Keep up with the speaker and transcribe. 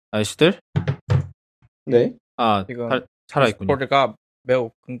아저씨들? 네. 아, 지금 살아있군요. 디스코드가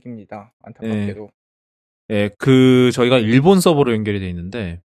매우 끊깁니다. 예, 안타깝게도. 예, 저희가 일본 서버로 연결이 돼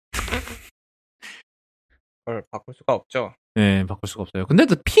있는데, 그걸 바꿀 수가 없죠. 예, 바꿀 수가 없어요. 근데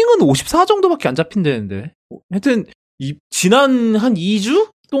핑은 54 정도밖에 안 잡힌다는데. 하여튼, 지난 한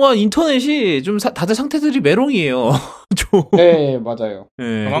 2주 동안 인터넷이 좀 다들 상태들이 메롱이에요. 네, 맞아요.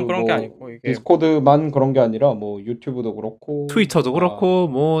 예, 저만 그런 게 뭐 아니고 이게 디스코드만 그런 게 아니라 뭐 유튜브도 그렇고 트위터도 그렇고,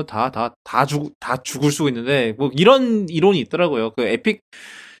 뭐, 다 죽을 수 있는데, 뭐, 이런 이론이 있더라고요.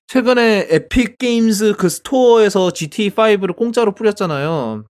 최근에 에픽 게임즈 그 스토어에서 GTA5를 공짜로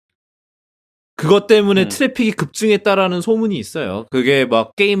뿌렸잖아요. 그것 때문에 트래픽이 급증했다라는 소문이 있어요. 그게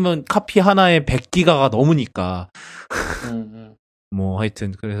막 게임은 카피 하나에 100기가가 넘으니까. 뭐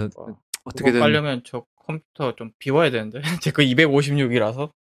하여튼 그래서 그거 어떻게든 깔려면 저 컴퓨터 좀 비워야 되는데 제 거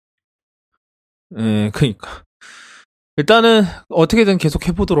 256이라서. 예, 그러니까 일단은 어떻게든 계속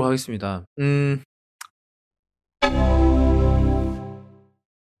해보도록 하겠습니다.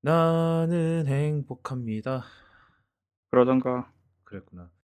 나는 행복합니다. 그러던가. 그랬구나.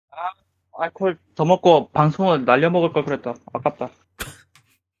 알코올 더 먹고 방송을 날려먹을 걸 그랬다. 아깝다.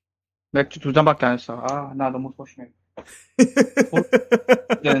 맥주 2잔밖에 안 했어. 아, 나 너무 소심해.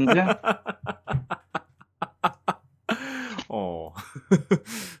 되는데?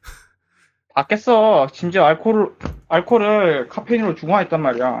 다 깼어. 심지어 알코올을 카페인으로 중화했단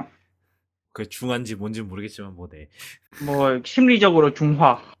말이야. 그 중한지 뭔지 모르겠지만 네. 뭐, 심리적으로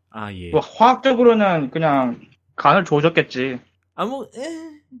중화. 아, 예. 뭐 화학적으로는 그냥 간을 조졌겠지.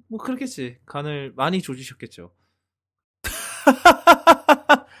 뭐 그렇겠지. 간을 많이 조지셨겠죠.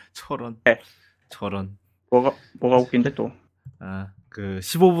 저런. 뭐가 웃긴데 또. 아,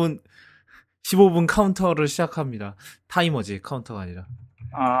 15분 카운터를 시작합니다. 타이머지, 카운터가 아니라.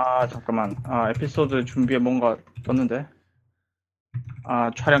 아, 잠깐만. 에피소드 준비에 뭔가 떴는데.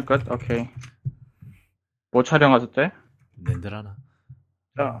 촬영 끝? 오케이. 뭐 촬영하셨대? 낸들 하나.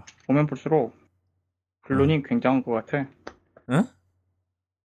 자, 보면 볼수록 블루님 굉장한 것 같아. 응?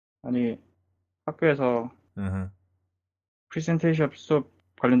 아니, 학교에서 프레젠테이션 수업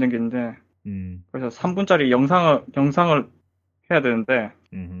관련된 게 있는데, 그래서 3분짜리 영상을 해야 되는데,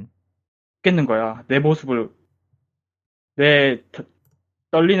 웃겠는 거야. 내 모습을, 내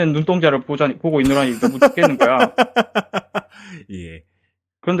떨리는 눈동자를 보고 있느라니 너무 웃겠는 거야. 예.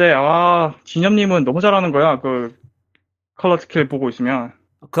 그런데, 진엽님은 너무 잘하는 거야. 그, 컬러 스킬 보고 있으면.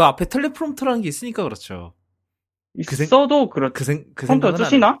 그 앞에 텔레프롬프터라는 게 있으니까 그렇죠. 있어도 그렇죠. 프롬프터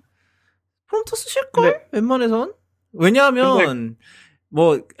쓰시나? 프롬프터 쓰실걸? 웬만해선? 왜냐하면,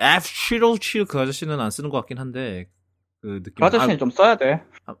 뭐, F707 그 아저씨는 안 쓰는 것 같긴 한데, 그 느낌. 그 아저씨는 좀 써야 돼.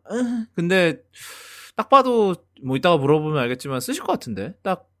 근데, 딱 봐도, 뭐, 이따가 물어보면 알겠지만, 쓰실 것 같은데?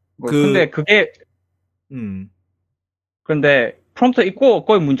 근데 그게, 근데, 프롬프터 있고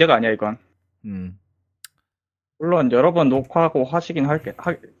없고의 문제가 아니야, 이건. 물론, 여러 번 녹화하고 하시긴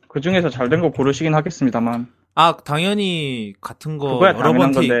그 중에서 잘 된 거 고르시긴 하겠습니다만. 당연히, 같은 거, 여러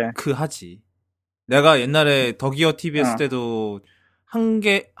번 테이크 하지. 내가 옛날에 더기어 TV 했을 때도, 한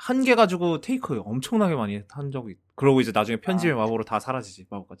개 가지고 테이크 엄청나게 많이 한 적이, 그러고 이제 나중에 편집의 마법으로 다 사라지지,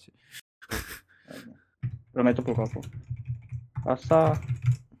 마법같이. 그럼에도 불구하고. 아싸.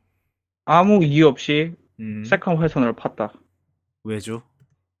 아무 이유 없이, 세컨 회선을 팠다. 왜죠?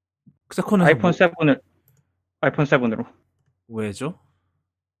 아이폰 7으로. 왜죠?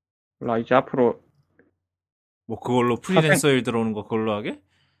 몰라, 이제 앞으로. 뭐, 그걸로 프리랜서 일 들어오는 거 그걸로 하게?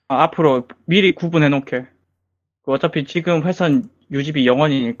 앞으로 미리 구분해놓게. 어차피 지금 회선 유지비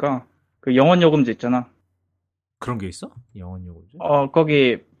 0원이니까, 그 0원 요금제 있잖아. 그런 게 있어? 0원 요금제?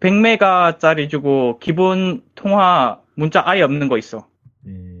 거기 100메가짜리 주고 기본 통화 문자 아예 없는 거 있어.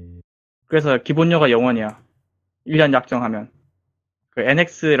 그래서 기본료가 0원이야. 1년 약정하면. 그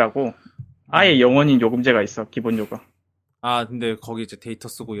NX라고 아예 0원인 요금제가 있어, 기본료가. 근데 거기 이제 데이터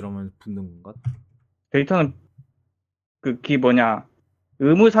쓰고 이러면 붙는 건가? 데이터는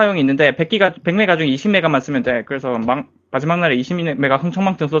의무 사용이 있는데 100메가 중에 20메가만 쓰면 돼. 그래서 마지막 날에 20메가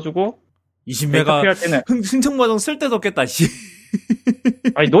흥청망청 써주고 20메가 필요할 때는 흥청망청 쓸 데도 없겠다.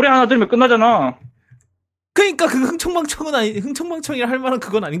 아니 노래 하나 들으면 끝나잖아. 그러니까 그 흥청망청이라 할 만한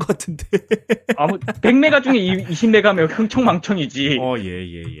그건 아닌 것 같은데. 100메가 중에 20메가면 흥청망청이지.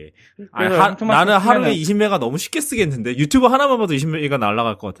 예. 나는 하루에 20메가 너무 쉽게 쓰겠는데. 유튜브 하나만 봐도 20메가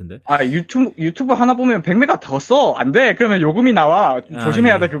날아갈 것 같은데. 유튜브 하나 보면 100메가 더 써. 안 돼. 그러면 요금이 나와.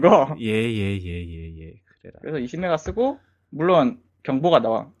 조심해야 돼, 그거. 예. 그래서 20메가 쓰고, 물론 경보가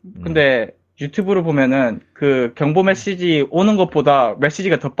나와. 근데 유튜브를 보면은 그 경보 메시지 오는 것보다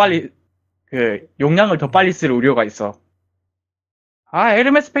메시지가 더 빨리, 용량을 더 빨리 쓸 우려가 있어.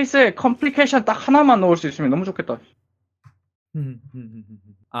 에르메 스페이스에 컴플리케이션 딱 하나만 넣을 수 있으면 너무 좋겠다.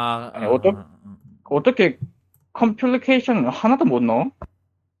 아니, 어떻게 컴플리케이션 하나도 못 넣어?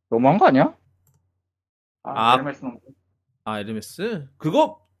 너무한 거 아니야? LMS 넣은 거. LMS?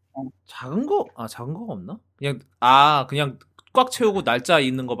 그거 어. 작은 거가 없나? 그냥 꽉 채우고 날짜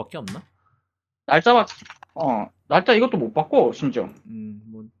있는 거밖에 없나? 날짜 이것도 못 바꿔, 심지어.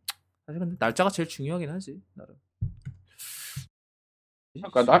 뭐 사실 근데 날짜가 제일 중요하긴 하지, 나름.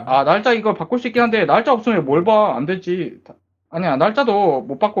 그러니까 날짜 이거 바꿀 수 있긴 한데 날짜 없으면 뭘 봐? 안 되지. 아니야, 날짜도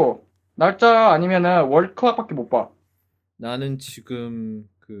못 바꿔. 날짜 아니면은 월클락밖에 못 봐. 나는 지금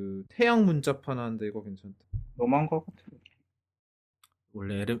그 태양 문자판 하는데 이거 괜찮다. 너무한 거 같아.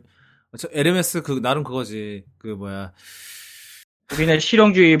 원래 LMS 그 나름 그거지. 그 뭐야? 우리는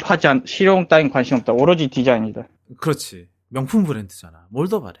실용 따윈 관심 없다. 오로지 디자인이다. 그렇지. 명품 브랜드잖아. 뭘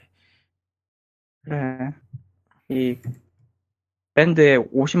더 바래? 그래. 이 밴드에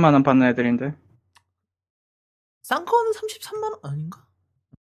 50만 원 받는 애들인데. 싼 거는 33만 원 아닌가?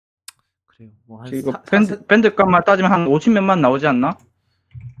 그래요. 뭐 한 이거 밴드 값만 따지면 한 50몇만 나오지 않나?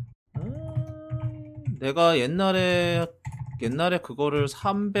 내가 옛날에 그거를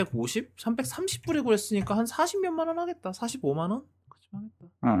 330불에 구했으니까 한 40몇만 원 하겠다. 45만 원? 그쯤 하겠다.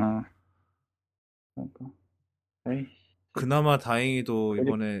 그러니까. 에이. 그나마 다행히도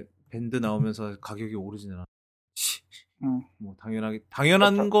이번에 밴드 나오면서 가격이 오르진 않아. 뭐 당연한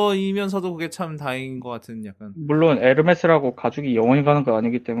그렇죠. 거이면서도 그게 참 다행인 것 같은 약간. 물론 에르메스라고 가죽이 영원히 가는 거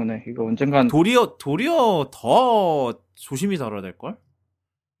아니기 때문에 이거 언젠간 도리어 더 조심히 다뤄야 될 걸?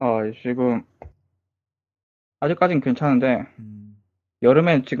 지금 아직까진 괜찮은데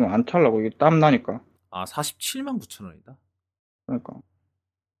여름엔 지금 안 탈라고 이게 땀 나니까. 47만 9천 원이다. 그러니까.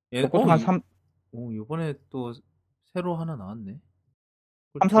 보통 한 이번에 또 새로 하나 나왔네.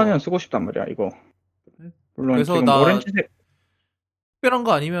 3, 4년 쓰고 싶단 말이야 이거. 물론 그래서 지금 나 오렌지색 특별한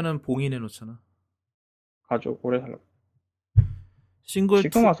거 아니면은 봉인해 놓잖아. 가죽 오래 살라고. 싱글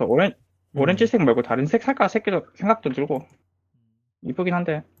지금 와서 오렌지색 말고 다른 색 살까 생각도 들고 이쁘긴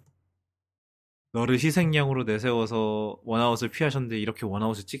한데. 너를 희생양으로 내세워서 원아웃을 피하셨는데 이렇게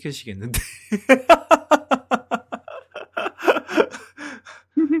원아웃을 찍히시겠는데.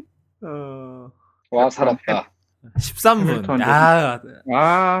 와, 살았다. 13분.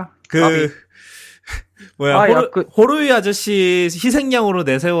 호루이 아저씨 희생양으로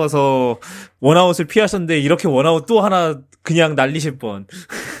내세워서 원아웃을 피하셨는데 이렇게 원아웃 또 하나 그냥 날리실 뻔.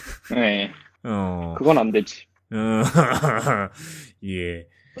 네. 그건 안 되지. 예.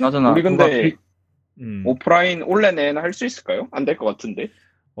 그나저나 우리 근데 오프라인 올해 내내 할 수 있을까요? 안 될 것 같은데.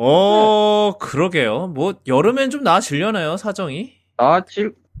 그러게요. 뭐 여름엔 좀 나아지려나요, 사정이?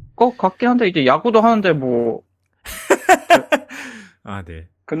 나아질 것 같긴 한데 이제 야구도 하는데 뭐. 네.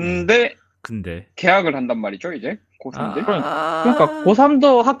 근데 계약을 한단 말이죠, 이제 고3들. 그러니까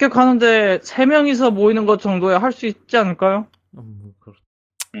고3도 합격하는데 3명이서 모이는 것 정도야 할 수 있지 않을까요?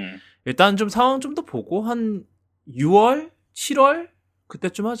 일단 좀 상황 좀 더 보고 한 6월, 7월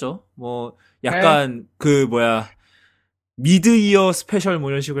그때쯤 하죠. 뭐 약간 미드이어 스페셜 뭐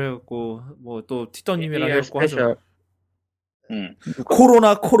이런 식으로 해갖고 뭐 또 티떠님이랑 해갖고 하죠.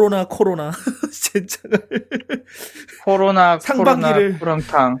 코로나 진짜 코로나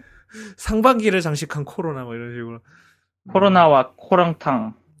상반기를 장식한 코로나 뭐 이런 식으로. 코로나와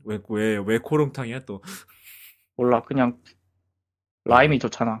코랑탕. 왜 코롱탕이야 또? 몰라, 그냥 라임이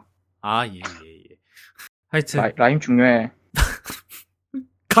좋잖아. 예. 하여튼 라임 중요해.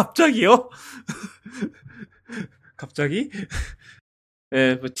 갑자기요? 갑자기?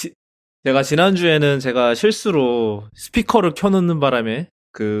 예, 제가 지난주에는 제가 실수로 스피커를 켜놓는 바람에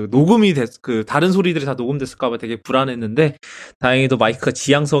녹음이 다른 소리들이 다 녹음됐을까봐 되게 불안했는데, 다행히도 마이크가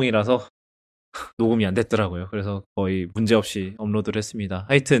지향성이라서 녹음이 안 됐더라고요. 그래서 거의 문제없이 업로드를 했습니다.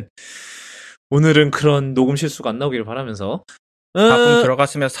 하여튼, 오늘은 그런 녹음 실수가 안 나오기를 바라면서. 가끔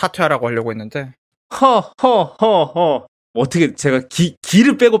들어갔으면 사퇴하라고 하려고 했는데. 어떻게 제가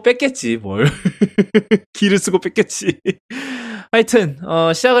기를 빼고 뺐겠지, 뭘. 기를 쓰고 뺐겠지. 하여튼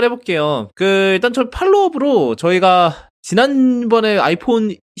시작을 해볼게요. 일단 저 팔로업으로 저희가 지난번에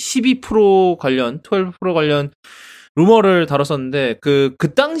아이폰 12 프로 관련 12 프로 관련 루머를 다뤘었는데 그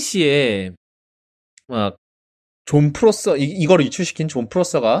당시에 존 프로서 이거를 유출시킨 존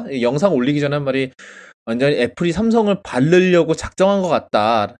프로서가 영상 올리기 전에 한 말이 완전히 애플이 삼성을 바르려고 작정한 것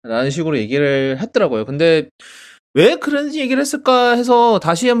같다라는 식으로 얘기를 했더라고요. 근데 왜 그런지 얘기를 했을까 해서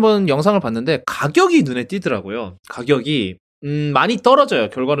다시 한번 영상을 봤는데 가격이 눈에 띄더라고요. 가격이 많이 떨어져요,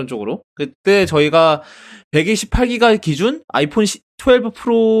 결과론적으로. 그때 저희가 128기가 기준 아이폰 12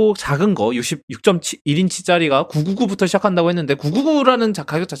 프로 작은 거 6.1인치짜리가 999부터 시작한다고 했는데 999라는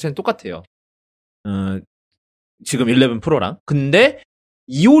가격 자체는 똑같아요. 지금 11 프로랑. 근데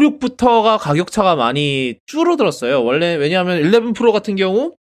 256부터가 가격 차가 많이 줄어들었어요. 원래 왜냐하면 11 프로 같은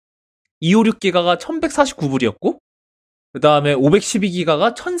경우 256기가가 1149불이었고, 그 다음에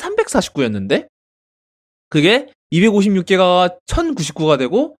 512기가가 1349였는데, 그게 256기가가 1099가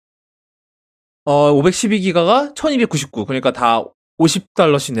되고, 512기가가 1299. 그러니까 다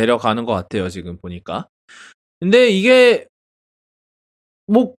 $50씩 내려가는 것 같아요, 지금 보니까. 근데 이게,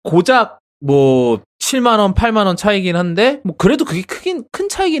 뭐, 고작, 뭐, 7만원, 8만원 차이긴 한데, 뭐, 그래도 그게 큰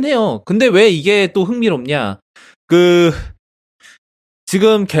차이긴 해요. 근데 왜 이게 또 흥미롭냐.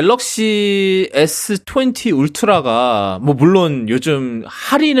 지금 갤럭시 S20 울트라가, 뭐, 물론 요즘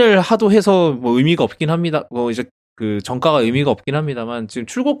할인을 하도 해서 뭐 의미가 없긴 합니다. 뭐, 이제 그 정가가 의미가 없긴 합니다만, 지금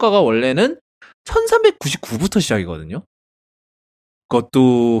출고가가 원래는 1399부터 시작이거든요.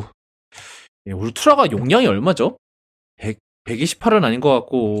 그것도, 울트라가 용량이 얼마죠? 128은 아닌 것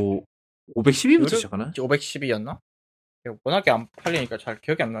같고 512부터 시작하나? 512였나? 워낙에 안 팔리니까 잘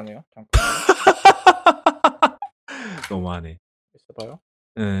기억이 안 나네요. 잠깐. 너무하네. 있어봐요.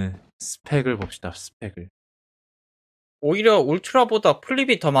 네, 스펙을 봅시다. 스펙을. 오히려 울트라보다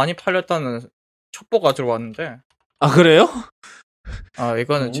플립이 더 많이 팔렸다는 첩보가 들어왔는데. 아 그래요? 아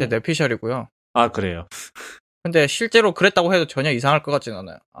이거는 제 내피셜이고요. 아 그래요. 근데 실제로 그랬다고 해도 전혀 이상할 것 같진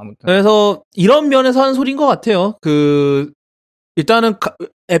않아요. 아무튼. 그래서 이런 면에서 하는 소리인 것 같아요. 일단은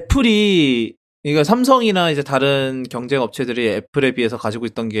애플이, 그러니까 삼성이나 이제 다른 경쟁 업체들이 애플에 비해서 가지고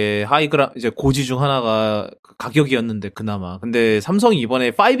있던 게 이제 고지 중 하나가 가격이었는데 그나마. 근데 삼성이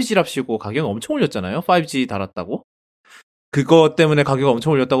이번에 5G랍시고 가격을 엄청 올렸잖아요. 5G 달았다고. 그것 때문에 가격을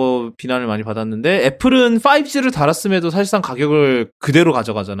엄청 올렸다고 비난을 많이 받았는데, 애플은 5G를 달았음에도 사실상 가격을 그대로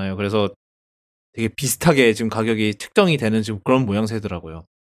가져가잖아요. 그래서 되게 비슷하게 지금 가격이 측정이 되는 지금 그런 모양새더라고요.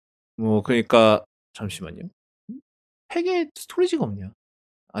 뭐, 그러니까, 잠시만요. 팩에 스토리지가 없냐?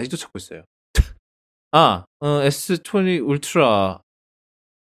 아직도 찾고 있어요. S20 울트라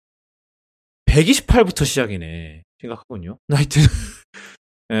 128부터 시작이네. 심각하군요. 하여튼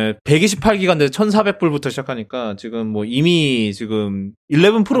 128기가인데 1400불부터 시작하니까 지금 뭐 이미 지금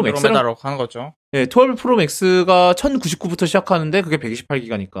 11 프로 맥스랑 안드로메다로 하는 거죠. 네, 12 프로 맥스가 1099부터 시작하는데 그게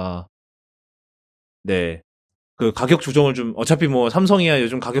 128기가니까. 네. 그 가격 조정을 좀, 어차피 뭐 삼성이야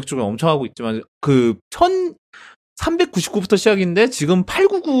요즘 가격 조정 엄청 하고 있지만, 1399부터 시작인데 지금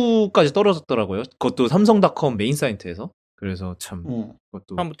 899까지 떨어졌더라고요. 그것도 삼성닷컴 메인 사이트에서. 그래서 참,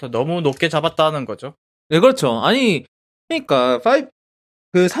 그것도. 처음부터 너무 높게 잡았다는 거죠. 네, 그렇죠. 아니, 그러니까,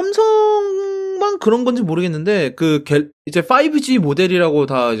 삼성만 그런 건지 모르겠는데, 이제 5G 모델이라고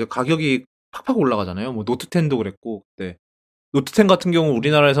다 이제 가격이 팍팍 올라가잖아요. 뭐 노트 10도 그랬고, 그때. 노트 10 같은 경우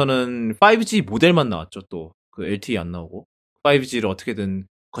우리나라에서는 5G 모델만 나왔죠, 또. 그 LTE 안 나오고. 5G를 어떻게든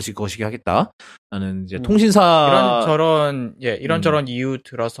거시기 하겠다. 라는 이제 통신사. 이런저런 이유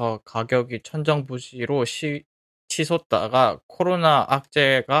들어서 가격이 천정부지로 치솟다가 코로나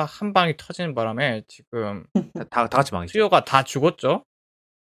악재가 한 방이 터지는 바람에 지금 다 같이 망했죠. 수요가 다 죽었죠.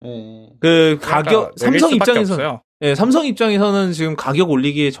 가격, 삼성 입장에서는. 네, 삼성 입장에서는 지금 가격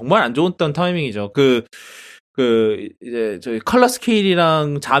올리기에 정말 안 좋았던 타이밍이죠. 이제, 저희 컬러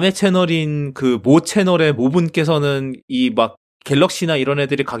스케일이랑 자매 채널인 모 채널의 모분께서는 갤럭시나 이런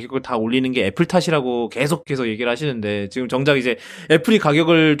애들이 가격을 다 올리는 게 애플 탓이라고 계속해서 얘기를 하시는데, 지금 정작 이제 애플이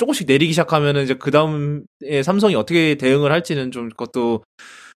가격을 조금씩 내리기 시작하면은 이제 그 다음에 삼성이 어떻게 대응을 할지는 좀 그것도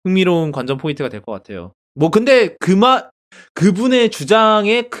흥미로운 관전 포인트가 될 것 같아요. 뭐, 근데 그분의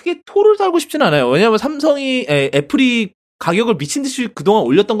주장에 크게 토를 달고 싶진 않아요. 왜냐면 애플이 가격을 미친 듯이 그동안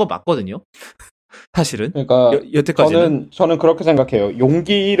올렸던 건 맞거든요. 사실은. 그러니까 여태까지는. 저는 그렇게 생각해요.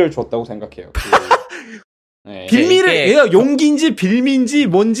 용기를 줬다고 생각해요. 네. 얘가 용기인지 빌미인지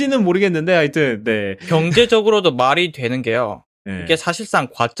뭔지는 모르겠는데 하여튼 네. 경제적으로도 말이 되는 게요. 네. 이게 사실상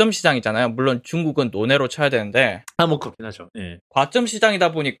과점 시장이잖아요. 물론 중국은 논외로 쳐야 되는데. 뭐 그렇긴 하죠. 네. 과점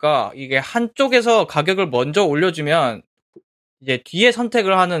시장이다 보니까 이게 한쪽에서 가격을 먼저 올려주면 이제 뒤에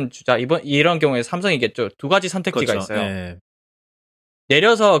선택을 하는 주자, 이런 경우에 삼성이겠죠. 두 가지 선택지가 그렇죠. 있어요. 네.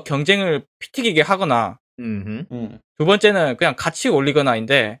 내려서 경쟁을 피튀기게 하거나, 두 번째는 그냥 같이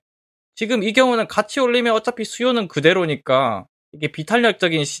올리거나인데, 지금 이 경우는 같이 올리면 어차피 수요는 그대로니까, 이게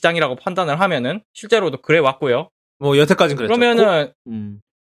비탄력적인 시장이라고 판단을 하면은, 실제로도 그래 왔고요. 뭐, 여태까지는 그랬죠.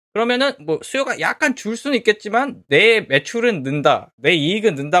 그러면은, 뭐, 수요가 약간 줄 수는 있겠지만, 내 매출은 는다, 내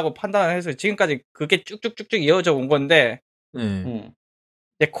이익은 는다고 판단을 해서 지금까지 그게 쭉쭉쭉쭉 이어져 온 건데,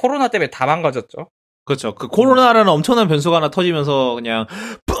 이제 코로나 때문에 다 망가졌죠. 그렇죠. 코로나라는 엄청난 변수가 하나 터지면서 그냥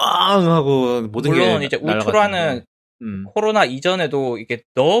빵 하고 모든 물론 게 물론 이제 울트라는 코로나 이전에도 이게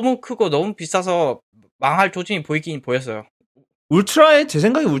너무 크고 너무 비싸서 망할 조짐이 보이긴 보였어요. 제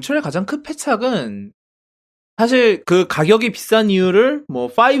생각에 울트라의 가장 큰 패착은 사실 그 가격이 비싼 이유를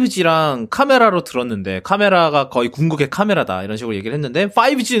뭐 5G랑 카메라로 들었는데, 카메라가 거의 궁극의 카메라다 이런 식으로 얘기를 했는데,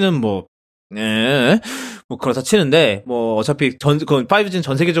 5G는 뭐 네. 뭐 그렇다 치는데 뭐 어차피 그 5G는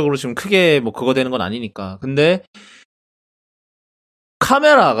전 세계적으로 지금 크게 뭐 그거 되는 건 아니니까. 근데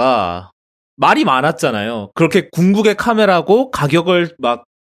카메라가 말이 많았잖아요. 그렇게 궁극의 카메라고 가격을 막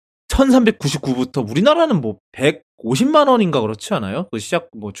 1399부터 우리나라는 뭐 150만 원인가 그렇지 않아요? 그 시작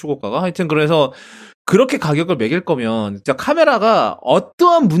뭐 출고가가 하여튼 그래서 그렇게 가격을 매길 거면 진짜 카메라가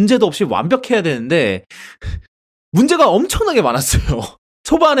어떠한 문제도 없이 완벽해야 되는데 문제가 엄청나게 많았어요.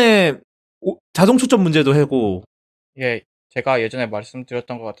 초반에 자동 초점 문제도 해고. 예, 제가 예전에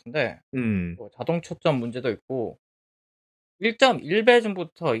말씀드렸던 것 같은데 뭐 자동 초점 문제도 있고 1.1배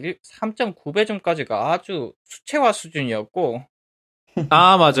줌부터 3.9배 줌까지가 아주 수채화 수준이었고.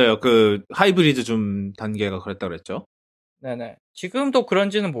 아, 맞아요. 그 하이브리드 줌 단계가 그랬다 그랬죠. 네네. 지금도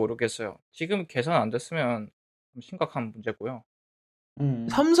그런지는 모르겠어요. 지금 개선 안 됐으면 좀 심각한 문제고요.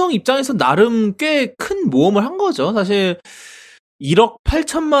 삼성 입장에서 나름 꽤 큰 모험을 한 거죠. 사실 1억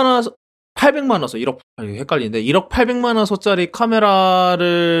 8천만 원, 800만 원서 1억 헷갈리는데 1억 800만 원서짜리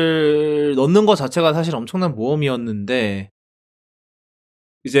카메라를 넣는 것 자체가 사실 엄청난 모험이었는데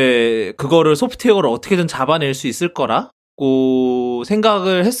이제 그거를 소프트웨어로 어떻게든 잡아낼 수 있을 거라고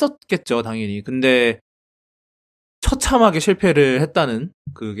생각을 했었겠죠, 당연히. 근데 처참하게 실패를 했다는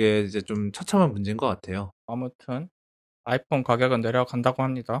그게 이제 좀 처참한 문제인 것 같아요. 아무튼 아이폰 가격은 내려간다고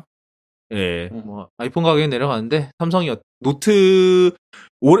합니다. 예, 뭐 아이폰 가격이 내려가는데 삼성이 노트도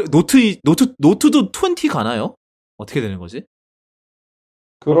 20 가나요? 어떻게 되는 거지?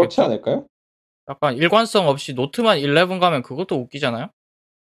 그렇지 않을까요? 약간 일관성 없이 노트만 11 가면 그것도 웃기잖아요?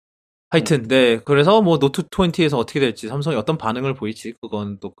 하여튼, 네. 그래서 뭐 노트 20에서 어떻게 될지, 삼성이 어떤 반응을 보일지,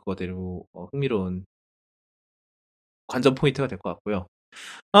 그건 또 그거대로 흥미로운 관전 포인트가 될 것 같고요.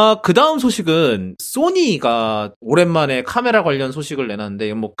 그 다음 소식은 소니가 오랜만에 카메라 관련 소식을 내놨는데,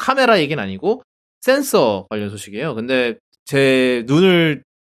 이건 뭐 카메라 얘기는 아니고 센서 관련 소식이에요. 근데 제 눈을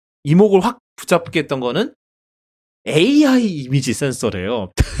이목을 확 붙잡게 했던 거는 AI 이미지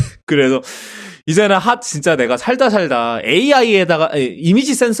센서래요. 그래서 이제는 진짜 내가 살다 AI에다가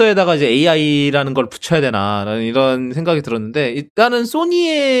이미지 센서에다가 이제 AI라는 걸 붙여야 되나라는 이런 생각이 들었는데 일단은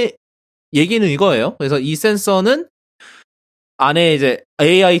소니의 얘기는 이거예요. 그래서 이 센서는 안에 이제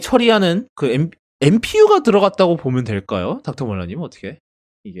AI 처리하는 그 MPU가 들어갔다고 보면 될까요? 닥터 몰라님 어떻게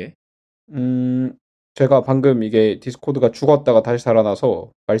이게? 제가 방금 이게 디스코드가 죽었다가 다시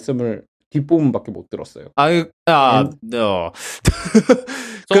살아나서 말씀을 뒷부분밖에 못 들었어요.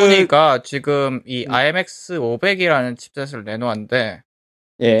 소니가 지금 이 IMX 500이라는 칩셋을 내놓았는데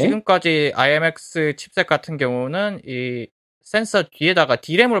예. 지금까지 IMX 칩셋 같은 경우는 이 센서 뒤에다가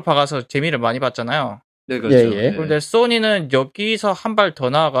D램을 박아서 재미를 많이 봤잖아요. 네, 그렇죠. 예. 그런데 소니는 여기서 한 발 더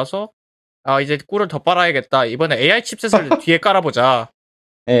나아가서 이제 꿀을 더 빨아야겠다. 이번에 AI 칩셋을 뒤에 깔아보자.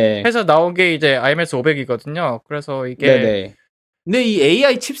 예. 해서 나온 게 이제 IMX 500이거든요. 그래서 이게 네네. 근데 이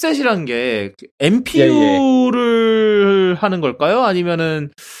AI 칩셋이란 게 MPU를 하는 걸까요? 아니면은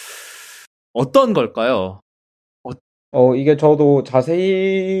어떤 걸까요? 이게 저도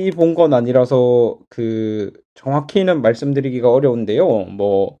자세히 본 건 아니라서 정확히는 말씀드리기가 어려운데요.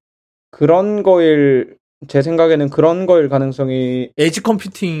 뭐 그런 거일 제 생각에는 그런 거일 가능성이 에지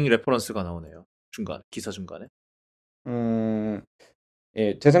컴퓨팅 레퍼런스가 나오네요. 기사 중간에.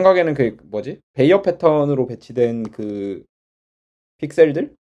 예, 제 생각에는 베이어 패턴으로 배치된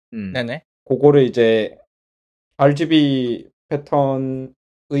픽셀들? 네네. 그거를 이제 RGB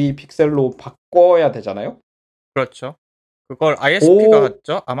패턴의 픽셀로 바꿔야 되잖아요. 그렇죠. 그걸 ISP가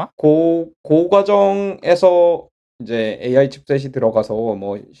했죠, 아마? 그 과정에서 이제 AI 칩셋이 들어가서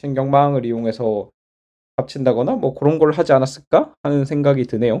뭐 신경망을 이용해서 합친다거나 뭐 그런 걸 하지 않았을까 하는 생각이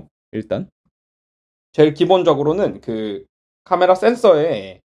드네요. 일단 제일 기본적으로는 카메라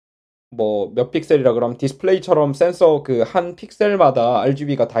센서에 뭐 몇 픽셀이라 그러면 디스플레이처럼 센서 한 픽셀마다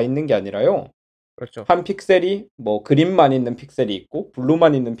RGB가 다 있는 게 아니라요. 그렇죠. 한 픽셀이 뭐 그린만 있는 픽셀이 있고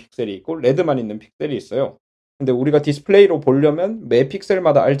블루만 있는 픽셀이 있고 레드만 있는 픽셀이 있어요. 근데 우리가 디스플레이로 보려면 매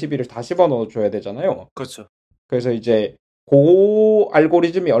픽셀마다 RGB를 다 집어넣어줘야 되잖아요. 그렇죠. 그래서 이제 그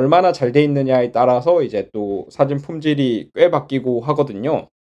알고리즘이 얼마나 잘 돼 있느냐에 따라서 이제 또 사진 품질이 꽤 바뀌고 하거든요.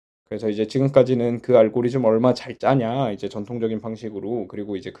 그래서 이제 지금까지는 그 알고리즘 얼마 잘 짜냐 이제 전통적인 방식으로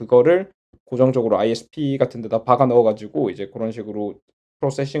그리고 이제 그거를 고정적으로 ISP 같은 데다 박아 넣어가지고 이제 그런 식으로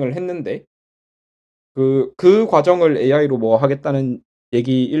프로세싱을 했는데 그 과정을 AI로 뭐 하겠다는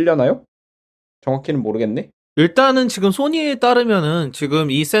얘기 일려나요? 정확히는 모르겠네. 일단은 지금 소니에 따르면은 지금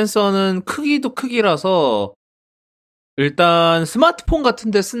이 센서는 크기도 크기라서 일단 스마트폰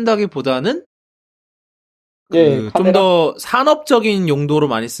같은 데 쓴다기보다는 좀 더 산업적인 용도로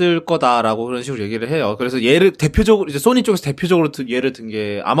많이 쓸 거다라고 그런 식으로 얘기를 해요. 그래서 대표적으로 이제 소니 쪽에서 대표적으로 예를 든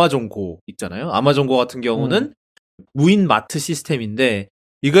게 아마존 고 있잖아요. 아마존 고 같은 경우는 무인 마트 시스템인데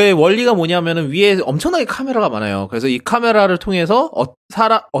이거의 원리가 뭐냐면은 위에 엄청나게 카메라가 많아요. 그래서 이 카메라를 통해서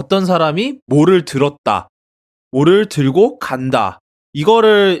어떤 사람이 뭐를 들었다, 뭐를 들고 간다.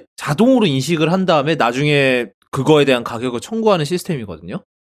 이거를 자동으로 인식을 한 다음에 나중에 그거에 대한 가격을 청구하는 시스템이거든요.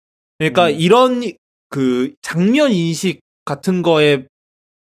 그러니까 이런 그 장면 인식 같은 거에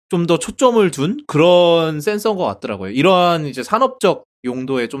좀 더 초점을 둔 그런 센서인 것 같더라고요. 이러한 이제 산업적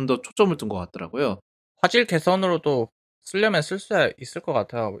용도에 좀 더 초점을 둔 것 같더라고요. 화질 개선으로도 쓰려면 쓸 수 있을 것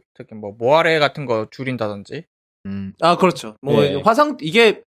같아요. 특히 뭐 모아레 같은 거 줄인다든지. 아, 그렇죠. 뭐 네.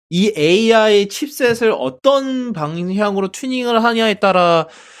 이게 이 AI 칩셋을 어떤 방향으로 튜닝을 하냐에 따라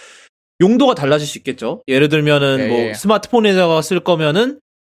용도가 달라질 수 있겠죠. 예를 들면은 뭐 스마트폰에다가 쓸 거면은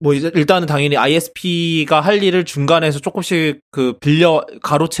뭐 이제 일단은 당연히 ISP가 할 일을 중간에서 조금씩 그 빌려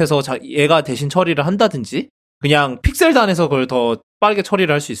가로채서 얘가 대신 처리를 한다든지 그냥 픽셀 단에서 그걸 더 빠르게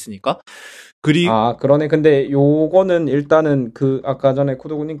처리를 할 수 있으니까. 그러네. 근데 요거는 일단은 그 아까 전에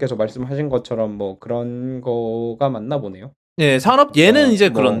코드구님께서 말씀하신 것처럼 뭐 그런 거가 맞나 보네요. 네, 얘는 이제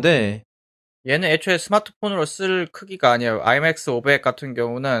그런데 얘는 애초에 스마트폰으로 쓸 크기가 아니에요. IMX 500 같은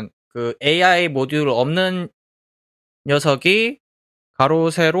경우는 그 AI 모듈 없는 녀석이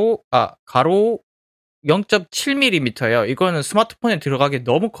가로 0.7mm예요. 이거는 스마트폰에 들어가기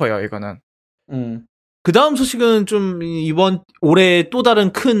너무 커요, 이거는. 그 다음 소식은 좀 올해 또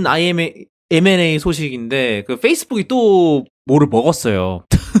다른 큰 M&A 소식인데 그 페이스북이 또 뭐를 먹었어요.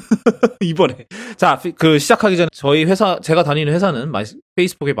 이번에. 자, 시작하기 전에 저희 회사, 제가 다니는 회사는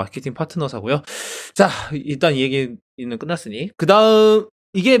페이스북의 마케팅 파트너사고요. 자, 일단 이 얘기는 끝났으니. 그 다음,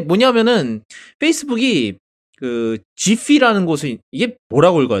 이게 뭐냐면은 페이스북이 그 지피라는 곳을 이게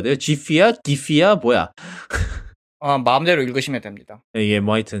뭐라고 읽어야 돼요? 지피야? 기피야? 뭐야? 마음대로 읽으시면 됩니다. 이게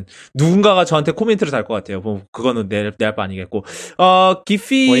뭐 하여튼 누군가가 저한테 코멘트를 달 것 같아요. 뭐 그거는 내 할 바 아니겠고.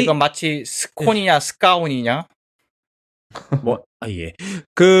 기피 뭐 이건 마치 스콘이냐 스카운이냐? 예.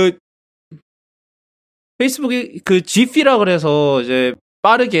 그 페이스북이 그 지피라 그래서 이제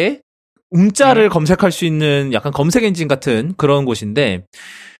빠르게 음자를 검색할 수 있는 약간 검색 엔진 같은 그런 곳인데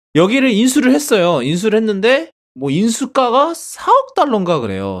여기를 인수를 했어요. 인수를 했는데 뭐 인수가가 4억 달러인가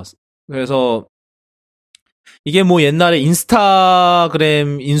그래요. 그래서 이게 뭐 옛날에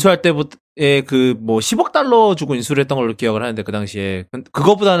인스타그램 인수할 때부터의 그 뭐 10억 달러 주고 인수를 했던 걸로 기억을 하는데 그 당시에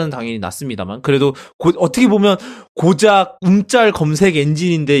그거보다는 당연히 낫습니다만 그래도 어떻게 보면 고작 움짤 검색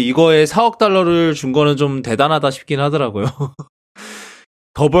엔진인데 이거에 4억 달러를 준 거는 좀 대단하다 싶긴 하더라고요.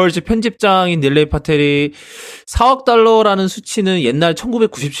 더벌즈 편집장인 닐레이 파텔이 4억 달러라는 수치는 옛날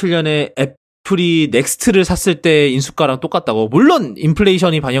 1997년에 애플이 넥스트를 샀을 때 인수가랑 똑같다고. 물론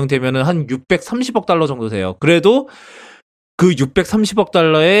인플레이션이 반영되면은 한 630억 달러 정도 돼요. 그래도 그 630억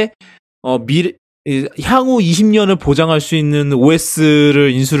달러에 향후 20년을 보장할 수 있는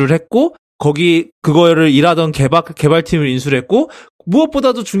OS를 인수를 했고 그거를 일하던 개발팀을 인수를 했고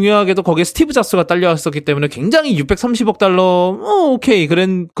무엇보다도 중요하게도 거기에 스티브 잡스가 딸려왔었기 때문에 굉장히 630억 달러 오케이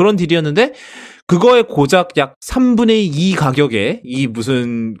그런 딜이었는데 그거에 고작 약 3분의 2 가격에 이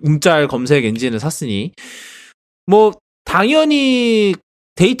무슨 움짤 검색 엔진을 샀으니 뭐 당연히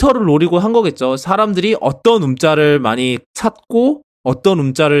데이터를 노리고 한 거겠죠. 사람들이 어떤 움짤을 많이 찾고 어떤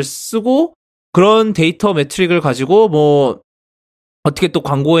움짤을 쓰고 그런 데이터 매트릭을 가지고 뭐 어떻게 또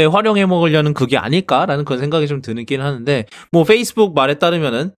광고에 활용해 먹으려는 그게 아닐까라는 그런 생각이 좀 드긴 하는데 뭐 페이스북 말에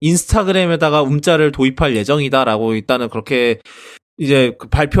따르면은 인스타그램에다가 움짤을 도입할 예정이다라고 일단은 그렇게 이제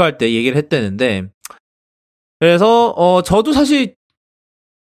발표할 때 얘기를 했대는데 그래서 저도 사실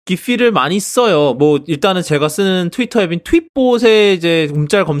기피를 많이 써요. 뭐 일단은 제가 쓰는 트위터 앱인 트윗봇의 이제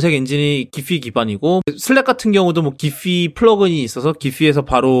움짤 검색 엔진이 기피 기반이고 슬랙 같은 경우도 뭐 기피 플러그인이 있어서 기피에서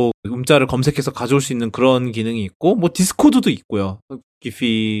바로 움짤을 검색해서 가져올 수 있는 그런 기능이 있고 뭐 디스코드도 있고요.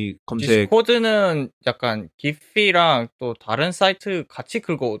 기피 검색. 디스코드는 약간 기피랑 또 다른 사이트 같이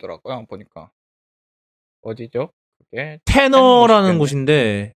긁어오더라고요. 보니까 어디죠? 그게 테너라는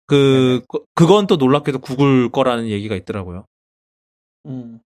곳인데 그건 또 놀랍게도 구글 거라는 얘기가 있더라고요.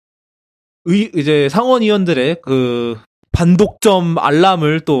 이제 상원의원들의 그 반독점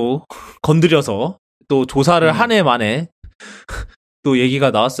알람을 또 건드려서 또 조사를 한 해 만에 또 얘기가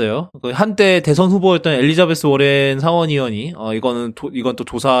나왔어요. 한때 대선 후보였던 엘리자베스 워렌 상원의원이 이건 또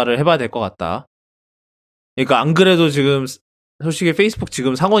조사를 해봐야 될 것 같다. 그러니까 안 그래도 지금 솔직히 페이스북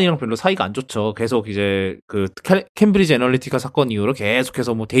지금 상원이랑 별로 사이가 안 좋죠. 계속 이제 그 캠브리지 애널리티카 사건 이후로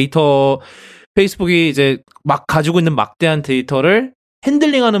계속해서 뭐 페이스북이 이제 막 가지고 있는 막대한 데이터를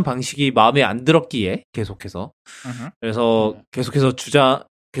핸들링하는 방식이 마음에 안 들었기에 계속해서 그래서 계속해서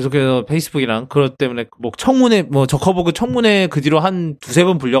페이스북이랑 그것 때문에 뭐 청문회 뭐 저커버그 청문회 그 뒤로 한 두세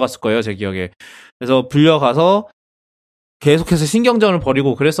번 불려갔을 거예요 제 기억에. 그래서 불려가서 계속해서 신경전을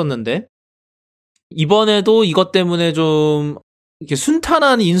벌이고 그랬었는데 이번에도 이것 때문에 좀 이렇게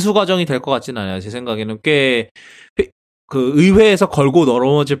순탄한 인수 과정이 될 것 같지는 않아요. 제 생각에는 꽤 그 의회에서 걸고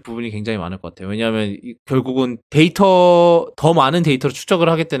넘어질 부분이 굉장히 많을 것 같아요. 왜냐하면 결국은 더 많은 데이터를 추적을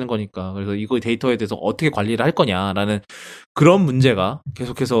하겠다는 거니까. 그래서 이거 데이터에 대해서 어떻게 관리를 할 거냐라는 그런 문제가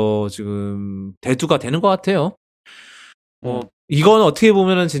계속해서 지금 대두가 되는 것 같아요. 이건 어떻게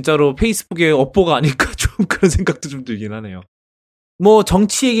보면은 진짜로 페이스북의 업보가 아닐까 좀 그런 생각도 좀 들긴 하네요. 뭐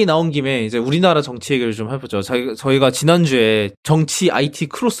정치 얘기 나온 김에 이제 우리나라 정치 얘기를 좀 해보죠. 저희가 지난주에 정치 IT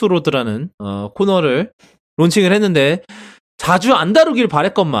크로스로드라는 코너를 론칭을 했는데 자주 안 다루길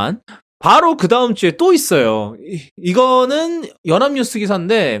바랬건만 바로 그 다음 주에 또 있어요. 이거는 연합뉴스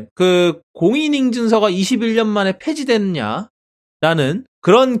기사인데 그 공인인증서가 21년 만에 폐지됐냐라는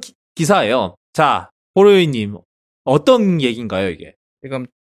그런 기사예요. 자, 호로이님 어떤 얘기인가요 이게? 지금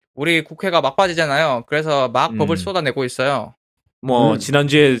우리 국회가 막바지잖아요. 그래서 막 법을 쏟아내고 있어요. 뭐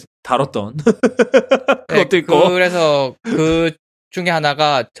지난주에 다뤘던 그것도 있고. 그래서 그 중에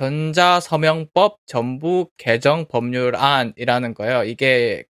하나가 전자서명법 전부 개정 법률안이라는 거예요.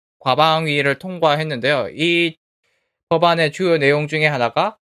 이게 과방위를 통과했는데요. 이 법안의 주요 내용 중에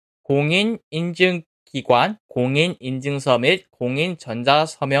하나가 공인인증기관, 공인인증서 및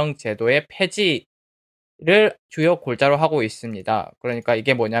공인전자서명 제도의 폐지를 주요 골자로 하고 있습니다. 그러니까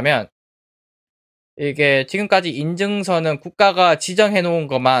이게 뭐냐면 이게 지금까지 인증서는 국가가 지정해 놓은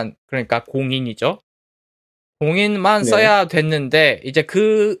것만, 그러니까 공인이죠. 공인만 써야 됐는데 이제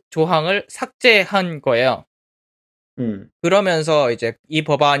그 조항을 삭제한 거예요. 그러면서 이제 이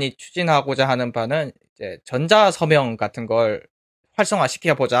법안이 추진하고자 하는 바는 이제 전자서명 같은 걸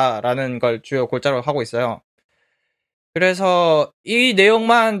활성화시켜 보자라는 걸 주요 골자로 하고 있어요. 그래서 이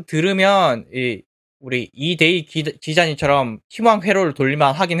내용만 들으면 우리 이데이 기자님처럼 희망 회로를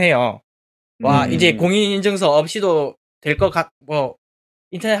돌릴만 하긴 해요. 와, 이제 공인인증서 없이도 될 것 뭐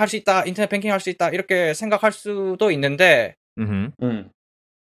인터넷 할 수 있다, 인터넷 뱅킹 할 수 있다 이렇게 생각할 수도 있는데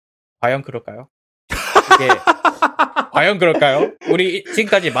과연 그럴까요? 이게 과연 그럴까요? 우리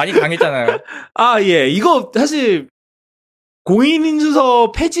지금까지 많이 당했잖아요. 아, 예. 이거 사실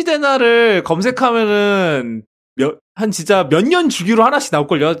공인인증서 폐지된 날을 검색하면은 진짜 몇 년 주기로 하나씩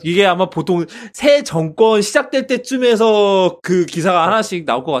나올걸요? 이게 아마 보통 새 정권 시작될 때쯤에서 그 기사가 하나씩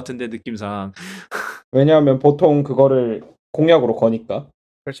나올 것 같은데, 느낌상. 왜냐하면 보통 그거를 공약으로 거니까.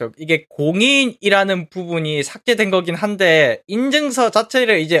 그렇죠. 이게 공인이라는 부분이 삭제된 거긴 한데, 인증서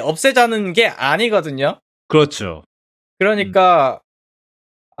자체를 이제 없애자는 게 아니거든요? 그렇죠. 그러니까,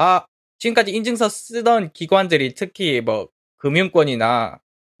 지금까지 인증서 쓰던 기관들이 특히 뭐, 금융권이나,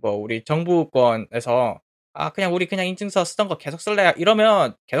 뭐, 우리 정부권에서, 그냥 우리 그냥 인증서 쓰던 거 계속 쓸래요?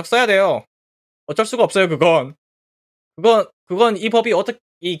 이러면 계속 써야 돼요. 어쩔 수가 없어요, 그건 이 법이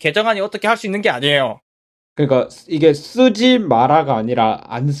이 개정안이 어떻게 할 수 있는 게 아니에요. 그러니까 이게 쓰지 마라가 아니라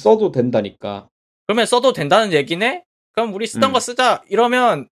안 써도 된다니까. 그러면 써도 된다는 얘기네? 그럼 우리 쓰던 거 쓰자.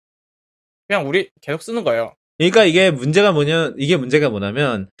 이러면 그냥 우리 계속 쓰는 거예요. 그러니까 이게 문제가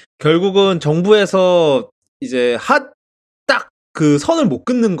뭐냐면 결국은 정부에서 이제 딱 그 선을 못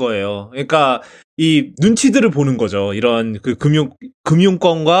긋는 거예요. 그러니까 이 눈치들을 보는 거죠. 이런 그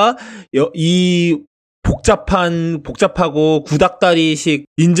금융권과 이 복잡하고 구닥다리식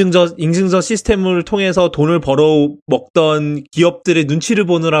인증서 시스템을 통해서 돈을 벌어 먹던 기업들의 눈치를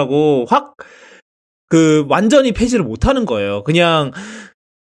보느라고 완전히 폐지를 못 하는 거예요. 그냥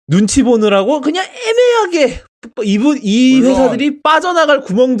눈치 보느라고 그냥 애매하게 이 회사들이 빠져나갈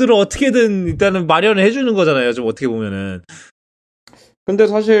구멍들을 어떻게든 일단은 마련을 해주는 거잖아요. 좀 어떻게 보면은. 근데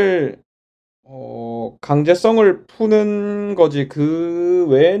사실 강제성을 푸는 거지 그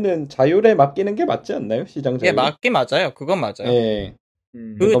외에는 자율에 맡기는 게 맞지 않나요? 시장 자율. 예, 맞긴 맞아요. 그건 맞아요. 예.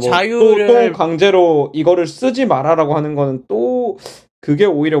 그 자율을 또 강제로 이거를 쓰지 마라라고 하는 거는 또 그게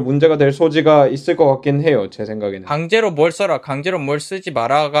오히려 문제가 될 소지가 있을 것 같긴 해요. 제 생각에는. 강제로 뭘 써라, 강제로 뭘 쓰지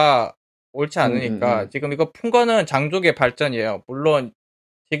마라가 옳지 않으니까 지금 이거 푼 거는 장족의 발전이에요. 물론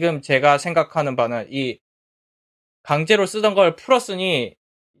지금 제가 생각하는 바는 이 강제로 쓰던 걸 풀었으니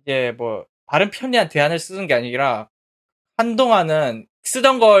이제 뭐 다른 편리한 대안을 쓰는 게 아니라 한동안은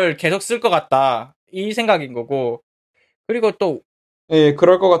쓰던 걸 계속 쓸 것 같다 이 생각인 거고, 그리고 또 예,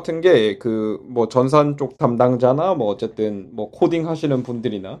 그럴 것 같은 게 뭐 전산 쪽 담당자나 뭐 어쨌든 뭐 코딩 하시는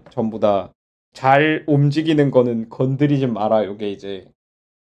분들이나 전부 다 잘 움직이는 거는 건드리지 마라. 요게 이제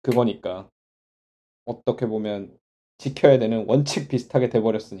그거니까 어떻게 보면 지켜야 되는 원칙 비슷하게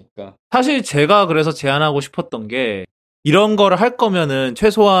돼버렸으니까. 사실 제가 그래서 제안하고 싶었던 게 이런 거를 할 거면은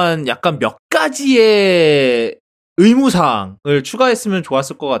최소한 약간 몇 가지의 의무사항을 추가했으면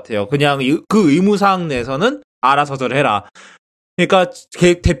좋았을 것 같아요. 그냥 그 의무사항 내에서는 알아서들 해라. 그러니까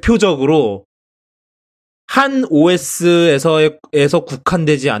대표적으로 한 OS에서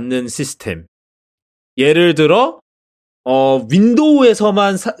국한되지 않는 시스템. 예를 들어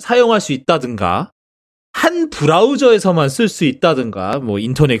윈도우에서만 사용할 수 있다든가, 한 브라우저에서만 쓸 수 있다든가, 뭐,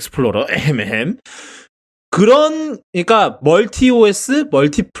 인터넷 익스플로러, 그러니까, 멀티 OS,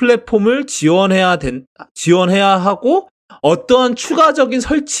 멀티 플랫폼을 지원해야 하고, 어떠한 추가적인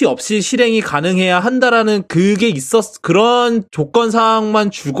설치 없이 실행이 가능해야 한다라는 그런 조건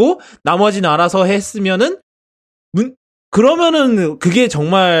사항만 주고, 나머지는 알아서 했으면은, 그러면은, 그게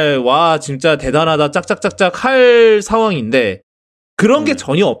정말, 와, 진짜 대단하다, 짝짝짝짝 할 상황인데, 그런 게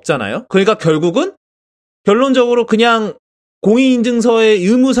전혀 없잖아요? 그러니까 결론적으로 그냥 공인인증서의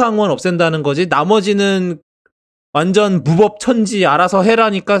의무사항만 없앤다는 거지, 나머지는 완전 무법천지 알아서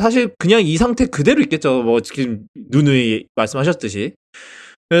해라니까 사실 그냥 이 상태 그대로 있겠죠. 뭐, 지금 누누이 말씀하셨듯이.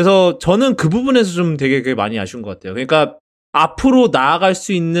 그래서 저는 그 부분에서 좀 되게 많이 아쉬운 것 같아요. 그러니까 앞으로 나아갈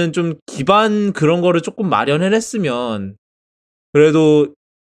수 있는 좀 기반 그런 거를 조금 마련해냈으면, 그래도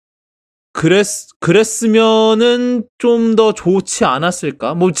그랬으면은 좀 더 좋지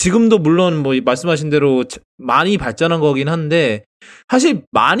않았을까? 뭐 지금도 물론 뭐 말씀하신 대로 많이 발전한 거긴 한데 사실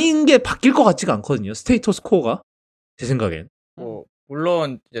많은 게 바뀔 것 같지가 않거든요. 스테이터스 코어가 제 생각엔. 뭐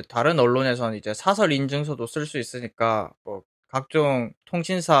물론 이제 다른 언론에서는 이제 사설 인증서도 쓸 수 있으니까 뭐 각종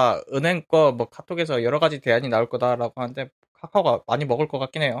통신사, 은행 거 뭐 카톡에서 여러 가지 대안이 나올 거다라고 하는데 카카오가 많이 먹을 것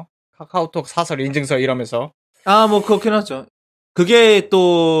같긴 해요. 카카오톡 사설 인증서 이러면서. 뭐 그렇긴 하죠. 그게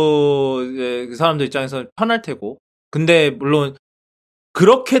또 그 사람들 입장에서 편할 테고. 근데 물론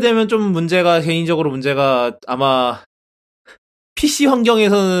그렇게 되면 좀 개인적으로 문제가 아마 PC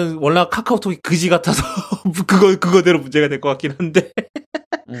환경에서는 워낙 카카오톡이 그지 같아서 그거대로 문제가 될 것 같긴 한데.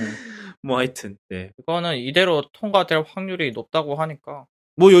 뭐 하여튼 네. 그거는 이대로 통과될 확률이 높다고 하니까.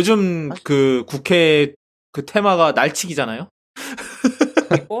 뭐 요즘 그 국회 그 테마가 날치기잖아요.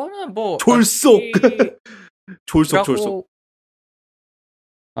 이거는 뭐 졸속. 졸속.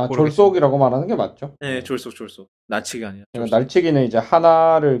 졸속이라고 말하는 게 맞죠? 네, 졸속. 날치기 아니야. 그러니까 날치기는 이제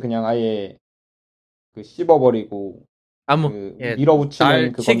하나를 그냥 아예 씹어버리고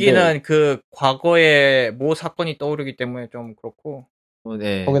밀어붙이는 날치기는 그건데, 그 과거의 모 사건이 떠오르기 때문에 좀 그렇고.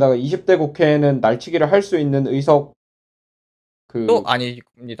 네. 거기다가 20대 국회는 날치기를 할 수 있는 의석 또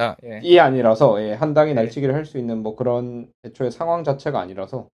아닙니다. 이 아니라서 한 당이 날치기를 할 수 있는 뭐 그런 애초에 상황 자체가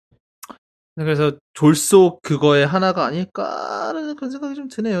아니라서. 그래서 졸속 그거의 하나가 아닐까라는 그런 생각이 좀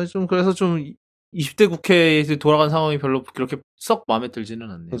드네요. 좀 그래서 좀 20대 국회에서 돌아간 상황이 별로 그렇게 썩 마음에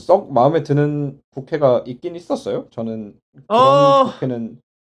들지는 않네요. 썩 마음에 드는 국회가 있긴 있었어요. 저는 그런 국회는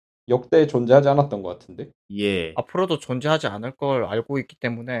역대 존재하지 않았던 것 같은데. 예. 앞으로도 존재하지 않을 걸 알고 있기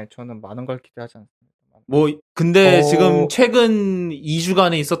때문에 저는 많은 걸 기대하지 않습니다. 뭐 근데 지금 최근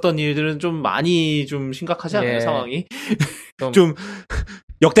 2주간에 있었던 일들은 좀 많이 좀 심각하지 않아요? 상황이 좀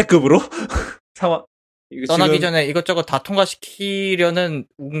역대급으로 상황. 떠나기 전에 이것저것 다 통과시키려는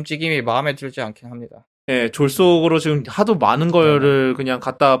움직임이 마음에 들지 않긴 합니다. 네, 졸속으로 지금 하도 많은 거를 그냥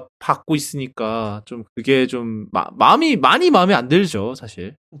갖다 받고 있으니까 좀 그게 좀 마음에 안 들죠,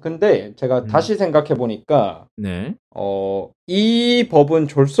 사실. 근데 제가 다시 생각해 보니까 네. 이 법은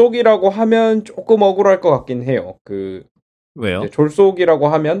졸속이라고 하면 조금 억울할 것 같긴 해요. 왜요? 이제 졸속이라고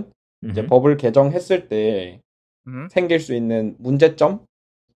하면 이제 법을 개정했을 때 생길 수 있는 문제점이나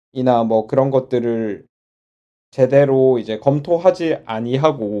뭐 그런 것들을 제대로 이제 검토하지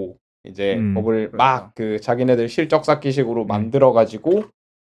아니하고 이제 법을 막 자기네들 실적 쌓기식으로 만들어 가지고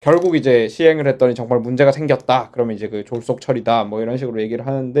결국 이제 시행을 했더니 정말 문제가 생겼다. 그러면 이제 그 졸속 처리다. 뭐 이런 식으로 얘기를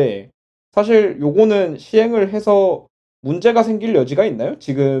하는데, 사실 요거는 시행을 해서 문제가 생길 여지가 있나요?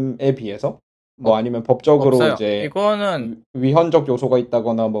 지금에 비해서? 뭐 아니면 법적으로 없어요. 이제 이거는 위헌적 요소가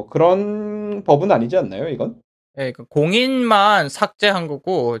있다거나 뭐 그런 법은 아니지 않나요, 이건? 예, 그 공인만 삭제한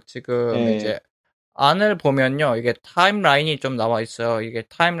거고 지금 이제 안을 보면요. 이게 타임라인이 좀 나와 있어요. 이게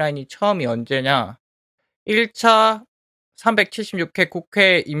타임라인이 처음이 언제냐? 1차 376회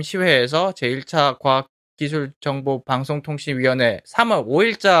국회 임시회에서 제1차 과학기술정보방송통신위원회 3월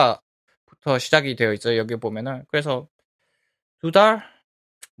 5일자부터 시작이 되어 있어요. 여기 보면은. 그래서 2달?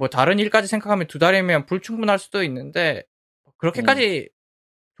 뭐 다른 일까지 생각하면 2달이면 불충분할 수도 있는데 그렇게까지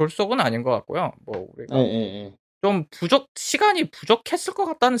졸속은 아닌 것 같고요. 뭐 우리가 좀 시간이 부족했을 것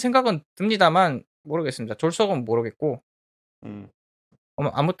같다는 생각은 듭니다만 모르겠습니다. 졸속은 모르겠고.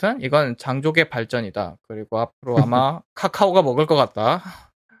 아무튼 이건 장족의 발전이다. 그리고 앞으로 아마 카카오가 먹을 것 같다.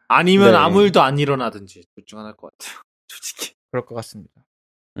 아니면 아무 일도 안 일어나든지 둘 중 하나일 것 같아요. 솔직히. 그럴 것 같습니다.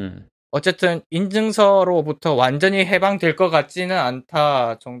 어쨌든 인증서로부터 완전히 해방될 것 같지는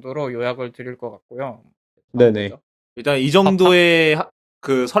않다 정도로 요약을 드릴 것 같고요. 네네. 일단 이 정도의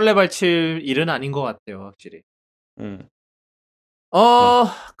그 설레발칠 일은 아닌 것 같아요, 확실히.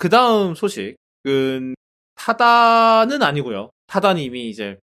 그 다음 소식은 타다는 아니고요. 타다는 이미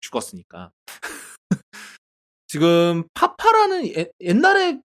이제 죽었으니까. 지금 파파라는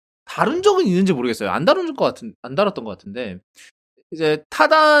옛날에 다룬 적은 있는지 모르겠어요. 안 다뤘던 것 같은데 이제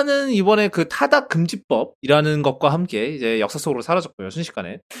타다는 이번에 그 타다 금지법이라는 것과 함께 이제 역사 속으로 사라졌고요.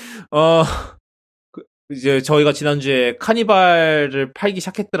 순식간에. 이제 저희가 지난주에 카니발을 팔기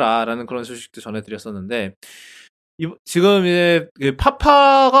시작했더라라는 그런 소식도 전해드렸었는데, 지금 이제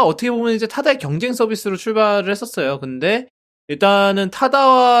파파가 어떻게 보면 이제 타다의 경쟁 서비스로 출발을 했었어요. 근데 일단은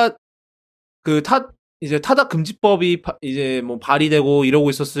타다와 이제 타다 금지법이 이제 뭐 발의되고 이러고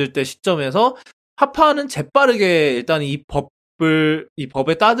있었을 때 시점에서 파파는 재빠르게 일단 이 법에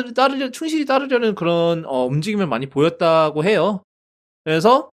충실히 따르려는 그런 움직임을 많이 보였다고 해요.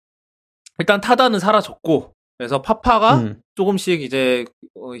 그래서 일단 타다는 사라졌고, 그래서 파파가 조금씩 이제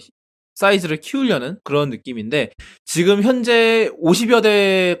사이즈를 키우려는 그런 느낌인데, 지금 현재 50여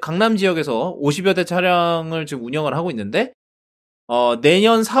대 강남 지역에서 50여 대 차량을 지금 운영을 하고 있는데,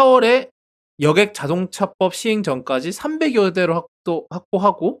 내년 4월에 여객 자동차법 시행 전까지 300여 대로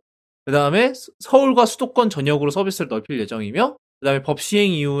확보하고, 그 다음에 서울과 수도권 전역으로 서비스를 넓힐 예정이며, 그 다음에 법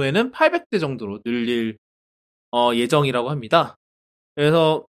시행 이후에는 800대 정도로 늘릴 예정이라고 합니다.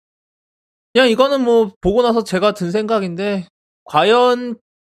 그래서 그냥 이거는 뭐 보고 나서 제가 든 생각인데, 과연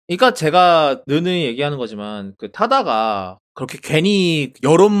그러니까 제가 늘늘 얘기하는 거지만 그 타다가 그렇게 괜히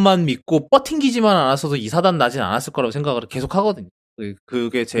여론만 믿고 뻗팅기지만 않았어도 이 사단 나진 않았을 거라고 생각을 계속 하거든요.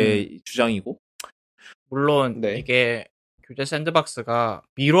 그게 제 주장이고. 물론 네. 이게 규제 샌드박스가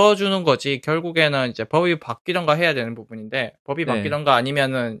밀어주는 거지 결국에는 이제 법이 바뀌던가 해야 되는 부분인데, 법이 네. 바뀌던가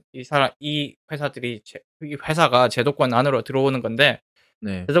아니면은 이 회사가 제도권 안으로 들어오는 건데,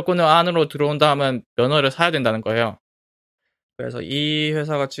 네. 제도권 안으로 들어온다 하면 면허를 사야 된다는 거예요. 그래서 이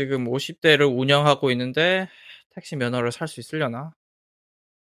회사가 지금 50대를 운영하고 있는데 택시 면허를 살 수 있으려나?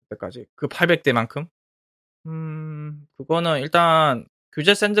 그때까지 그 800대만큼? 그거는 일단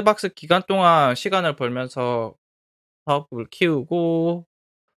규제 샌드박스 기간 동안 시간을 벌면서 사업을 키우고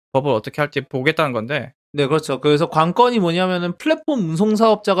법을 어떻게 할지 보겠다는 건데. 네, 그렇죠. 그래서 관건이 뭐냐면은 플랫폼 운송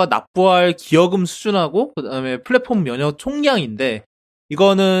사업자가 납부할 기여금 수준하고 그다음에 플랫폼 면허 총량인데,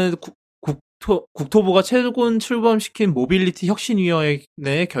 이거는 국토부가 최근 출범시킨 모빌리티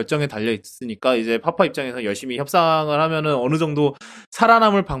혁신위원회 결정에 달려 있으니까 이제 파파 입장에서 열심히 협상을 하면은 어느 정도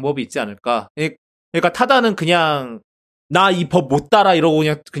살아남을 방법이 있지 않을까. 그러니까 타다는 그냥 나 이 법 못 따라 이러고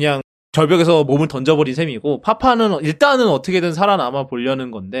그냥 절벽에서 몸을 던져버린 셈이고, 파파는 일단은 어떻게든 살아남아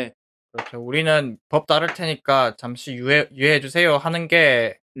보려는 건데. 그렇죠. 우리는 법 따를 테니까 잠시 유예해 주세요 하는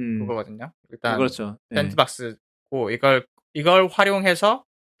게 그거거든요. 일단 그렇죠. 샌드박스고 이걸 활용해서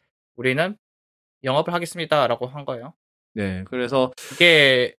우리는 영업을 하겠습니다라고 한 거예요. 네, 그래서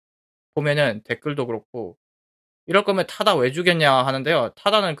이게 보면은 댓글도 그렇고, 이럴 거면 타다 왜 죽였냐 하는데요.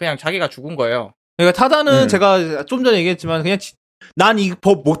 타다는 그냥 자기가 죽은 거예요. 그러니까 타다는 제가 좀 전에 얘기했지만 그냥 난 이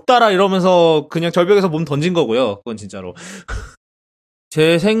법 못 따라 이러면서 그냥 절벽에서 몸 던진 거고요. 그건 진짜로.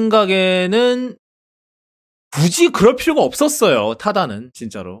 제 생각에는 굳이 그럴 필요가 없었어요. 타다는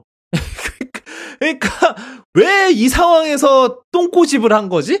진짜로. 그러니까 왜 이 상황에서 똥꼬집을 한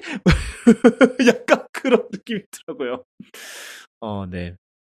거지? 약간 그런 느낌이 들더라고요. 네.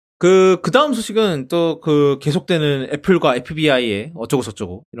 그 다음 소식은 또 계속되는 애플과 FBI의 어쩌고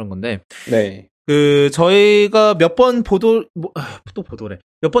저쩌고 이런 건데. 네. 저희가 몇 번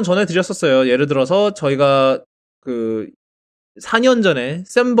몇 번 전해드렸었어요. 예를 들어서 저희가 4년 전에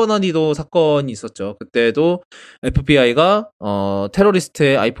샘 버너디도 사건이 있었죠. 그때도 FBI가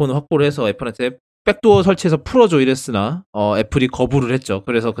테러리스트의 아이폰을 확보를 해서 애플한테 백도어 설치해서 풀어줘 이랬으나 애플이 거부를 했죠.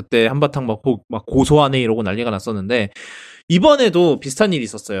 그래서 그때 한바탕 막 고소하네 이러고 난리가 났었는데, 이번에도 비슷한 일이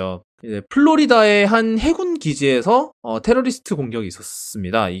있었어요. 이제 플로리다의 한 해군 기지에서 테러리스트 공격이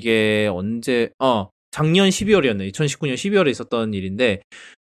있었습니다. 이게 작년 12월이었네. 2019년 12월에 있었던 일인데,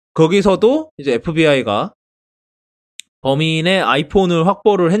 거기서도 이제 FBI가 범인의 아이폰을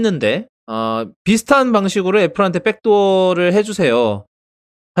확보를 했는데, 비슷한 방식으로 애플한테 백도어를 해주세요.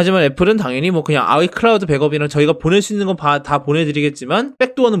 하지만 애플은 당연히 뭐 그냥 아이클라우드 백업이나 저희가 보낼 수 있는 건 다 보내드리겠지만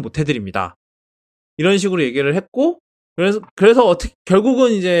백도어는 못 해드립니다. 이런 식으로 얘기를 했고, 그래서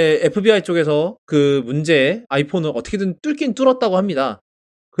결국은 이제 FBI 쪽에서 그 문제에 아이폰을 어떻게든 뚫긴 뚫었다고 합니다.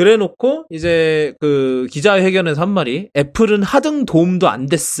 그래 놓고 이제 그 기자회견에서 한 말이, 애플은 하등 도움도 안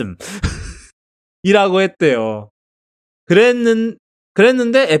됐음. 이라고 했대요.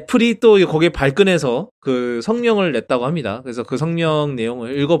 그랬는데 애플이 또 거기에 발끈해서 그 성명을 냈다고 합니다. 그래서 그 성명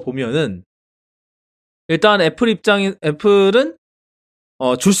내용을 읽어보면은, 일단 애플은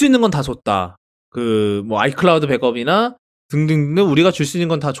줄 수 있는 건 다 줬다. 뭐 아이클라우드 백업이나 등등등 우리가 줄 수 있는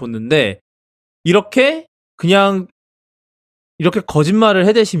건 다 줬는데, 이렇게 거짓말을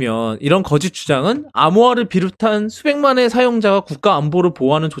해대시면 이런 거짓 주장은 암호화를 비롯한 수백만의 사용자가 국가 안보를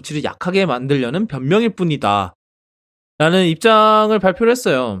보호하는 조치를 약하게 만들려는 변명일 뿐이다. 라는 입장을 발표를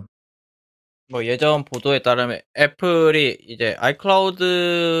했어요. 뭐 예전 보도에 따르면 애플이 이제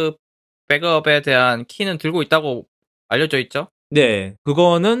아이클라우드 백업에 대한 키는 들고 있다고 알려져 있죠? 네,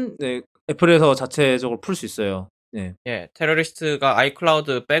 그거는 네, 애플에서 자체적으로 풀 수 있어요. 네. 예, 테러리스트가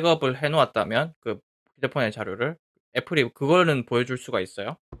아이클라우드 백업을 해놓았다면 그 휴대폰의 자료를 애플이 그거는 보여줄 수가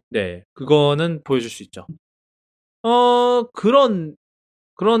있어요. 네, 그거는 보여줄 수 있죠.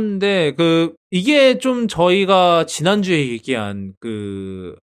 그런데 이게 좀 저희가 지난주에 얘기한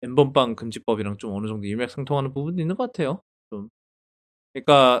엠번방 금지법이랑 좀 어느 정도 일맥상통하는 부분도 있는 것 같아요. 좀.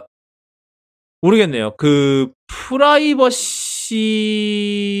 그러니까 모르겠네요.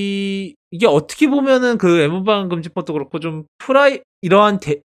 이게 어떻게 보면은 엠번방 금지법도 그렇고 좀 이러한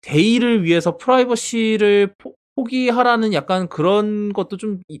대의를 위해서 프라이버시를 포기하라는 약간 그런 것도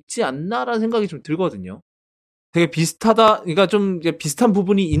좀 있지 않나라는 생각이 좀 들거든요. 되게 비슷하다, 그러니까 좀 비슷한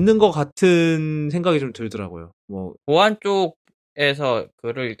부분이 있는 것 같은 생각이 좀 들더라고요. 뭐 보안 쪽에서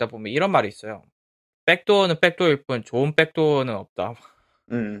글을 읽다 보면 이런 말이 있어요. 백도어는 백도어일 뿐 좋은 백도어는 없다.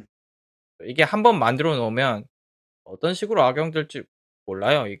 이게 한번 만들어 놓으면 어떤 식으로 악용될지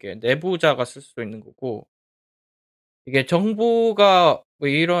몰라요. 이게 내부자가 쓸 수도 있는 거고, 이게 정부가 뭐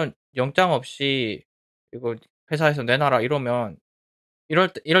이런 영장 없이 이거 회사에서 내놔라 이러면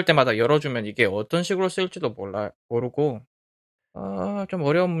이럴 때마다 열어주면 이게 어떤 식으로 쓰일지도 모르고, 좀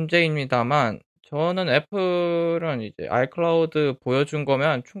어려운 문제입니다만, 저는 애플은 이제 아이클라우드 보여준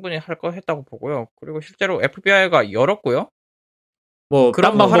거면 충분히 할 거 했다고 보고요. 그리고 실제로 FBI가 열었고요. 뭐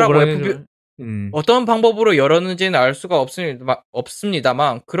그런 딴 거 하라고 방법으로 어떤 방법으로 열었는지는 알 수가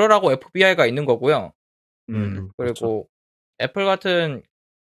없습니다만, 그러라고 FBI가 있는 거고요. 그렇죠. 그리고 애플 같은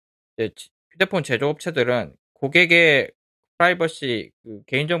이제 휴대폰 제조업체들은 고객의 프라이버시,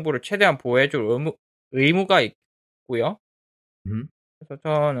 개인정보를 최대한 보호해줄 의무가 있고요. 그래서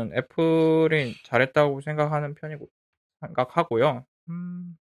저는 애플이 잘했다고 생각하고요.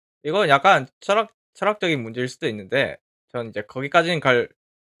 이건 약간 철학적인 문제일 수도 있는데, 저는 이제 거기까지는 갈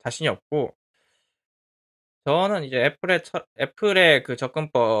자신이 없고, 저는 이제 애플의 그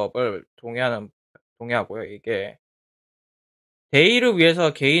접근법을 동의하고요. 이게 대의를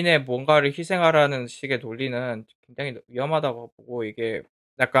위해서 개인의 뭔가를 희생하라는 식의 논리는 굉장히 위험하다고 보고, 이게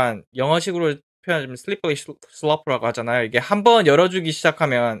약간 영어식으로 표현하자면 슬리퍼리 슬러프라고 하잖아요. 이게 한번 열어주기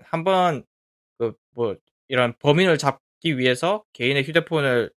시작하면 이런 범인을 잡기 위해서 개인의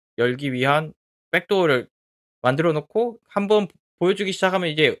휴대폰을 열기 위한 백도어를 만들어 놓고 한번 보여주기 시작하면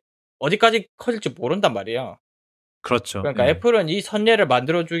이게 어디까지 커질지 모른단 말이에요. 그렇죠. 그러니까 애플은 이 선례를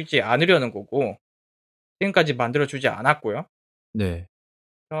만들어주지 않으려는 거고, 지금까지 만들어주지 않았고요. 네.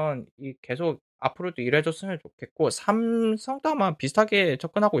 전 계속 앞으로도 이래줬으면 좋겠고, 삼성도 아마 비슷하게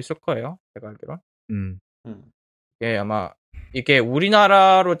접근하고 있을 거예요. 제가 알기론. 이게 아마 이게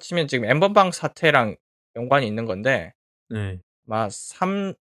우리나라로 치면 지금 엠번방 사태랑 연관이 있는 건데, 네. 아마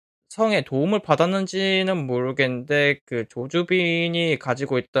삼성의 도움을 받았는지는 모르겠는데 그 조주빈이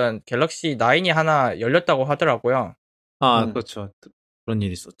가지고 있던 갤럭시 9이 하나 열렸다고 하더라고요. 그렇죠. 그런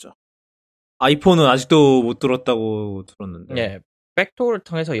일이 있었죠. 아이폰은 아직도 못 들었다고 들었는데. 예, 백도어를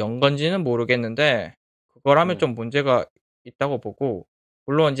통해서 연 건지는 모르겠는데 그거라면 좀 문제가 있다고 보고,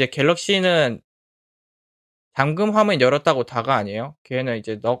 물론 이제 갤럭시는 잠금 화면 열었다고 다가 아니에요. 걔는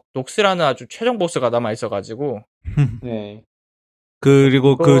이제 녹스라는 아주 최종 보스가 남아 있어가지고. 네.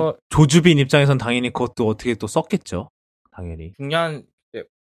 그리고 조주빈 입장에선 당연히 그것도 어떻게 또 썼겠죠. 당연히. 중요한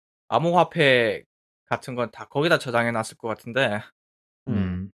암호화폐 같은 건 다 거기다 저장해 놨을 것 같은데,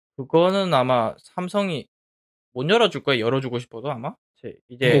 그거는 아마 삼성이 못 열어줄 거예요. 열어주고 싶어도 아마.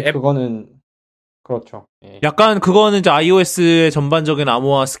 이제 그거는 그렇죠. 예. 약간 그거는 이제 iOS의 전반적인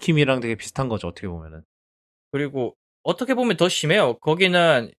암호화 스킴이랑 되게 비슷한 거죠. 어떻게 보면은. 그리고 어떻게 보면 더 심해요.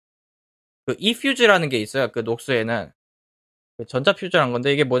 거기는 그 eFuse라는 게 있어요. 그 녹스에는 전자퓨즈란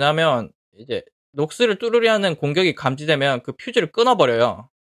건데, 이게 뭐냐면 이제 녹스를 뚫으려는 공격이 감지되면 그 퓨즈를 끊어버려요.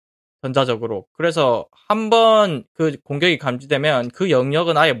 전자적으로. 그래서 한번 그 공격이 감지되면 그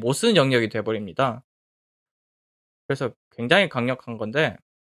영역은 아예 못 쓰는 영역이 돼버립니다. 그래서 굉장히 강력한 건데,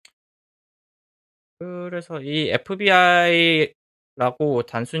 그래서 이 FBI라고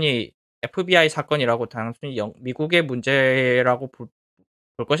단순히 FBI 사건이라고 단순히 미국의 문제라고 볼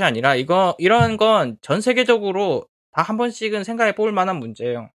것이 아니라, 이런 건 전 세계적으로 다 한 번씩은 생각해 볼 만한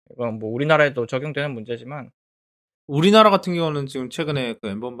문제예요. 이건 뭐 우리나라에도 적용되는 문제지만, 우리나라 같은 경우는 지금 최근에 그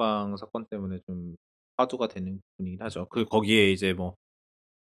엠번방 사건 때문에 좀 화두가 되는 분이긴 하죠. 거기에 이제 뭐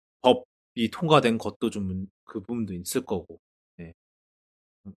법이 통과된 것도 좀 그 부분도 있을 거고. 네.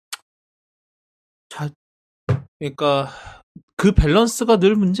 그러니까 그 밸런스가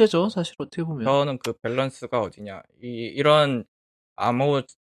늘 문제죠. 사실 어떻게 보면. 저는 그 밸런스가 어디냐. 이런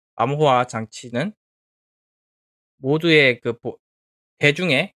암호화 장치는 모두의 그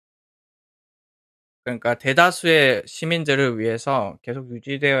대중의 그러니까 대다수의 시민들을 위해서 계속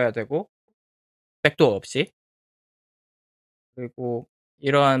유지되어야 되고 백도 없이 그리고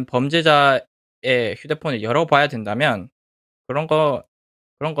이러한 범죄자의 휴대폰을 열어봐야 된다면 그런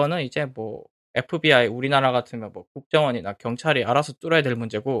거는 이제 뭐 FBI 우리나라 같으면 뭐 국정원이나 경찰이 알아서 뚫어야 될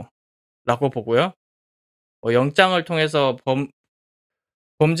문제고 라고 보고요. 뭐 영장을 통해서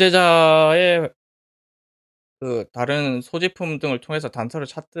범죄자의 그 다른 소지품 등을 통해서 단서를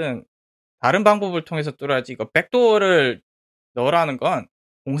찾든 다른 방법을 통해서 뚫어야지 이거 백도어를 넣으라는 건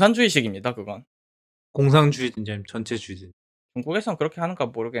공산주의식입니다. 그건. 공산주의든 전체주의든. 중국에선 그렇게 하는가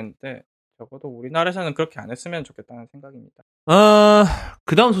모르겠는데 적어도 우리나라에서는 그렇게 안 했으면 좋겠다는 생각입니다.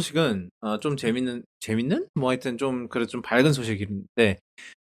 그 다음 소식은 좀 재밌는? 뭐 하여튼 좀 밝은 소식인데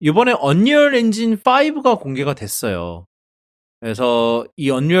이번에 언리얼 엔진 5가 공개가 됐어요. 그래서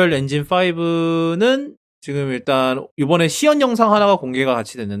이 언리얼 엔진 5는 지금 일단 이번에 시연 영상 하나가 공개가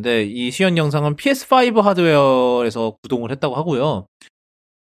같이 됐는데 이 시연 영상은 PS5 하드웨어에서 구동을 했다고 하고요.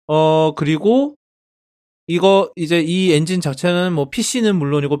 그리고 이거 이제 이 엔진 자체는 뭐 PC는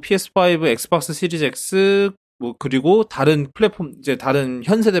물론이고 PS5, 엑스박스 시리즈 X 뭐 그리고 다른 플랫폼 이제 다른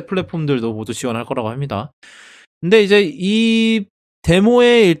현세대 플랫폼들도 모두 지원할 거라고 합니다. 근데 이제 이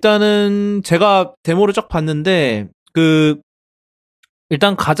데모에 일단은 제가 데모를 쫙 봤는데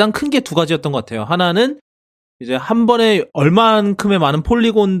일단 가장 큰 게 두 가지였던 것 같아요. 하나는 이제 한 번에 얼만큼의 많은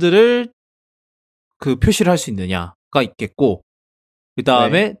폴리곤들을 표시를 할 수 있느냐가 있겠고, 그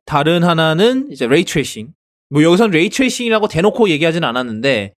다음에 네. 다른 하나는 이제 레이 트레이싱. 뭐 여기선 레이 트레이싱이라고 대놓고 얘기하진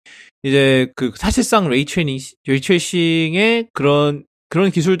않았는데, 이제 사실상 레이 트레이싱의 그런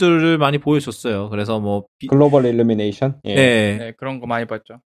기술들을 많이 보여줬어요. 그래서 뭐 글로벌 일루미네이션? 예. 네, 그런 거 많이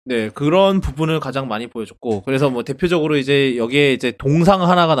봤죠. 네, 그런 부분을 가장 많이 보여줬고, 그래서 뭐 대표적으로 이제 여기에 이제 동상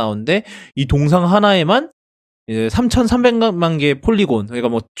하나가 나오는데, 이 동상 하나에만 이제 3,300만 개의 폴리곤, 그러니까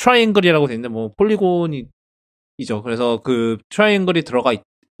뭐 트라이앵글이라고 돼 있는데 뭐 폴리곤이죠. 그래서 그 트라이앵글이 들어가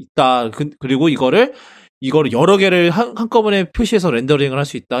있다. 그리고 이거를 여러 개를 한꺼번에 표시해서 렌더링을 할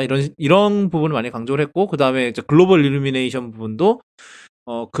수 있다. 이런 부분을 많이 강조를 했고, 그 다음에 이제 글로벌 일루미네이션 부분도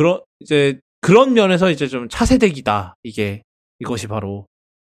그런 면에서 이제 좀 차세대기다. 이것이 바로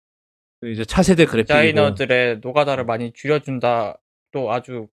이제 차세대 그래픽이고 디자이너들의 노가다를 많이 줄여준다. 또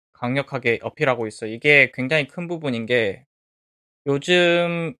아주 강력하게 어필하고 있어. 이게 굉장히 큰 부분인 게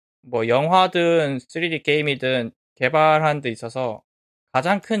요즘 뭐 영화든 3D 게임이든 개발하는 데 있어서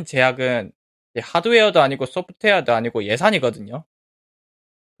가장 큰 제약은 하드웨어도 아니고 소프트웨어도 아니고 예산이거든요.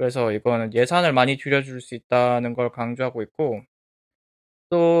 그래서 이거는 예산을 많이 줄여줄 수 있다는 걸 강조하고 있고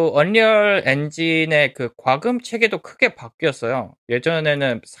또 언리얼 엔진의 그 과금 체계도 크게 바뀌었어요.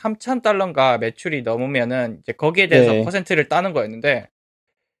 예전에는 3,000달러인가 매출이 넘으면은 이제 거기에 대해서 네. 퍼센트를 따는 거였는데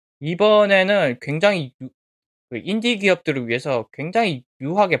이번에는 굉장히 그 인디 기업들을 위해서 굉장히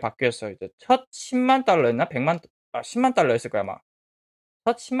유하게 바뀌었어요. 이제 첫 10만 달러였나? 10만 달러였을 거야, 아마.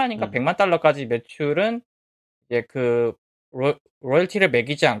 첫 10만인가 100만 달러까지 매출은 이제 그 로열티를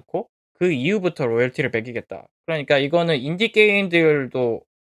매기지 않고 그 이후부터 로열티를 매기겠다. 그러니까 이거는 인디 게임들도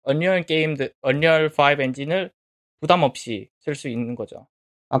언리얼 5 엔진을 부담 없이 쓸 수 있는 거죠.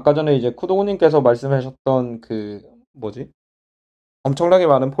 아까 전에 이제 쿠도우님께서 말씀하셨던 엄청나게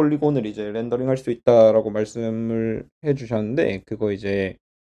많은 폴리곤을 이제 렌더링할 수 있다라고 말씀을 해주셨는데 그거 이제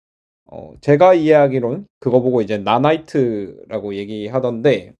제가 이해하기로는 그거 보고 이제 나나이트라고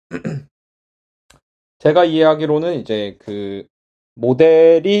얘기하던데 제가 이해하기로는 이제 그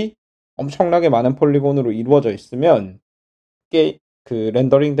모델이 엄청나게 많은 폴리곤으로 이루어져 있으면 그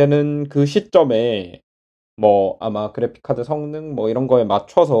렌더링 되는 그 시점에 뭐 아마 그래픽카드 성능 뭐 이런 거에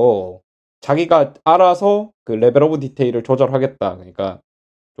맞춰서 자기가 알아서 그 레벨 오브 디테일을 조절하겠다. 그러니까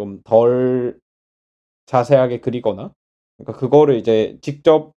좀 덜 자세하게 그리거나 그러니까 그거를 이제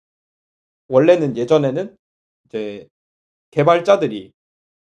직접 원래는 예전에는 이제 개발자들이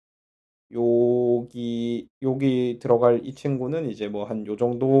여기 들어갈 이 친구는 이제 뭐 한 요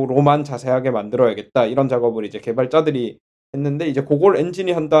정도로만 자세하게 만들어야겠다 이런 작업을 이제 개발자들이 했는데 이제 그걸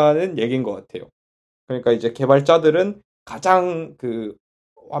엔진이 한다는 얘기인 것 같아요. 그러니까 이제 개발자들은 가장 그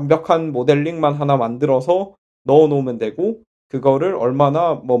완벽한 모델링만 하나 만들어서 넣어놓으면 되고 그거를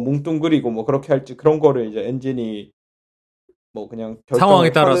얼마나 뭐 뭉뚱그리고 뭐 그렇게 할지 그런 거를 이제 엔진이 뭐 그냥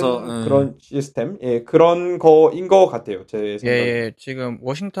상황에 따라서 그런 시스템 그런 거인 것 같아요 제 생각에. 예, 지금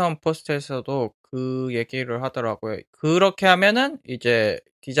워싱턴 포스트에서도 그 얘기를 하더라고요. 그렇게 하면은 이제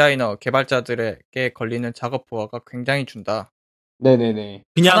디자이너 개발자들에게 걸리는 작업 부하가 굉장히 준다. 네네네.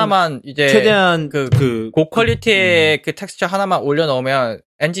 그냥 하나만 이제 최대한 고퀄리티의 그 텍스처 하나만 올려놓으면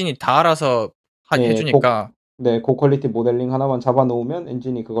엔진이 다 알아서 해주니까. 네, 고퀄리티 모델링 하나만 잡아놓으면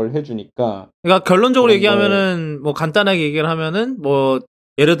엔진이 그걸 해주니까. 그러니까 결론적으로 얘기하면은 뭐 간단하게 얘기를 하면은 뭐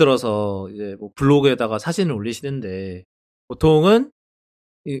예를 들어서 이제 뭐 블로그에다가 사진을 올리시는데 보통은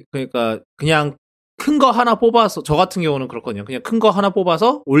그러니까 그냥 큰 거 하나 뽑아서 저 같은 경우는 그렇거든요. 그냥 큰 거 하나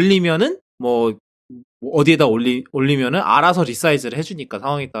뽑아서 올리면은 뭐 어디에다 올리면은 알아서 리사이즈를 해주니까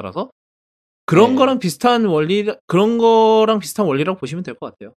상황에 따라서 그런 거랑 비슷한 원리라고 보시면 될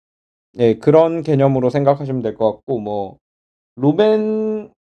것 같아요. 네, 그런 개념으로 생각하시면 될 것 같고, 뭐,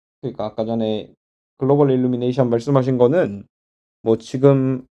 그러니까 아까 전에 글로벌 일루미네이션 말씀하신 거는, 뭐,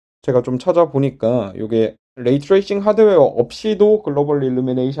 지금 제가 좀 찾아보니까, 요게 레이트레이싱 하드웨어 없이도 글로벌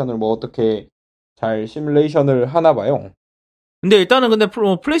일루미네이션을 뭐 어떻게 잘 시뮬레이션을 하나 봐요. 근데 일단은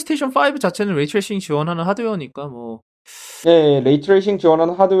플레이스테이션 5 자체는 레이트레이싱 지원하는 하드웨어니까 뭐. 네, 레이트레이싱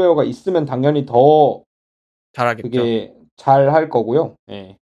지원하는 하드웨어가 있으면 당연히 더 잘하겠죠. 그게 잘 할 거고요.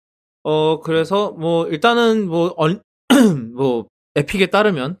 네. 그래서 뭐 일단은 뭐 에픽에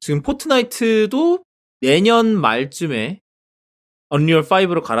따르면 지금 포트나이트도 내년 말쯤에 언리얼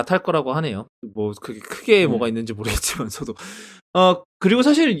 5로 갈아탈 거라고 하네요. 뭐 그게 크게 뭐가 있는지 모르겠지만서도. 그리고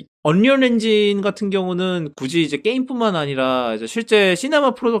사실 언리얼 엔진 같은 경우는 굳이 이제 게임뿐만 아니라 이제 실제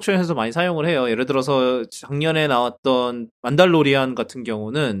시네마 프로덕션에서 많이 사용을 해요. 예를 들어서 작년에 나왔던 만달로리안 같은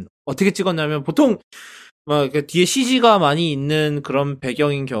경우는 어떻게 찍었냐면 보통 막 뒤에 CG가 많이 있는 그런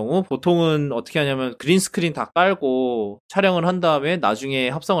배경인 경우 보통은 어떻게 하냐면 그린 스크린 다 깔고 촬영을 한 다음에 나중에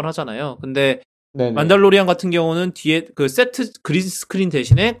합성을 하잖아요. 근데 네네. 만달로리안 같은 경우는 뒤에 그 세트 그린 스크린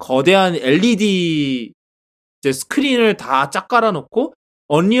대신에 거대한 LED 이제 스크린을 다 쫙 깔아놓고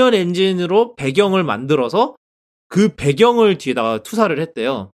언리얼 엔진으로 배경을 만들어서 그 배경을 뒤에다가 투사를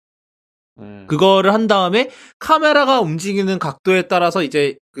했대요. 그거를 한 다음에 카메라가 움직이는 각도에 따라서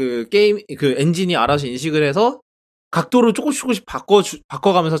이제 그 엔진이 알아서 인식을 해서 각도를 조금씩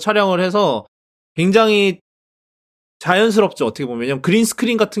바꿔가면서 촬영을 해서 굉장히 자연스럽죠, 어떻게 보면. 왜냐면 그린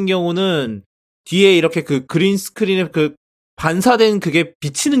스크린 같은 경우는 뒤에 이렇게 그 그린 스크린에 그 반사된 그게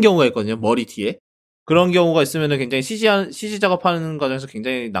비치는 경우가 있거든요, 머리 뒤에. 그런 경우가 있으면은 굉장히 CG 작업하는 과정에서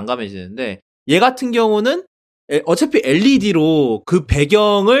굉장히 난감해지는데, 얘 같은 경우는 어차피 LED로 그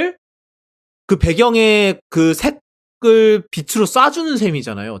배경의 그 색을 빛으로 쏴주는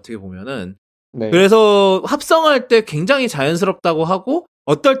셈이잖아요, 어떻게 보면은. 네. 그래서 합성할 때 굉장히 자연스럽다고 하고,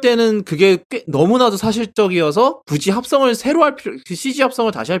 어떨 때는 그게 너무나도 사실적이어서 굳이 CG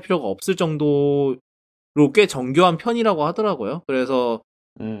합성을 다시 할 필요가 없을 정도로 꽤 정교한 편이라고 하더라고요. 그래서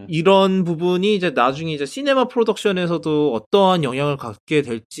이런 부분이 이제 나중에 이제 시네마 프로덕션에서도 어떠한 영향을 갖게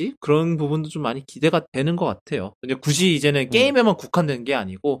될지 그런 부분도 좀 많이 기대가 되는 것 같아요. 굳이 이제는 게임에만 국한된 게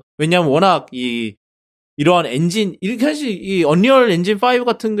아니고, 왜냐면 워낙 이러한 엔진, 이렇게 사실 이 언리얼 엔진 5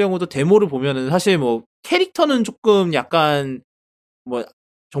 같은 경우도 데모를 보면은 사실 뭐 캐릭터는 조금 약간 뭐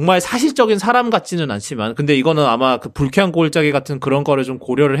정말 사실적인 사람 같지는 않지만, 근데 이거는 아마 그 불쾌한 골짜기 같은 그런 거를 좀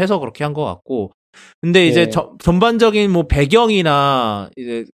고려를 해서 그렇게 한 것 같고, 근데 이제 전반적인 뭐 배경이나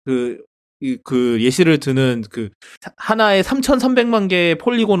이제 그 예시를 드는 그 하나에 3,300만 개의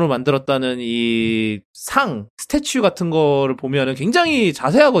폴리곤을 만들었다는 이 스태츄 같은 거를 보면은 굉장히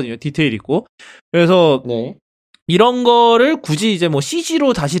자세하거든요. 디테일 있고. 그래서 이런 거를 굳이 이제 뭐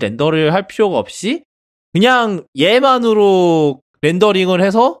CG로 다시 렌더를 할 필요가 없이 그냥 얘만으로 렌더링을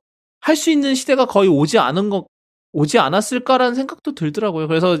해서 할 수 있는 시대가 거의 오지 않았을까라는 생각도 들더라고요.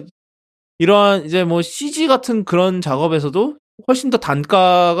 그래서 이러한 이제 뭐 CG 같은 그런 작업에서도 훨씬 더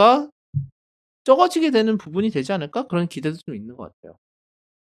단가가 적어지게 되는 부분이 되지 않을까? 그런 기대도 좀 있는 것 같아요.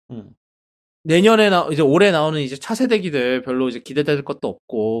 내년에 이제 올해 나오는 이제 차세대기들 별로 이제 기대될 것도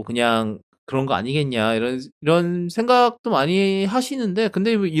없고 그냥 그런 거 아니겠냐 이런 생각도 많이 하시는데,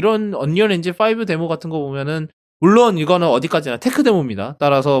 근데 이런 언리얼 엔진 5 데모 같은 거 보면은 물론 이거는 어디까지나 테크 데모입니다.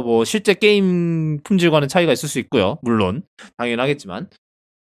 따라서 뭐 실제 게임 품질과는 차이가 있을 수 있고요. 물론 당연하겠지만.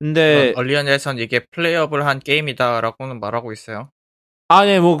 근데 언리얼에선 이게 플레이어블한 게임이다라고는 말하고 있어요.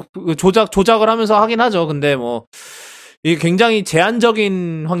 네, 뭐 조작을 하면서 하긴 하죠. 근데 뭐 이게 굉장히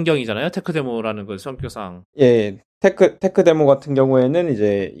제한적인 환경이잖아요. 테크 데모라는 그 성격상. 예, 테크 데모 같은 경우에는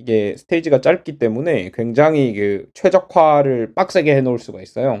이제 이게 스테이지가 짧기 때문에 굉장히 그 최적화를 빡세게 해놓을 수가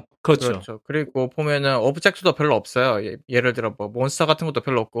있어요. 그렇죠. 그리고 보면은 오브젝트도 별로 없어요. 예를 들어 뭐 몬스터 같은 것도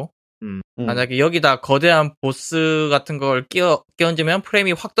별로 없고. 만약에 여기다 거대한 보스 같은 걸 끼얹으면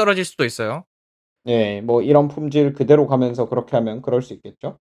프레임이 확 떨어질 수도 있어요. 예, 뭐 이런 품질 그대로 가면서 그렇게 하면 그럴 수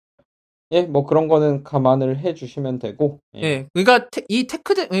있겠죠. 예, 뭐 그런 거는 감안을 해주시면 되고. 예, 그러니까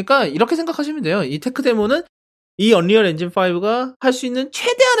그러니까 이렇게 생각하시면 돼요. 이 테크 데모는 이 언리얼 엔진 5가 할 수 있는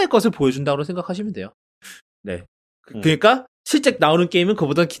최대한의 것을 보여준다고 생각하시면 돼요. 네. 그러니까 실제 나오는 게임은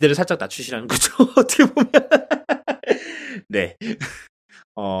그보다 기대를 살짝 낮추시라는 거죠. 어떻게 보면. 네.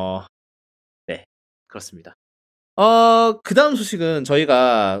 네. 그렇습니다. 그 다음 소식은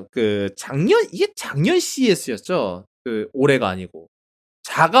저희가 이게 작년 CES였죠? 올해가 아니고.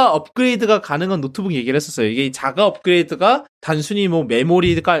 자가 업그레이드가 가능한 노트북 얘기를 했었어요. 이게 자가 업그레이드가 단순히 뭐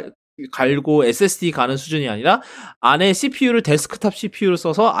메모리 갈고 SSD 가는 수준이 아니라 안에 CPU를 데스크탑 CPU를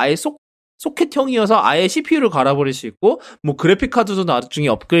써서 아예 소켓형이어서 아예 CPU를 갈아버릴 수 있고 뭐 그래픽 카드도 나중에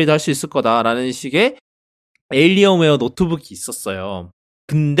업그레이드 할 수 있을 거다라는 식의 에일리언웨어 노트북이 있었어요.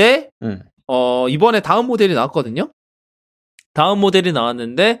 근데 이번에 다음 모델이 나왔거든요. 다음 모델이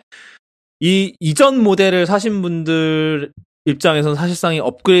나왔는데 이전 모델을 사신 분들 입장에서는 사실상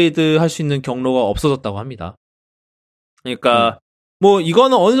업그레이드 할 수 있는 경로가 없어졌다고 합니다. 그러니까 뭐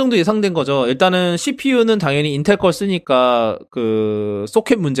이거는 어느 정도 예상된 거죠. 일단은 CPU는 당연히 인텔 걸 쓰니까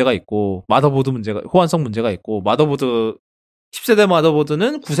소켓 문제가 있고 마더보드 문제가 호환성 문제가 있고 마더보드 10세대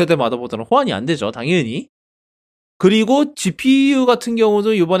마더보드는 9세대 마더보드는 호환이 안 되죠. 당연히. 그리고 GPU 같은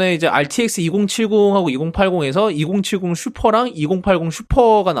경우도 이번에 이제 RTX 2070하고 2080에서 2070 슈퍼랑 2080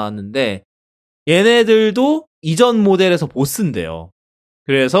 슈퍼가 나왔는데 얘네들도 이전 모델에서 못 쓴대요.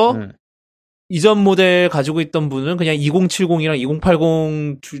 그래서 이전 모델 가지고 있던 분은 그냥 2070이랑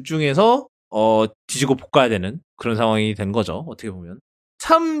 2080 중에서 뒤지고 볶아야 되는 그런 상황이 된 거죠. 어떻게 보면.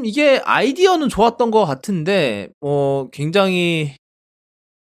 참 이게 아이디어는 좋았던 것 같은데 굉장히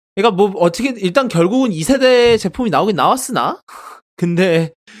그러니까 뭐 어떻게 일단 결국은 2세대 제품이 나오긴 나왔으나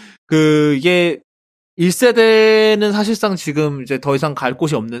근데 이게 1세대는 사실상 지금 이제 더 이상 갈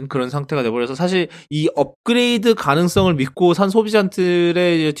곳이 없는 그런 상태가 돼버려서 사실 이 업그레이드 가능성을 믿고 산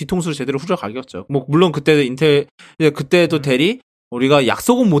소비자들의 뒤통수를 제대로 후려갈겼죠. 뭐 물론 그때도 그때도 대리 우리가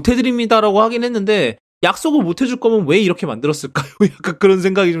약속은 못 해드립니다라고 하긴 했는데 약속을 못 해줄 거면 왜 이렇게 만들었을까요? 약간 그런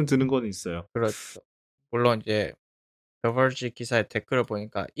생각이 좀 드는 건 있어요. 그렇죠. 물론 이제 더버지 기사의 댓글을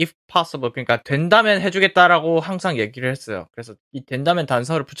보니까 if possible 그러니까 된다면 해주겠다라고 항상 얘기를 했어요. 그래서 이 된다면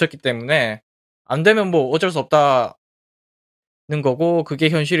단서를 붙였기 때문에 안 되면 뭐 어쩔 수 없다는 거고 그게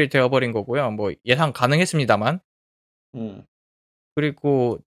현실이 되어버린 거고요. 뭐 예상 가능했습니다만.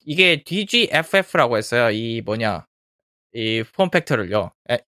 그리고 이게 DGFF라고 했어요. 이 폼팩터를요.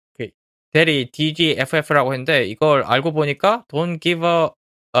 대리 DGFF라고 했는데 이걸 알고 보니까 Don't give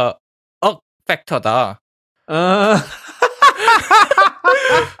a factor다.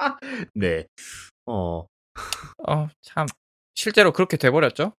 네. 참 실제로 그렇게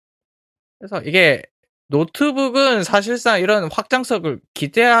돼버렸죠. 그래서 이게 노트북은 사실상 이런 확장성을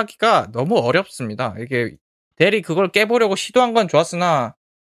기대하기가 너무 어렵습니다. 이게 대리 그걸 깨보려고 시도한 건 좋았으나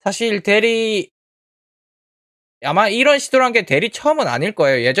사실 대리 아마 이런 시도를 한 게 대리 처음은 아닐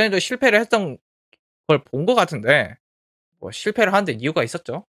거예요. 예전에도 실패를 했던 걸 본 것 같은데 뭐 실패를 하는데 이유가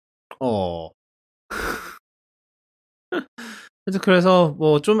있었죠. 그래서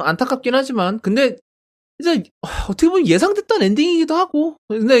뭐 좀 안타깝긴 하지만 근데 이제 어떻게 보면 예상됐던 엔딩이기도 하고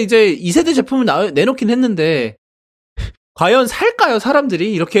근데 이제 2세대 제품을 내놓긴 했는데 과연 살까요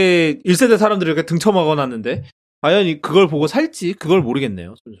사람들이 이렇게 1세대 사람들이 이렇게 등쳐먹어 놨는데 과연 그걸 보고 살지 그걸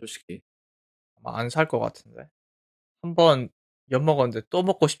모르겠네요 솔직히 아마 안 살 것 같은데 한번 엿 먹었는데 또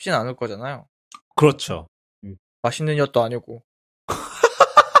먹고 싶진 않을 거잖아요. 그렇죠. 맛있는 엿도 아니고.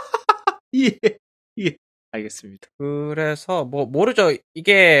 예. 알겠습니다. 그래서 뭐 모르죠.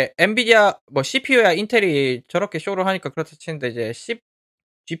 이게 엔비디아 뭐 CPU야 인텔이 저렇게 쇼를 하니까 그렇다 치는데 이제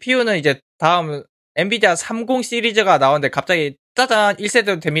GPU는 이제 다음 엔비디아 30 시리즈가 나오는데 갑자기 짜잔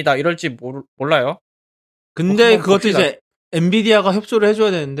 1세대도 됩니다. 이럴지 몰라요. 근데 그것도 이제 엔비디아가 협조를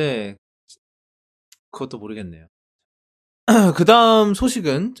해줘야 되는데 그것도 모르겠네요. 그 다음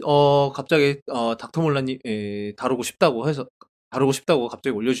소식은 갑자기 닥터몰라님 다루고 싶다고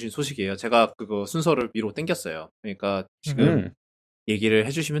갑자기 올려주신 소식이에요. 제가 그거 순서를 위로 땡겼어요. 그러니까 지금 얘기를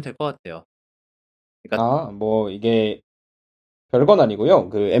해주시면 될 것 같아요. 그러니까 뭐 이게 별건 아니고요.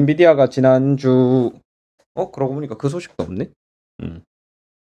 엔비디아가 지난주 그러고 보니까 그 소식도 없네.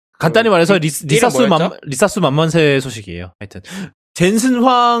 간단히 말해서 리사스 만만세 소식이에요. 하여튼 젠슨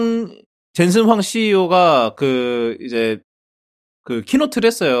황 CEO가 이제 키노트를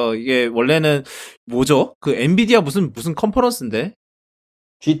했어요. 이게 원래는 뭐죠? 엔비디아 무슨 컨퍼런스인데?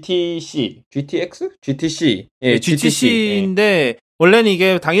 GTC. 예, GTC인데 원래는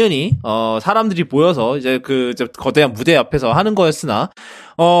이게 당연히 사람들이 모여서 이제 거대한 무대 앞에서 하는 거였으나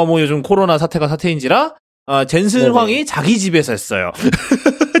뭐 요즘 코로나 사태가 사태인지라 젠슨 황이 자기 집에서 했어요.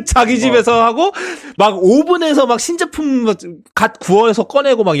 자기 집에서 하고 막 오븐에서 막 신제품 갓 구워서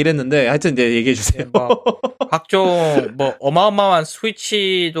꺼내고 막 이랬는데 하여튼 이제 얘기해 주세요. 각종 뭐 어마어마한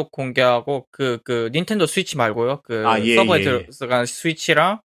스위치도 공개하고 닌텐도 스위치 말고요. 서버에 들어간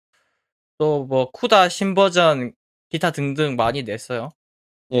스위치랑 또 뭐 쿠다 신버전 기타 등등 많이 냈어요.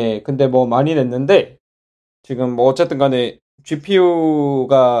 예, 근데 뭐 많이 냈는데 지금 뭐 어쨌든 간에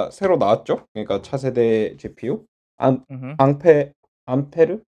GPU가 새로 나왔죠. 그러니까 차세대 GPU.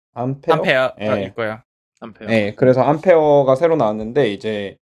 암페르? 암페어일 예. 거야. 암페어. 네, 그래서 암페어가 새로 나왔는데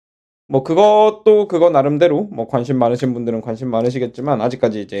이제 뭐 그것도 그거 나름대로 뭐 관심 많으신 분들은 관심 많으시겠지만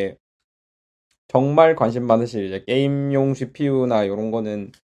아직까지 이제 정말 관심 많으실 이제 게임용 GPU나 이런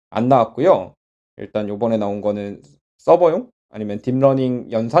거는 안 나왔고요. 일단 요번에 나온 거는 서버용 아니면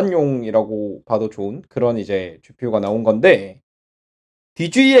딥러닝 연산용이라고 봐도 좋은 그런 이제 GPU가 나온 건데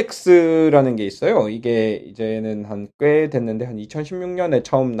DGX라는 게 있어요. 이게 이제는 한 꽤 됐는데 한 2016년에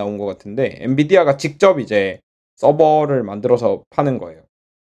처음 나온 것 같은데 엔비디아가 직접 이제 서버를 만들어서 파는 거예요.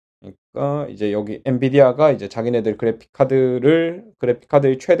 그러니까 이제 여기 엔비디아가 이제 자기네들 그래픽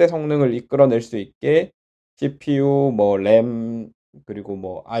카드의 최대 성능을 이끌어낼 수 있게 CPU, 뭐 램, 그리고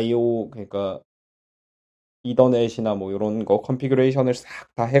뭐 IO 그러니까 이더넷이나 뭐 이런 거 컨피그레이션을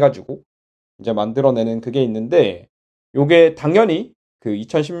싹 다 해가지고 이제 만들어내는 그게 있는데 요게 당연히 그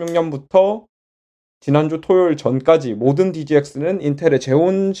 2016년부터 지난주 토요일 전까지 모든 DGX는 인텔의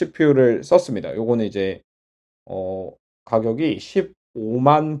제온 CPU를 썼습니다. 요거는 이제 가격이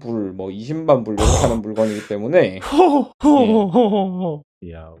 15만 불, 뭐 20만 불 이렇게 하는 물건이기 때문에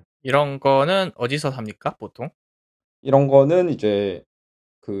예. 이런 거는 어디서 삽니까, 보통? 이런 거는 이제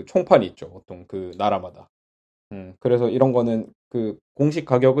그 총판이 있죠. 보통 그 나라마다. 그래서 이런 거는 그 공식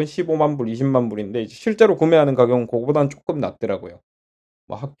가격은 15만 불, 20만 불인데 실제로 구매하는 가격은 그거보다는 조금 낮더라고요.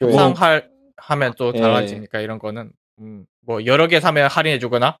 뭐 학교에 하면 또 달라집니까? 이런 거는 뭐 여러 개 사면 할인해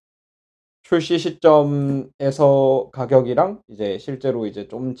주거나 출시 시점에서 가격이랑 이제 실제로 이제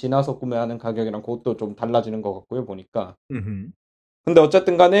좀 지나서 구매하는 가격이랑 그것도 좀 달라지는 것 같고요, 보니까. 근데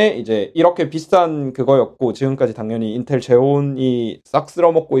어쨌든 간에 이제 이렇게 비싼 그거였고 지금까지 당연히 인텔 제온이 싹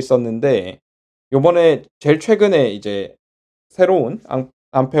쓸어먹고 있었는데 요번에 제일 최근에 이제 새로운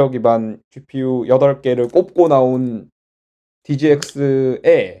암페어 기반 GPU 8개를 꼽고 나온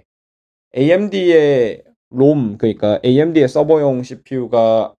DGX에 AMD의 롬, 그러니까 AMD의 서버용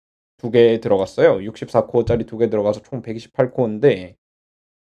CPU가 2개 들어갔어요. 64코어짜리 2개 들어가서 총 128코어인데,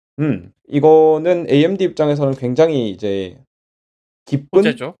 이거는 AMD 입장에서는 굉장히 이제 기쁜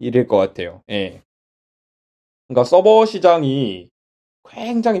호재죠? 일일 것 같아요. 예. 그러니까 서버 시장이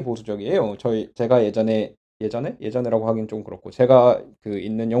굉장히 보수적이에요. 제가 예전에라고 하긴 좀 그렇고, 제가 그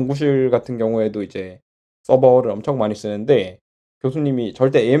있는 연구실 같은 경우에도 이제 서버를 엄청 많이 쓰는데, 교수님이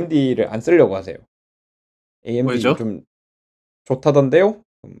절대 AMD를 안 쓰려고 하세요. AMD 왜죠? 좀 좋다던데요?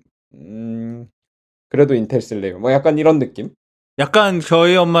 그래도 인텔 쓸래요. 뭐 약간 이런 느낌? 약간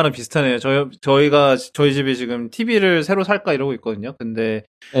저희 엄마랑 비슷하네요. 저희 집이 지금 TV를 새로 살까 이러고 있거든요. 근데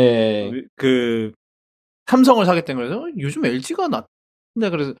그 삼성을 사겠다는 거래서 요즘 LG가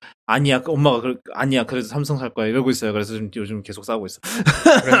낫는데 그래서 아니야 엄마가 아니야 그래도 삼성 살 거야 이러고 있어요. 그래서 요즘 계속 싸우고 있어.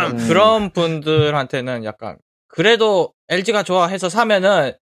 그래서 그런 분들한테는 약간 그래도 LG가 좋아해서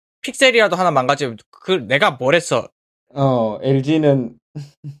사면은 픽셀이라도 하나 망가지면 내가 뭘 했어? LG는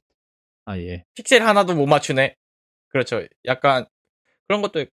예. 픽셀 하나도 못 맞추네. 그렇죠. 약간 그런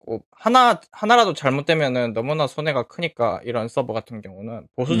것도 있고 하나라도 잘못되면은 너무나 손해가 크니까 이런 서버 같은 경우는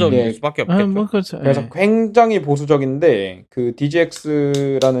보수적일 수밖에 없겠죠. 뭐 그렇죠. 그래서 굉장히 보수적인데 그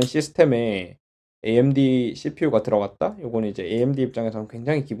DGX라는 시스템에 AMD CPU가 들어갔다? 요거는 이제 AMD 입장에서는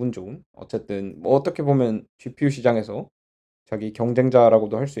굉장히 기분 좋은 어쨌든 뭐 어떻게 보면 GPU 시장에서 자기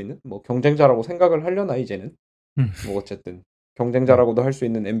경쟁자라고도 할 수 있는 뭐 경쟁자라고 생각을 하려나 이제는 뭐 어쨌든 경쟁자라고도 할 수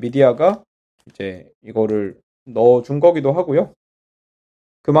있는 엔비디아가 이제 이거를 넣어준 거기도 하고요.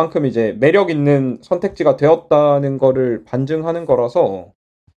 그만큼 이제 매력 있는 선택지가 되었다는 거를 반증하는 거라서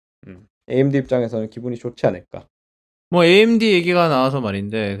AMD 입장에서는 기분이 좋지 않을까. 뭐 AMD 얘기가 나와서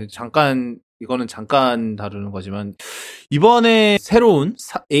말인데 이거는 잠깐 다루는 거지만 이번에 새로운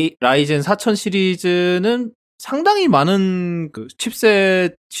라이젠 4000 시리즈는 상당히 많은 그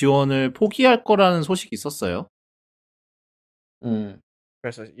칩셋 지원을 포기할 거라는 소식이 있었어요.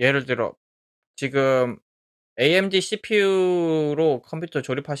 그래서 예를 들어 지금 AMD CPU로 컴퓨터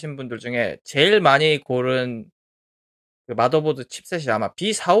조립하신 분들 중에 제일 많이 고른 그 마더보드 칩셋이 아마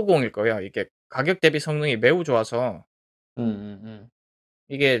B450일 거예요. 이게 가격 대비 성능이 매우 좋아서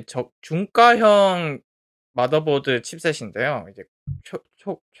이게 중가형 마더보드 칩셋인데요. 이제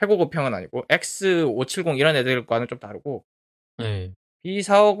최고급형은 아니고 X570 이런 애들과는 좀 다르고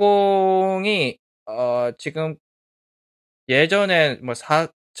B450이 지금 예전에 뭐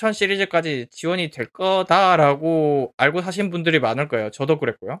 4000 시리즈까지 지원이 될 거다라고 알고 사신 분들이 많을 거예요. 저도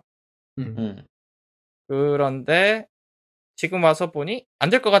그랬고요. 그런데 지금 와서 보니 안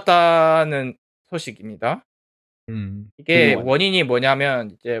될 것 같다는 소식입니다. 이게 원인이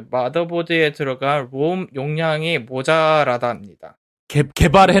뭐냐면 이제 마더보드에 들어간 롬 용량이 모자라답니다.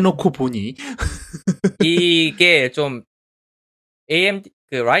 개발해놓고 보니 이게 좀 AMD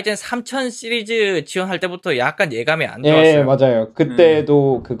그 라이젠 3000 시리즈 지원할 때부터 약간 예감이 안 좋았어요. 예, 맞아요.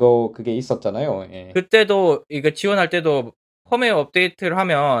 그때도 그게 있었잖아요. 예. 그때도 이거 지원할 때도 펌웨어 업데이트를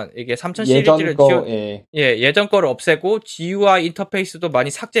하면 이게 3000 시리즈를 예전 거를 없애고 GUI 인터페이스도 많이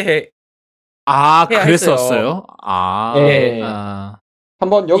삭제해. 그랬었어요? 예.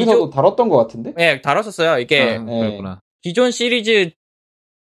 한번 여기서도 다뤘던 것 같은데? 네, 다뤘었어요. 이게 그렇구나. 기존 시리즈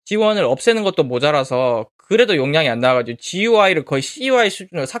지원을 없애는 것도 모자라서 그래도 용량이 안 나와가지고 GUI를 거의 CUI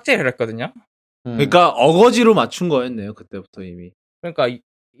수준으로 삭제를 했거든요. 그러니까 어거지로 맞춘 거였네요. 그때부터 이미. 그러니까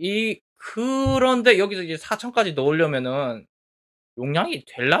그런데 여기서 이제 4000까지 넣으려면은 용량이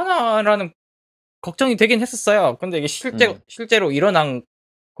될라나라는 걱정이 되긴 했었어요. 근데 이게 실제로 일어난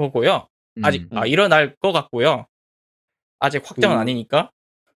거고요. 아직 일어날 것 같고요. 아직 확정은 아니니까.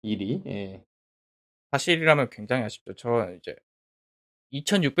 일이. 예. 사실이라면 굉장히 아쉽죠. 저 이제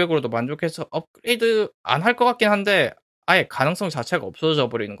 2600으로도 만족해서 업그레이드 안 할 것 같긴 한데 아예 가능성 자체가 없어져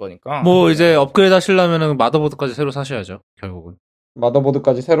버리는 거니까. 뭐 이제 업그레이드 하시려면은 마더보드까지 새로 사셔야죠. 결국은.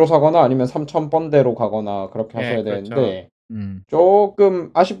 마더보드까지 새로 사거나 아니면 3000번대로 가거나 그렇게 하셔야 그렇죠. 되는데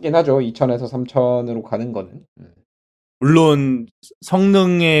조금 아쉽긴 하죠. 2000에서 3000으로 가는 거는. 물론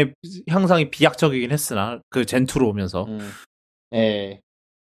성능의 향상이 비약적이긴 했으나 그 젠2로 오면서 예.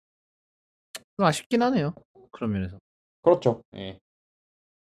 아쉽긴 하네요. 그런 면에서. 그렇죠. 예.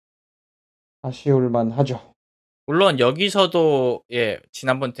 아쉬울만 하죠. 물론 여기서도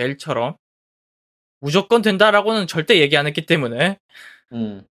지난번 델처럼 무조건 된다라고는 절대 얘기 안 했기 때문에.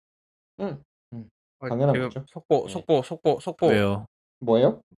 당연하죠. 속보. 왜요?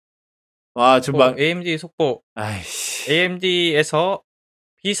 뭐예요? 지금 AMD 속보. AMD에서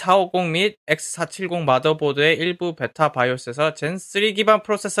B450 및 X470 마더보드의 일부 베타 바이오스에서 젠3 기반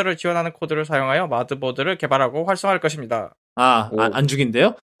프로세서를 지원하는 코드를 사용하여 마더보드를 개발하고 활성화할 것입니다. 안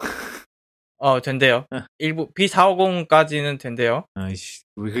죽인대요? 된대요. 일부 B450까지는 된대요. 아이씨,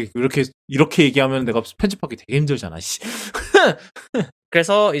 이렇게 얘기하면 내가 편집하기 되게 힘들잖아. 씨.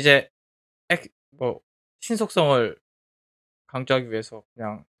 그래서 이제 신속성을 강조하기 위해서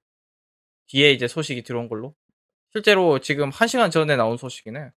그냥 뒤에 이제 소식이 들어온 걸로. 실제로 지금 1시간 전에 나온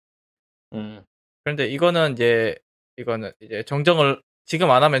소식이네. 그런데 이거는 이제 정정을 지금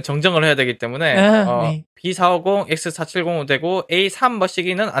안 하면 정정을 해야 되기 때문에 B450, X470 되고 A3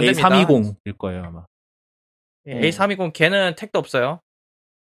 머시기는 안 됩니다. A320일 거예요 아마. A320 걔는 택도 없어요.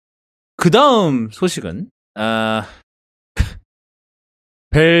 그 다음 소식은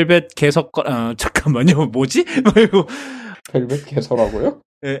벨벳 개석 잠깐만요. 뭐지? 벨벳 개서라고요?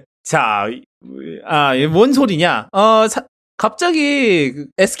 자, 뭔 소리냐? 갑자기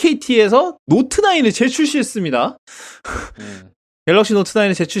SKT에서 노트9을 재출시했습니다. 갤럭시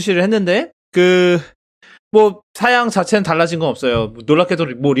노트9을 재출시를 했는데 사양 자체는 달라진 건 없어요. 놀랍게도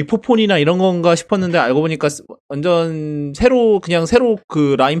리포폰이나 이런 건가 싶었는데 알고 보니까 완전 새로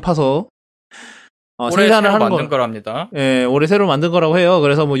그 라인 파서 생산을 하는 만든 거랍니다. 예, 올해 새로 만든 거라고 해요.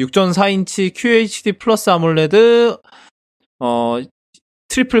 그래서 6.4인치 QHD 플러스 아몰레드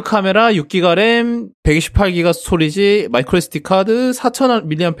트리플 카메라, 6기가 램, 128기가 스토리지, 마이크로 SD 카드,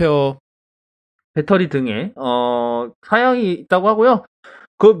 4000mAh 배터리 등의 사양이 있다고 하고요.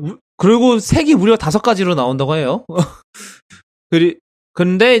 그리고 색이 무려 5가지로 나온다고 해요.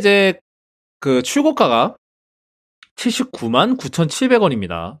 근데 이제 그 출고가가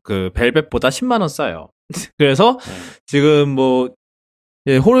 799,700원입니다. 그 벨벳보다 10만 원 싸요. 그래서 지금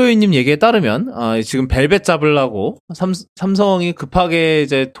호로이님 얘기에 따르면 지금 벨벳 잡으려고 삼성이 급하게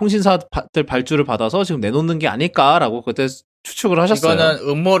이제 통신사들 발주를 받아서 지금 내놓는 게 아닐까라고 그때 추측을 하셨어요. 이거는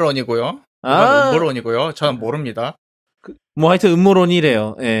음모론이고요. 음모론이고요. 저는 모릅니다. 하여튼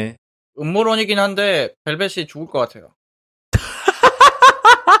음모론이래요. 예. 음모론이긴 한데 벨벳이 죽을 것 같아요.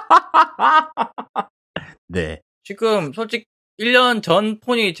 네. 지금 솔직히 1년 전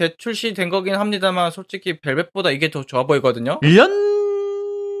폰이 재출시된 거긴 합니다만 솔직히 벨벳보다 이게 더 좋아 보이거든요. 1년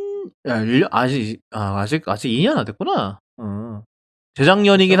아직 2년 안 됐구나.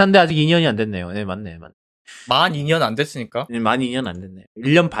 재작년이긴 한데 아직 2년이 안 됐네요. 네, 맞네. 만 2년 안 됐으니까. 네, 만 2년 안 됐네요.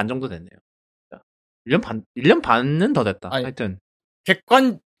 1년 반 정도 됐네요. 1년 반은 더 됐다. 하여튼.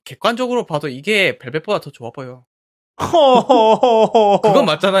 객관적으로 봐도 이게 벨벳보다 더 좋아 보여. 그건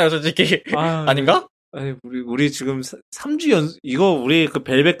맞잖아요, 솔직히. 아닌가? 아니, 우리 지금 3주 이거 우리 그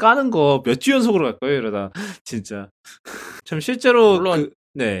벨벳 까는 거 몇 주 연속으로 갈 거예요, 이러다. 진짜. 참, 실제로. 물론,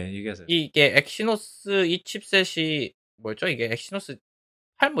 네, 얘기하세요. 이게 엑시노스 이 칩셋이, 뭐였죠? 이게 엑시노스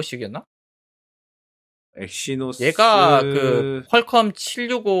 8모식이었나? 엑시노스. 얘가 그 퀄컴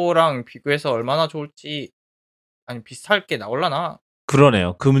 765랑 비교해서 얼마나 좋을지, 아니, 비슷할 게 나올라나?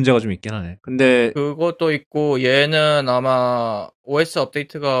 그러네요. 그 문제가 좀 있긴 하네. 근데 그것도 있고 얘는 아마 OS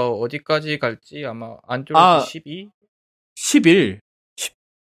업데이트가 어디까지 갈지 아마 안드로이드 12? 11?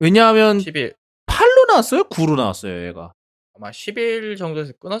 왜냐하면 10일. 8로 나왔어요? 9로 나왔어요, 얘가. 아마 10일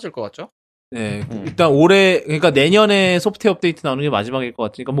정도에서 끊어질 것 같죠? 네, 일단 올해, 그러니까 내년에 소프트웨어 업데이트 나오는 게 마지막일 것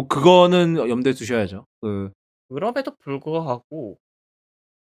같으니까, 뭐, 그거는 염두에 두셔야죠. 그럼에도 불구하고,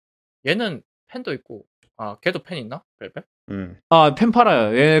 얘는 펜도 있고, 걔도 펜 있나? 벨벳? 펜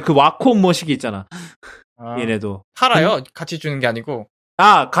팔아요. 얘, 그 와콤 머시기 있잖아. 얘네도. 팔아요? 같이 주는 게 아니고.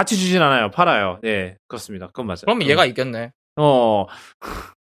 같이 주진 않아요. 팔아요. 네, 그렇습니다. 그건 맞아요. 그럼 얘가 이겼네.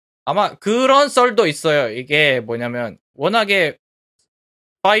 아마 그런 썰도 있어요. 이게 뭐냐면, 워낙에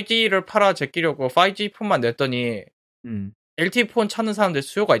 5G를 팔아 제끼려고 5G 폰만 냈더니, LTE 폰 찾는 사람들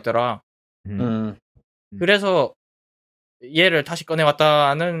수요가 있더라. 그래서 얘를 다시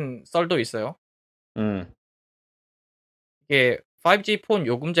꺼내왔다는 썰도 있어요. 이게 5G 폰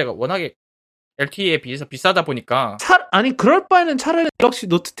요금제가 워낙에 LTE에 비해서 비싸다 보니까. 아니, 그럴 바에는 차라리 갤럭시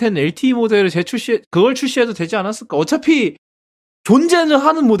노트 10 LTE 모델을 그걸 출시해도 되지 않았을까? 어차피 존재는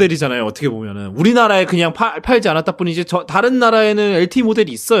하는 모델이잖아요. 어떻게 보면은 우리나라에 그냥 팔지 않았다 뿐이지 다른 나라에는 LTE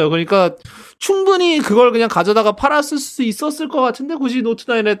모델이 있어요. 그러니까 충분히 그걸 그냥 가져다가 팔았을 수 있었을 것 같은데 굳이 노트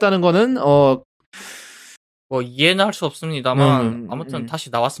 9을 했다는 거는 뭐 이해는 할 수 없습니다만 아무튼 다시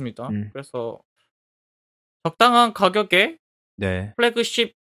나왔습니다. 그래서 적당한 가격에 네.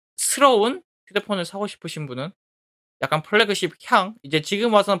 플래그십스러운 휴대폰을 사고 싶으신 분은 약간 플래그십 향, 이제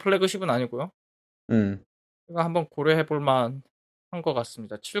지금 와서는 플래그십은 아니고요. 이거 한번 고려해볼만 한 것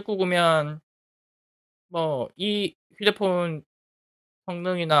같습니다. 799면 뭐 이 휴대폰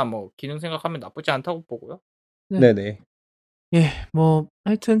성능이나 뭐 기능 생각하면 나쁘지 않다고 보고요. 네네. 예, 뭐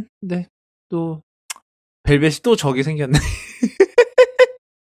하여튼 네, 또 벨벳이 또 적이 생겼네.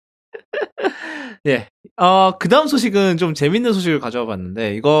 예, 그 다음 소식은 좀 재밌는 소식을 가져와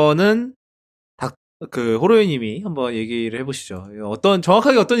봤는데 이거는 호로이님이 한번 얘기를 해보시죠.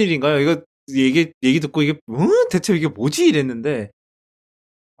 정확하게 어떤 일인가요? 이거 얘기 듣고 이게 대체 이게 뭐지 이랬는데.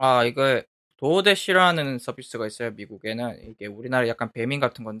 이거 도어대시라는 서비스가 있어요. 미국에는 이게 우리나라 약간 배민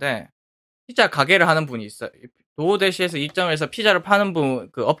같은 건데 피자 가게를 하는 분이 있어요. 도어대시에서 입점을 해서 피자를 파는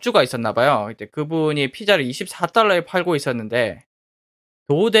그 업주가 있었나 봐요. 그때 그분이 피자를 $24에 팔고 있었는데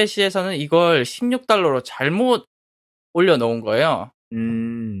도어대시에서는 이걸 $16로 잘못 올려놓은 거예요.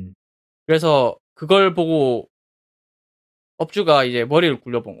 그래서 그걸 보고 업주가 이제 머리를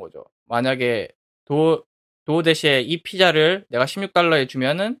굴려본 거죠. 만약에 도어대시에 이 피자를 내가 $16에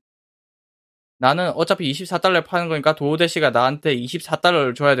주면은 나는 어차피 $24에 파는 거니까 도어대시가 나한테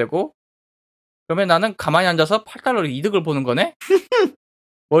 $24를 줘야 되고 그러면 나는 가만히 앉아서 $8로 이득을 보는 거네?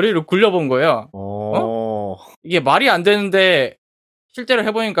 머리를 굴려본 거예요. 이게 말이 안 되는데 실제로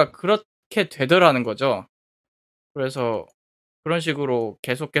해보니까 그렇게 되더라는 거죠. 그래서 그런 식으로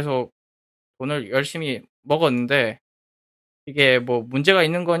계속 돈을 열심히 먹었는데 이게 뭐 문제가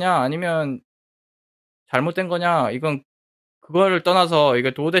있는 거냐 아니면 잘못된 거냐 이건 그거를 떠나서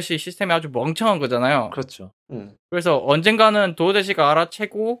이게 도어대시 시스템이 아주 멍청한 거잖아요. 그렇죠. 그래서 언젠가는 도어대시가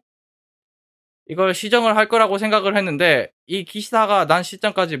알아채고 이걸 시정을 할 거라고 생각을 했는데 이 기사가 난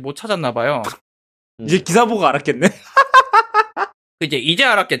시점까지 못 찾았나 봐요. 이제 기사 보고 알았겠네. 이제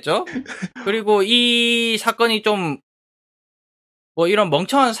알았겠죠. 그리고 이 사건이 좀 뭐 이런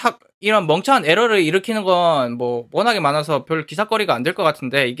멍청한 에러를 일으키는 건 뭐 워낙에 많아서 별 기사거리가 안 될 것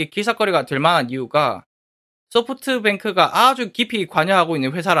같은데 이게 기사거리가 될 만한 이유가 소프트뱅크가 아주 깊이 관여하고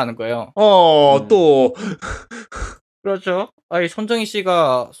있는 회사라는 거예요. 또 그렇죠. 손정희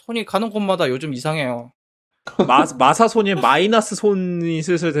씨가 손이 가는 곳마다 요즘 이상해요. 마사 손이 마이너스 손이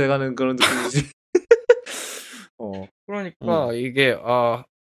슬슬 돼가는 그런 느낌이지. 그러니까 이게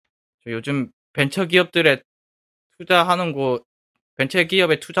요즘 벤처 기업들에 투자하는 곳 벤처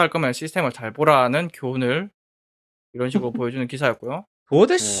기업에 투자할 거면 시스템을 잘 보라는 교훈을 이런 식으로 보여주는 기사였고요.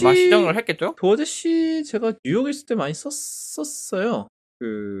 도어대시 아마 시정을 했겠죠? 도어대시 제가 뉴욕에 있을 때 많이 썼었어요.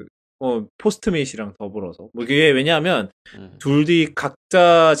 포스트메이트랑 더불어서. 뭐 이게 왜냐하면 둘이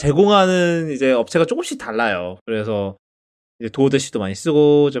각자 제공하는 이제 업체가 조금씩 달라요. 그래서 이제 도어대시도 많이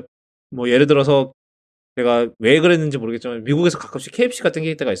쓰고 뭐 예를 들어서 제가 왜 그랬는지 모르겠지만 미국에서 가끔씩 KFC가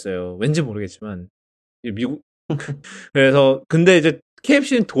땡길 때가 있어요. 왠지 모르겠지만 미국 그래서 근데 이제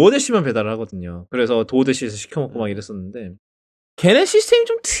KFC는 도어대시만 배달을 하거든요. 그래서 도어대시에서 시켜 먹고 막 이랬었는데 걔네 시스템이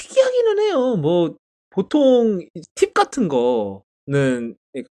좀 특이하기는 해요. 뭐 보통 팁 같은 거는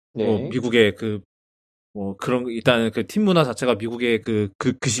뭐 미국의 뭐 그런 일단 그 팀 문화 자체가 미국의 그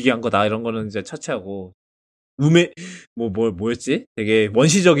시기한 거다 이런 거는 이제 차치하고 뭐였지? 되게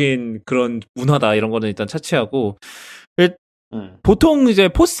원시적인 그런 문화다 이런 거는 일단 차치하고 보통 이제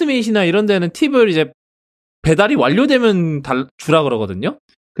포스트메이트나 이런 데는 팁을 이제 배달이 완료되면 주라 그러거든요.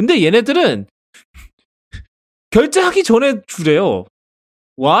 근데 얘네들은 결제하기 전에 주래요.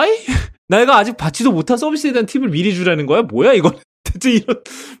 Why? 내가 아직 받지도 못한 서비스에 대한 팁을 미리 주라는 거야? 뭐야 이거? 대체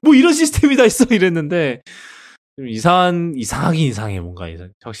이런 시스템이 다 있어 이랬는데 좀 이상하긴 이상해 뭔가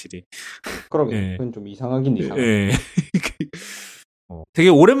확실히. 그러게 예. 그건 좀 이상하긴 이상해. 예. 되게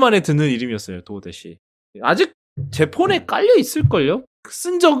오랜만에 듣는 이름이었어요 도어대시. 아직 제 폰에 깔려 있을걸요?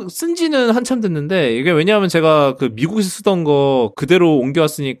 쓴 지는 한참 됐는데, 이게 왜냐하면 제가 그 미국에서 쓰던 거 그대로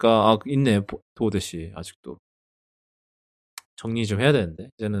옮겨왔으니까, 있네, 도어대시, 아직도. 정리 좀 해야 되는데.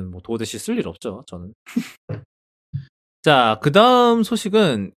 이제는 뭐 도어대시 쓸 일 없죠, 저는. 자, 그 다음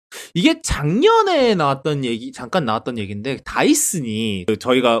소식은, 이게 작년에 잠깐 나왔던 얘기인데, 다이슨이,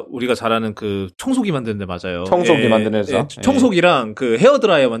 우리가 잘 아는 그 청소기 만드는 데 맞아요. 청소기 만드는 데서. 청소기랑 그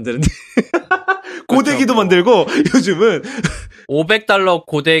헤어드라이어 만드는 데. 고데기도 만들고 요즘은 $500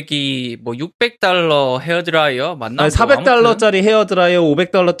 고데기 뭐 $600 헤어드라이어 맞나? $400짜리 헤어드라이어,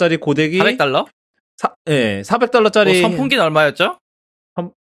 $500짜리 고데기. $400? 네, $400짜리. 뭐 선풍기는 얼마였죠?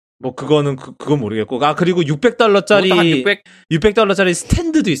 뭐 그건 모르겠고. 그리고 $600짜리 600달러짜리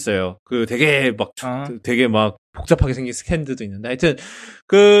스탠드도 있어요. 그 되게 막 복잡하게 생긴 스탠드도 있는데 하여튼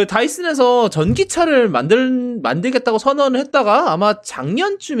그 다이슨에서 전기차를 만들겠다고 선언을 했다가 아마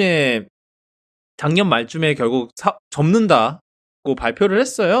작년 말쯤에 결국 접는다고 발표를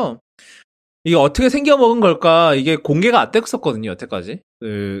했어요. 이게 어떻게 생겨먹은 걸까? 이게 공개가 안 됐었거든요, 여태까지.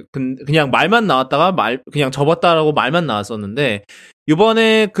 그냥 말만 나왔다가 그냥 접었다라고 말만 나왔었는데,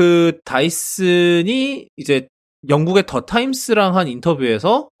 이번에 그 다이슨이 이제 영국의 더 타임스랑 한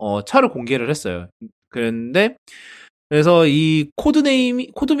인터뷰에서, 차를 공개를 했어요. 그래서 이 코드명이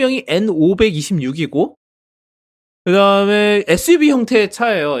N526이고, 그 다음에 SUV 형태의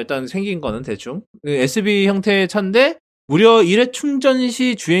차예요. 일단 생긴 거는 대충. SUV 형태의 차인데, 무려 1회 충전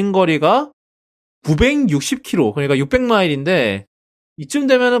시 주행거리가 960km, 그러니까 600마일인데, 이쯤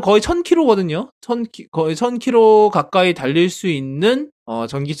되면은 거의 1000km거든요? 거의 1000km 가까이 달릴 수 있는,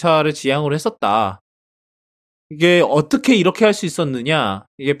 전기차를 지향으로 했었다. 이게 어떻게 이렇게 할 수 있었느냐?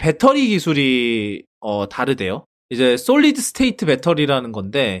 이게 배터리 기술이, 다르대요. 이제, 솔리드 스테이트 배터리라는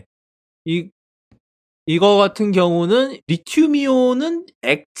건데, 이거 같은 경우는, 리튬이온은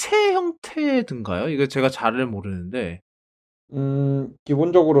액체 형태든가요? 이거 제가 잘 모르는데,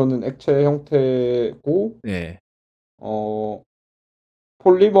 기본적으로는 액체 형태고, 네.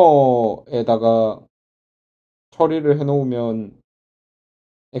 폴리머에다가 처리를 해놓으면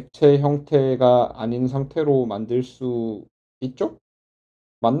액체 형태가 아닌 상태로 만들 수 있죠?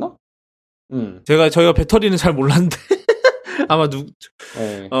 맞나? 저희가 배터리는 잘 몰랐는데, 아마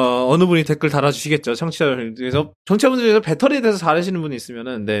네. 어느 분이 댓글 달아주시겠죠. 청취자분들. 청취자분들 중에서 배터리에 대해서 잘 아시는 분이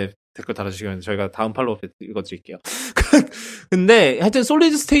있으면은, 네, 댓글 달아주시면 저희가 다음 팔로우 읽어드릴게요. 근데, 하여튼,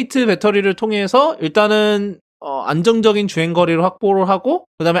 솔리드 스테이트 배터리를 통해서, 일단은, 안정적인 주행거리를 확보를 하고,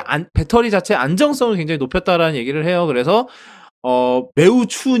 그 다음에 배터리 자체의 안정성을 굉장히 높였다라는 얘기를 해요. 그래서, 매우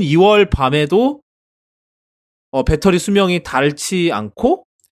추운 2월 밤에도, 배터리 수명이 닳지 않고,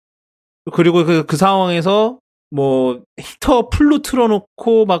 그리고 그 상황에서, 뭐 히터 풀로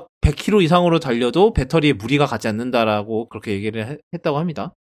틀어놓고 막 100km 이상으로 달려도 배터리에 무리가 가지 않는다라고 그렇게 얘기를 했다고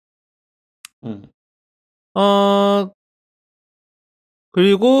합니다.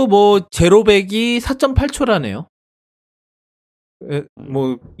 그리고 뭐 제로백이 4.8초라네요.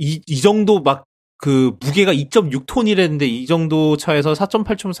 뭐 이 정도 막 그 무게가 2.6톤이랬는데 이 정도 차에서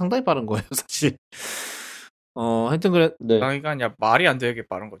 4.8초면 상당히 빠른 거예요, 사실. 하여튼 그래. 네. 그러니까 말이 안 되게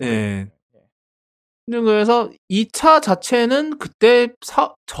빠른 거죠. 네. 그래서 이 차 자체는 그때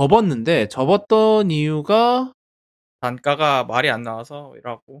접었던 이유가 단가가 말이 안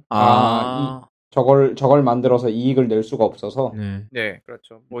나와서라고. 저걸 만들어서 이익을 낼 수가 없어서. 네,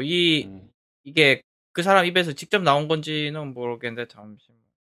 그렇죠. 뭐 이게 그 사람 입에서 직접 나온 건지는 모르겠는데 잠시만.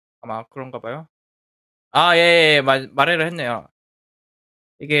 아마 그런가 봐요. 예, 말을 했네요.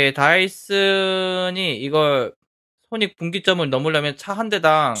 이게 다이슨이 이걸 손익 분기점을 넘으려면 차 한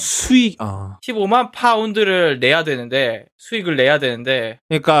대당 15만 파운드를 내야 되는데, 수익을 내야 되는데.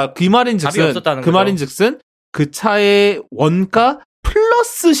 그러니까 그 말인즉슨 그 차의 원가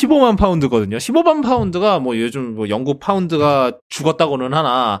플러스 15만 파운드거든요. 15만 파운드가 뭐 요즘 뭐 영국 파운드가 죽었다고는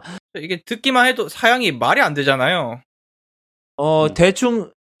하나. 이게 듣기만 해도 사양이 말이 안 되잖아요.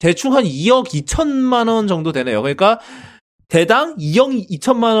 대충 한 2억 2천만 원 정도 되네요. 그러니까 대당 2억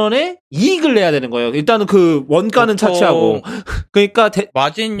 2천만 원의 이익을 내야 되는 거예요. 일단은 그 원가는 차치하고. 그러니까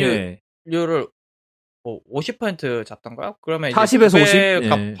마진율을 뭐 50% 잡던가요? 그러면 40에서 50?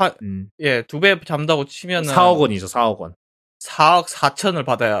 예, 2배 잡는다고 치면은 4억 원이죠. 4억 원. 4억 4천을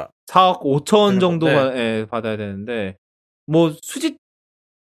받아야 4억 5천 정도가 받아야 되는데 뭐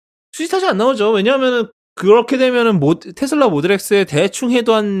수짓하지 안 나오죠. 왜냐하면은 그렇게 되면은 테슬라 모델 X에 대충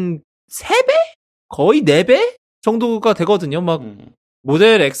해도 한 3배? 거의 4배? 정도가 되거든요. 막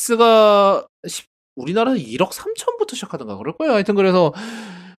모델 X가 우리나라에서 1억 3천부터 시작하던가 그럴 거예요. 하여튼 그래서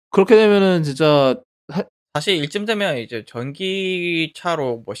그렇게 되면은 진짜 사실 이쯤 되면 이제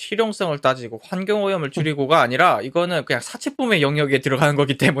전기차로 뭐 실용성을 따지고 환경오염을 줄이고가 아니라 이거는 그냥 사치품의 영역에 들어가는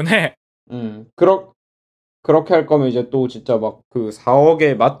거기 때문에 그렇게 할 거면 이제 또 진짜 막 그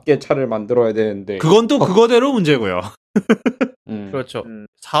 4억에 맞게 차를 만들어야 되는데 그건 또 그거대로 문제고요. 그렇죠.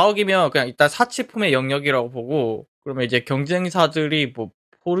 4억이면 그냥 일단 사치품의 영역이라고 보고 그러면 이제 경쟁사들이 뭐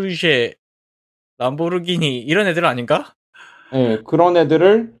포르쉐, 람보르기니 이런 애들 아닌가? 네, 그런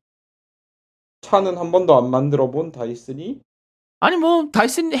애들을 차는 한 번도 안 만들어 본 다이슨이 아니 뭐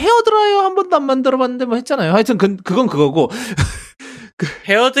다이슨 헤어드라이어 한 번도 안 만들어봤는데 뭐 했잖아요. 하여튼 그건 그거고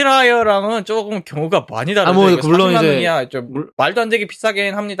헤어드라이어랑은 조금 경우가 많이 다르죠. 뭐 이게 물론 40만 이제 원이야. 좀 말도 안 되게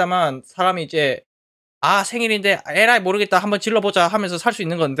비싸긴 합니다만 사람이 이제 생일인데 에라이 모르겠다 한번 질러보자 하면서 살 수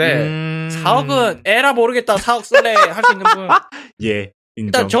있는 건데 4억은 에라 모르겠다 4억 쓸래 할 수 있는 분 예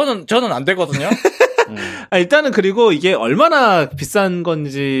인정. 일단 저는 안 되거든요. 일단은 그리고 이게 얼마나 비싼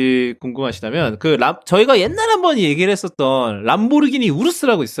건지 궁금하시다면 저희가 옛날에 한번 얘기를 했었던 람보르기니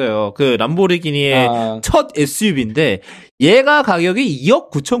우루스라고 있어요. 그 람보르기니의 첫 SUV인데 얘가 가격이 2억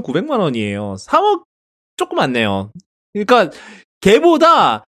 9,900만 원이에요. 3억 조금 안 내요. 그러니까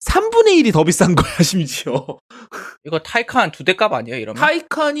걔보다 3분의 1이 더 비싼 거야 심지어. 이거 타이칸 2대 값 아니에요 이러면?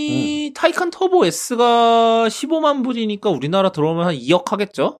 타이칸 터보 S가 15만 불이니까 우리나라 들어오면 한 2억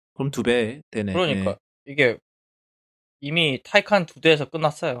하겠죠? 그럼 2배 되네. 그러니까 이게 이미 타이칸 2대에서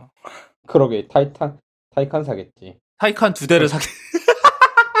끝났어요. 그러게 타이칸 사겠지. 타이칸 2대를 사겠.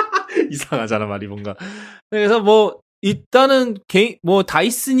 이상하잖아 말이 뭔가. 그래서 뭐 일단은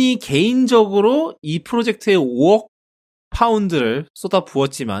다이슨이 개인적으로 이 프로젝트에 5억 파운드를 쏟아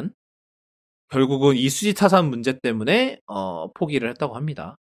부었지만 결국은 이 수지 타산 문제 때문에 포기를 했다고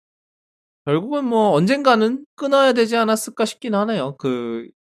합니다. 결국은 뭐 언젠가는 끊어야 되지 않았을까 싶긴 하네요.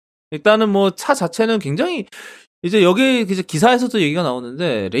 일단은 뭐 차 자체는 굉장히 이제 여기 이제 기사에서도 얘기가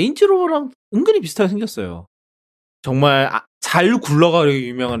나오는데 레인지로버랑 은근히 비슷하게 생겼어요. 정말 잘 굴러가려고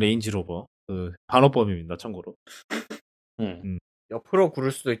유명한 레인지로버 반어법입니다. 참고로. 옆으로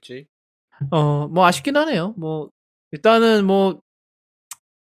구를 수도 있지. 뭐 아쉽긴 하네요. 뭐 일단은 뭐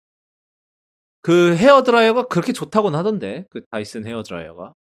그 헤어드라이어가 그렇게 좋다고는 하던데 그 다이슨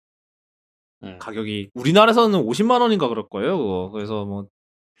헤어드라이어가 가격이 우리나라에서는 50만 원인가 그럴 거예요. 그거. 그래서 뭐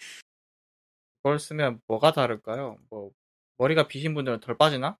그걸 쓰면 뭐가 다를까요? 뭐 머리가 비신 분들은 덜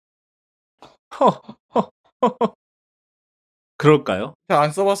빠지나? 그럴까요?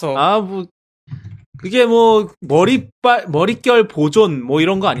 안 써봐서. 뭐 그게 뭐 머릿결 보존 뭐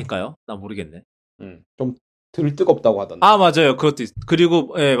이런 거 아닐까요? 나 모르겠네. 좀 덜 뜨겁다고 하던데. 맞아요. 그것도 그리고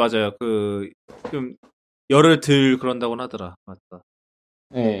맞아요. 좀 열을 덜 그런다고는 하더라. 맞다.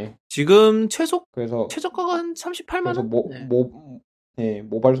 네. 지금 그래서 최저가가 한 38만 원.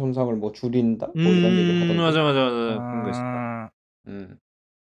 모발 손상을 뭐 줄인다. 뭐 이런 얘기 하던데. 맞아. 그런 거 있어.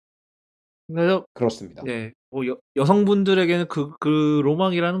 그래서 그렇습니다. 네. 뭐 여성분들에게는 그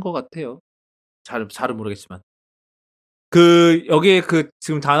로망이라는 것 같아요. 잘은 모르겠지만. 여기에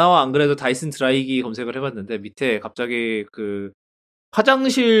지금 다나와 안 그래도 다이슨 드라이기 검색을 해봤는데 밑에 갑자기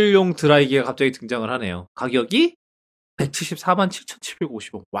화장실용 드라이기가 갑자기 등장을 하네요. 가격이 174만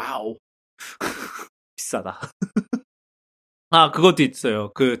 7,750원. 와우. 비싸다. 그것도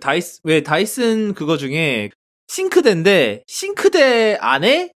있어요. 왜 다이슨 그거 중에 싱크대인데 싱크대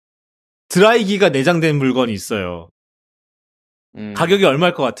안에 드라이기가 내장된 물건이 있어요. 가격이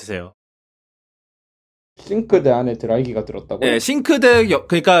얼마일 것 같으세요? 싱크대 안에 드라이기가 들었다고요? 네,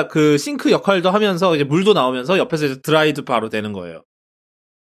 그러니까 그 싱크 역할도 하면서 이제 물도 나오면서 옆에서 이제 드라이도 바로 되는 거예요.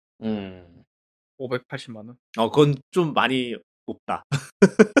 580만 원. 그건 좀 많이 높다.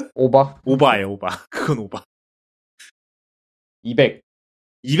 오바예요, 오바. 그건 오바.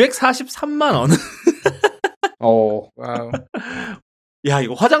 243만 원. 와우. 야,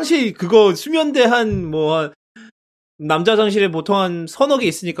 이거 화장실 그거 수면대 남자 화장실에 보통 한 서너 개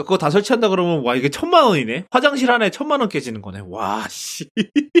있으니까 그거 다 설치한다 그러면 와 이게 1,000만 원이네. 화장실 하나에 1,000만 원 깨지는 거네. 와 씨.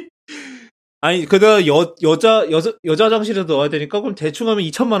 아니 그다 여자 화장실에 넣어야 되니까 그럼 대충 하면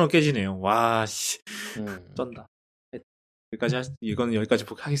 2,000만 원 깨지네요. 와 씨. 쩐다. 이건 여기까지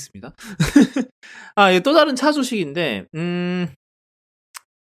하겠습니다. 또 다른 차 소식인데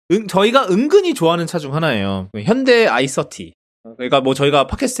저희가 은근히 좋아하는 차 중 하나예요. 현대 i30. 그러니까 뭐 저희가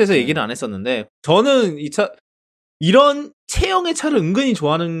팟캐스트에서 얘기는 안 했었는데 저는 이 차 이런 체형의 차를 은근히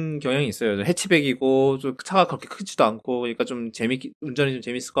좋아하는 경향이 있어요. 해치백이고 좀 차가 그렇게 크지도 않고 그러니까 좀 운전이 좀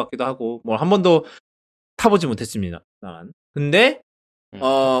재밌을 것 같기도 하고 뭐 한 번도 타보지 못했습니다. 근데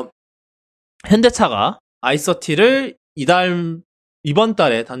현대차가 i30를 이번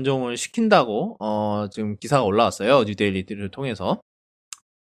달에 단종을 시킨다고 지금 기사가 올라왔어요. 뉴데일리를 통해서.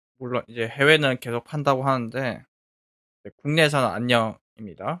 물론 이제 해외는 계속 판다고 하는데 국내에서는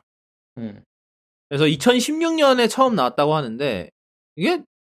안녕입니다. 그래서 2016년에 처음 나왔다고 하는데 이게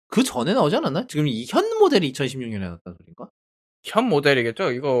그 전에 나오지 않았나? 지금 이 현 모델이 2016년에 나왔다는 소린가? 현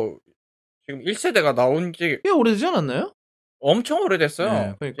모델이겠죠? 이거 지금 1세대가 나온 지 꽤 오래되지 않았나요? 엄청 오래됐어요.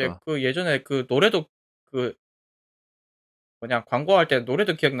 네, 그러니까. 이제 그 예전에 그 노래도 그 뭐냐 광고할 때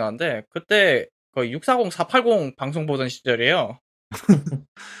노래도 기억나는데 그때 거의 640, 480 방송 보던 시절이에요.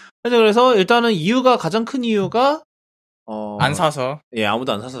 그래서 일단은 이유가 가장 큰 이유가 안 사서. 예,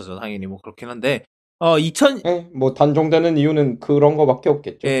 아무도 안 사서죠. 당연히 뭐 그렇긴 한데 뭐 단종되는 이유는 그런 거밖에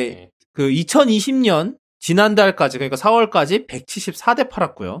없겠죠. 예, 그 2020년 지난달까지 그러니까 4월까지 174대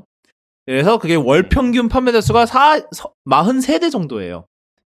팔았고요. 그래서 그게 월 평균 판매 대수가 43대 정도예요.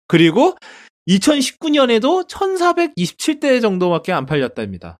 그리고 2019년에도 1427대 정도밖에 안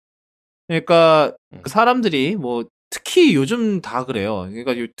팔렸답니다. 그러니까 사람들이 뭐 특히 요즘 다 그래요.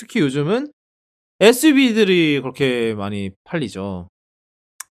 그러니까 특히 요즘은 SUV들이 그렇게 많이 팔리죠.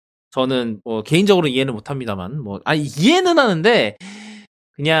 저는 뭐 개인적으로 이해는 못합니다만 이해는 하는데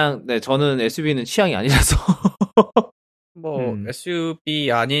그냥 네 저는 SUV는 취향이 아니라서 뭐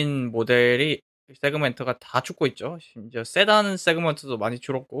SUV 아닌 모델이 세그먼트가 다 죽고 있죠. 심지어 세단 세그먼트도 많이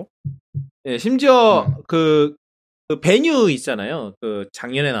줄었고. 예, 심지어 그 베뉴 있잖아요. 그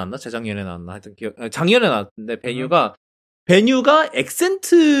작년에 나왔나 재작년에 나왔나 하여튼 작년에 나왔는데 베뉴가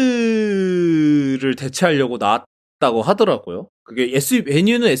엑센트를 대체하려고 나왔다고 하더라고요. 그게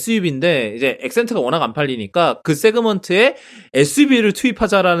베뉴는 SUV인데 이제 엑센트가 워낙 안 팔리니까 그 세그먼트에 SUV를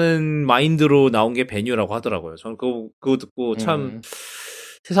투입하자라는 마인드로 나온 게 베뉴라고 하더라고요. 저는 그거 듣고 참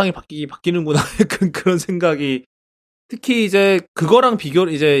세상이 바뀌는구나 약간 그런 생각이. 특히 이제 그거랑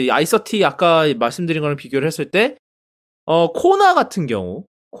이제 i30 아까 말씀드린 거랑 비교를 했을 때 코나 같은 경우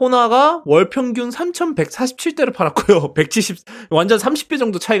코나가 월 평균 3,147대를 팔았고요. 170 완전 30배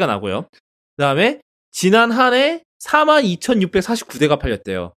정도 차이가 나고요. 그다음에 지난 한 해 42,649대가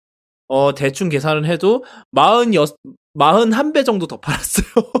팔렸대요. 대충 계산을 해도 41배 정도 더 팔았어요.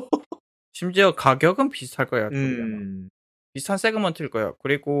 심지어 가격은 비슷할 거예요. 비슷한 세그먼트일 거예요.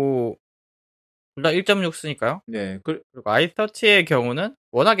 그리고 둘 다 1.6 쓰니까요. 네. 그리고 i30의 경우는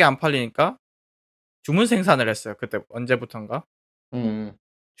워낙에 안 팔리니까 주문 생산을 했어요. 그때 언제부턴가.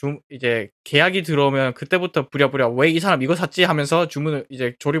 이제 계약이 들어오면 그때부터 부랴부랴 왜 이 사람 이거 샀지 하면서 주문을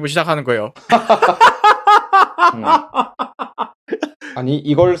이제 조립을 시작하는 거예요. 아니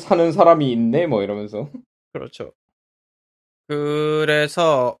이걸 사는 사람이 있네 뭐 이러면서. 그렇죠.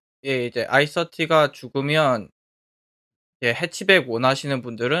 그래서 이제 i30가 죽으면 해치백 원하시는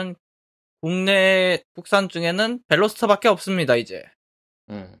분들은 국산 중에는 벨로스터밖에 없습니다. 이제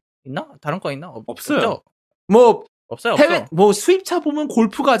있나? 다른 거 있나? 없어요. 없죠? 뭐 없어요. 뭐 수입차 보면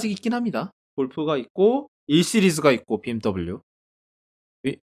골프가 아직 있긴 합니다. 골프가 있고 1시리즈가 있고 BMW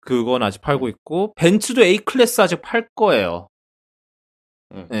그건 아직 팔고 있고 벤츠도 A 클래스 아직 팔 거예요.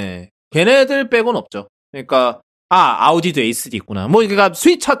 네, 걔네들 빼곤 없죠. 그러니까 아우디도 A3 있구나. 뭐 그러니까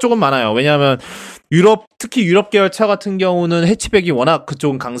수입차 쪽은 많아요. 왜냐하면 특히 유럽 계열 차 같은 경우는 해치백이 워낙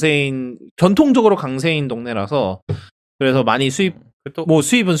그쪽은 전통적으로 강세인 동네라서 그래서 많이 뭐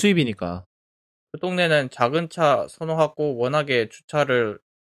수입은 수입이니까. 그 동네는 작은 차 선호하고 워낙에 주차가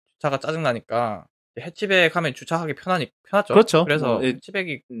짜증나니까 해치백 하면 주차하기 편하죠. 그렇죠. 그래서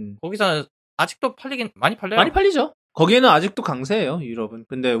해치백이 거기서는 아직도 많이 팔려요. 많이 팔리죠. 거기에는 아직도 강세예요. 유럽은.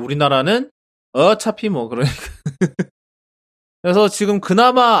 근데 우리나라는 어차피 뭐 그러니까. 그래서 지금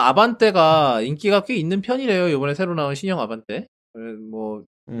그나마 아반떼가 인기가 꽤 있는 편이래요. 이번에 새로 나온 신형 아반떼. 뭐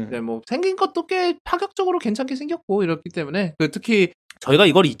생긴 것도 꽤 파격적으로 괜찮게 생겼고 이렇기 때문에 특히 저희가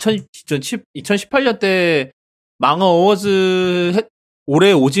이걸 2018년 때 망어 어워즈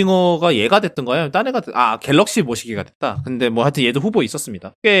올해 오징어가 얘가 됐던 거예요. 딴 애가 갤럭시 모시기가 됐다. 근데 뭐 하여튼 얘도 후보에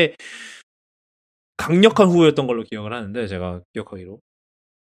있었습니다. 꽤 강력한 후보였던 걸로 기억을 하는데 제가 기억하기로.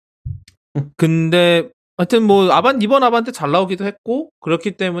 근데 하여튼 뭐 이번 아반떼 잘 나오기도 했고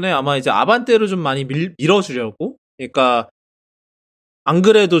그렇기 때문에 아마 이제 아반떼로 좀 많이 밀어주려고. 그러니까 안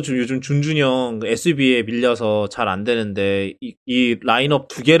그래도 요즘 준준형 SUV에 밀려서 잘 안 되는데 이 라인업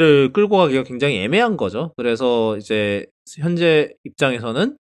두 개를 끌고 가기가 굉장히 애매한 거죠. 그래서 이제 현재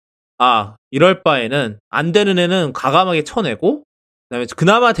입장에서는 이럴 바에는 안 되는 애는 과감하게 쳐내고 그다음에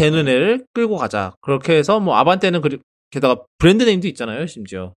그나마 되는 애를 끌고 가자. 그렇게 해서 뭐 아반떼는 게다가 브랜드 네임도 있잖아요.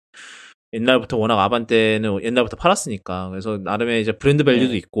 심지어 옛날부터 워낙 아반떼는 옛날부터 팔았으니까 그래서 나름의 이제 브랜드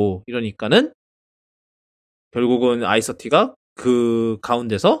밸류도 있고 이러니까는 결국은 i30가 그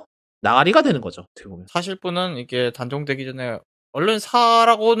가운데서 나가리가 되는 거죠. 어떻게 보면. 사실 분은 이게 단종되기 전에 얼른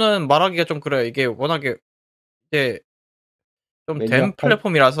사라고는 말하기가 좀 그래요. 이게 워낙에 이제 좀 된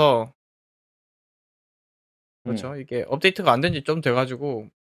플랫폼이라서 그렇죠. 이게 업데이트가 안 된 지 좀 돼가지고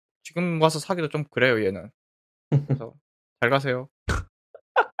지금 와서 사기도 좀 그래요, 얘는. 그래서 잘 가세요.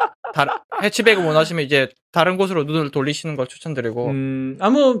 해치백을 원하시면 이제 다른 곳으로 눈을 돌리시는 걸 추천드리고.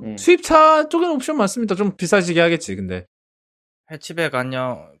 수입차 쪽에는 옵션 많습니다. 좀 비싸지게 하겠지, 근데. 해치백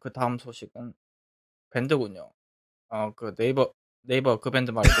안녕. 그 다음 소식은 밴드군요. 그 네이버 그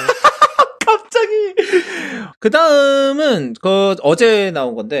밴드 말고. 갑자기. 그 다음은 어제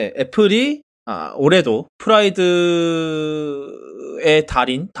나온 건데 애플이 올해도 프라이드의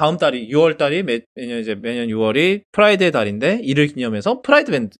달인 다음 달이 6월 달이 매년 6월이 프라이드의 달인데 이를 기념해서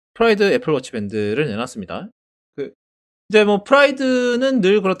프라이드 애플워치 밴드를 내놨습니다. 이제 뭐 프라이드는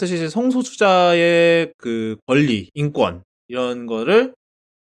늘 그렇듯이 이제 성소수자의 그 권리, 인권 이런 거를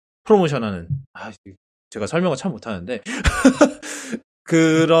프로모션하는 제가 설명을 참 못하는데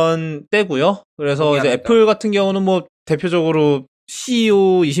그런 때고요. 그래서 이제 애플 같은 경우는 뭐 대표적으로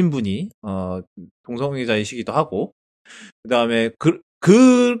CEO이신 분이 동성애자이시기도 하고 그다음에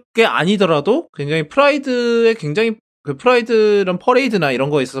그게 아니더라도 굉장히 그 프라이드런 퍼레이드나 이런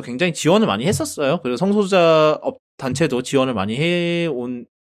거에 있어서 굉장히 지원을 많이 했었어요. 그래서 성소수자 단체도 지원을 많이 해온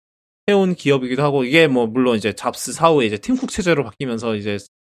기업이기도 하고 이게 뭐 물론 이제 잡스 사후에 이제 팀쿡 체제로 바뀌면서 이제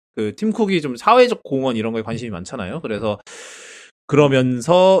그 팀쿡이 좀 사회적 공헌 이런 거에 관심이 많잖아요.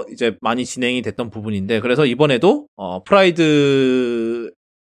 그러면서 이제 많이 진행이 됐던 부분인데 그래서 이번에도 프라이드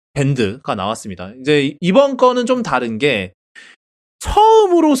밴드가 나왔습니다. 이제 이번 거는 좀 다른 게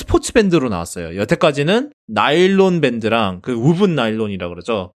처음으로 스포츠 밴드로 나왔어요. 여태까지는 나일론 밴드랑 그 우븐 나일론이라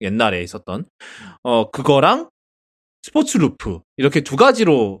그러죠. 옛날에 있었던 그거랑 스포츠 루프 이렇게 두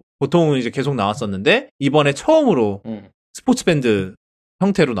가지로 보통은 이제 계속 나왔었는데 이번에 처음으로 스포츠 밴드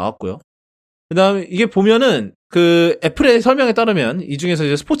형태로 나왔고요. 그다음에 이게 보면은 그 애플의 설명에 따르면 이 중에서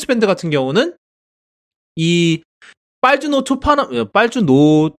이제 스포츠 밴드 같은 경우는 이 빨주노초파보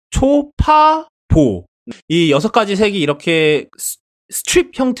이 6가지 색이 이렇게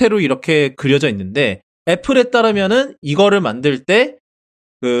스트립 형태로 이렇게 그려져 있는데 애플에 따르면은 이거를 만들 때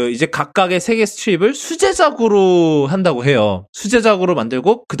그 이제 각각의 색의 스트립을 수제작으로 한다고 해요. 수제작으로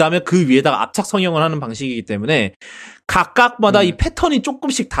만들고 그다음에 그 위에다가 압착 성형을 하는 방식이기 때문에 각각마다 이 패턴이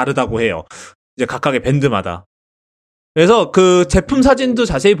조금씩 다르다고 해요. 이제 각각의 밴드마다. 그래서 그 제품 사진도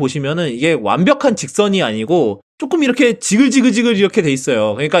자세히 보시면은 이게 완벽한 직선이 아니고 조금 이렇게 지글지글 이렇게 돼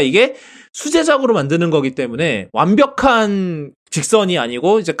있어요. 그러니까 이게 수제작으로 만드는 거기 때문에 완벽한 직선이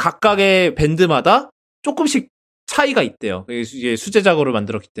아니고 이제 각각의 밴드마다 조금씩 차이가 있대요. 이게 수제작으로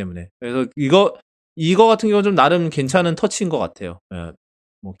만들었기 때문에. 그래서 이거 같은 경우는 좀 나름 괜찮은 터치인 것 같아요.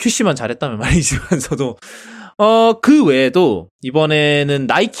 뭐 QC만 잘했다면 말이지만서도 그 외에도 이번에는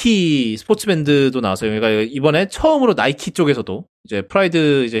나이키 스포츠 밴드도 나왔어요. 그러니까 이번에 처음으로 나이키 쪽에서도 이제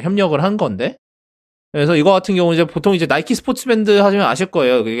프라이드 이제 협력을 한 건데. 그래서 이거 같은 경우는 이제 보통 이제 나이키 스포츠 밴드 하시면 아실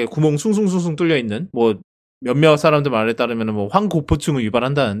거예요. 이게 구멍 숭숭숭숭 뚫려 있는 뭐 몇몇 사람들 말에 따르면 뭐 황고포증을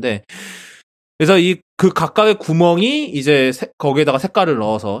유발한다는데. 그래서 그 각각의 구멍이 이제 거기에다가 색깔을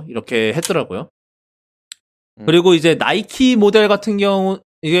넣어서 이렇게 했더라고요. 그리고 이제 나이키 모델 같은 경우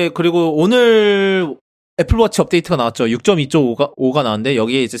이게 그리고 오늘 애플워치 업데이트가 나왔죠. 6.2.5가 나왔는데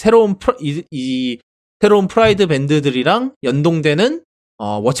여기에 이제 새로운 프라이드 밴드들이랑 연동되는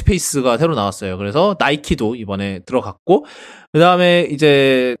워치페이스가 새로 나왔어요. 그래서 나이키도 이번에 들어갔고 그다음에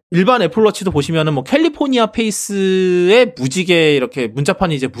이제 일반 애플워치도 보시면은 뭐 캘리포니아 페이스의 무지개 이렇게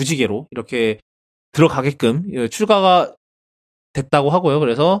문자판이 이제 무지개로 이렇게 들어가게끔 출가가 됐다고 하고요.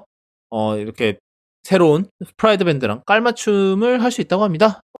 그래서 이렇게 새로운 프라이드 밴드랑 깔맞춤을 할 수 있다고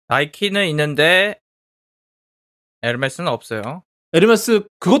합니다. 나이키는 있는데 에르메스는 없어요. 에르메스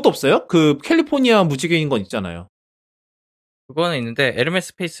그것도 없어요? 그 캘리포니아 무지개인 건 있잖아요. 그거는 있는데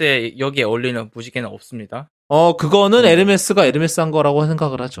에르메스 페이스에 여기에 어울리는 무지개는 없습니다. 그거는 에르메스가 에르메스 한 거라고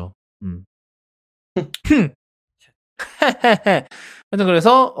생각을 하죠. 하여튼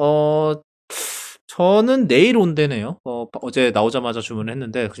그래서 저는 내일 온대네요. 어제 나오자마자 주문을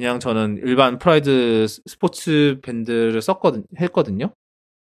했는데 그냥 저는 일반 프라이드 스포츠 밴드를 했거든요.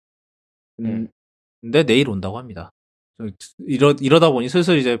 근데 내일 온다고 합니다. 이러다 보니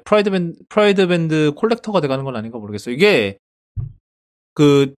슬슬 이제 프라이드 밴드 콜렉터가 돼가는 건 아닌가 모르겠어요. 이게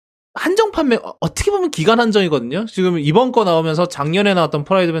그 한정 판매 어떻게 보면 기간 한정이거든요. 지금 이번 거 나오면서 작년에 나왔던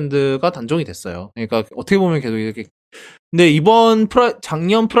프라이드 밴드가 단종이 됐어요. 그러니까 어떻게 보면 계속 이렇게 근데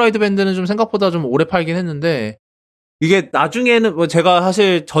작년 프라이드 밴드는 좀 생각보다 좀 오래 팔긴 했는데 이게 나중에는 뭐 제가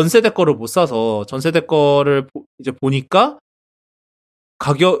사실 전세대 거를 못 사서 전세대 거를 이제 보니까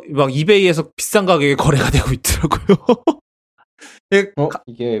가격 막 이베이에서 비싼 가격에 거래가 되고 있더라고요.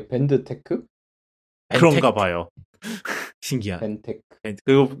 이게 밴드 테크? 그런가 봐요. 신기한. 벤텍.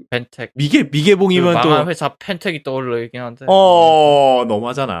 그리고 벤텍. 미개봉이면 그 또 망한 회사 펜텍이 떠오르긴 한데.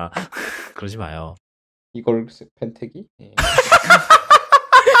 너무하잖아. 그러지 마요. 이걸 펜텍이?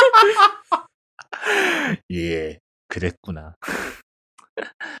 예, 그랬구나.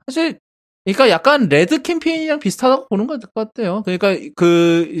 사실 그러니까 약간 레드 캠페인이랑 비슷하다고 보는 것 같아요. 그러니까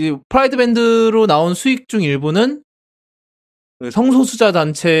프라이드 밴드로 나온 수익 중 일부는 그 성소수자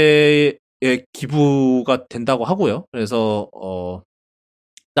단체에 기부가 된다고 하고요. 그래서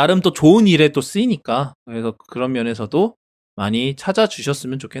나름 또 좋은 일에 또 쓰이니까 그래서 그런 면에서도 많이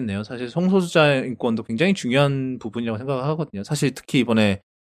찾아주셨으면 좋겠네요. 사실 성소수자 인권도 굉장히 중요한 부분이라고 생각하거든요. 사실 특히 이번에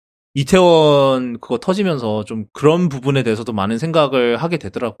이태원 그거 터지면서 좀 그런 부분에 대해서도 많은 생각을 하게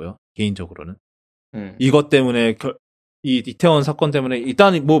되더라고요. 개인적으로는. 이것 때문에 이 이태원 사건 때문에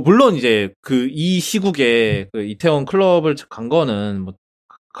일단 뭐 물론 이제 이 시국에 그 이태원 클럽을 간 거는 뭐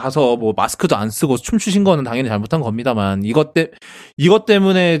가서 뭐 마스크도 안 쓰고 춤추신 거는 당연히 잘못한 겁니다만 이것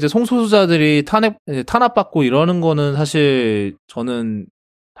때문에 이제 성소수자들이 탄압받고 이러는 거는 사실 저는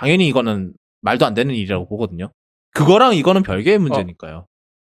당연히 이거는 말도 안 되는 일이라고 보거든요. 그거랑 이거는 별개의 문제니까요.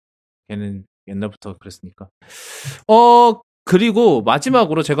 걔는 옛날부터 그랬으니까. 그리고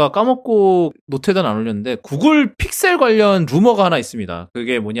마지막으로 제가 까먹고 노트에다 안 올렸는데 구글 픽셀 관련 루머가 하나 있습니다.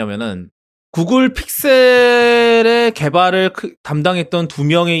 그게 뭐냐면은 구글 픽셀의 개발을 담당했던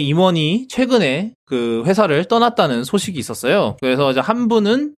 2명의 임원이 최근에 그 회사를 떠났다는 소식이 있었어요. 그래서 이제 한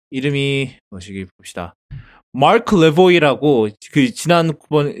분은 이름이 뭐시기 봅시다. 마크 레보이라고 그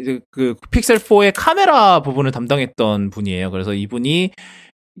지난번 그 픽셀 4의 카메라 부분을 담당했던 분이에요. 그래서 이분이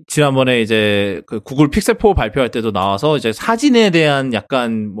지난번에 이제 그 구글 픽셀 4 발표할 때도 나와서 이제 사진에 대한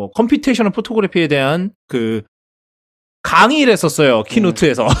약간 뭐 컴퓨테이셔널 포토그래피에 대한 그 강의를 했었어요.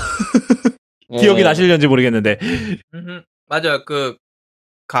 키노트에서. 기억이 나실는지 모르겠는데. 맞아요. 그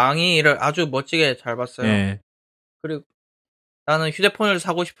강의를 아주 멋지게 잘 봤어요. 네. 그리고 나는 휴대폰을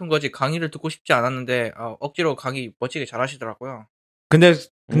사고 싶은 거지 강의를 듣고 싶지 않았는데 억지로 강의 멋지게 잘 하시더라고요. 근데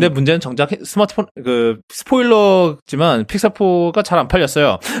문제는 정작 스마트폰 스포일러지만 픽셀 4가 잘 안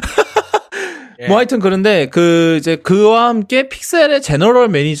팔렸어요. 예. 뭐 하여튼 그런데 이제 그와 함께 픽셀의 제너럴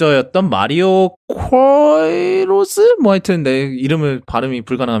매니저였던 마리오 코이로스 뭐 하여튼 내 이름을 발음이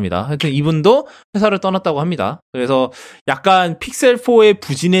불가능합니다. 하여튼 이분도 회사를 떠났다고 합니다. 그래서 약간 픽셀 4의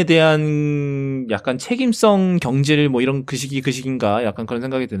부진에 대한 약간 책임성 경질 뭐 이런 그 시기인가 약간 그런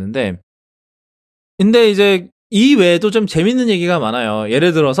생각이 드는데 근데 이제 이 외에도 좀 재밌는 얘기가 많아요.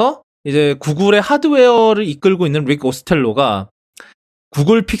 예를 들어서 이제 구글의 하드웨어를 이끌고 있는 릭 오스텔로가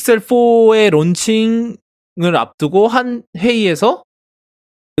구글 픽셀 4의 론칭을 앞두고 한 회의에서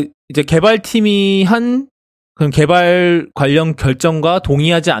이제 개발팀이 한 그런 개발 관련 결정과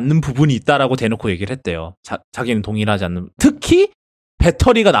동의하지 않는 부분이 있다라고 대놓고 얘기를 했대요. 자기는 동의를 하지 않는. 특히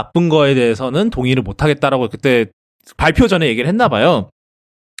배터리가 나쁜 거에 대해서는 동의를 못 하겠다라고 그때 발표 전에 얘기를 했나 봐요.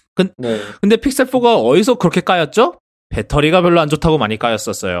 근데 픽셀 4가 어디서 그렇게 까였죠? 배터리가 별로 안 좋다고 많이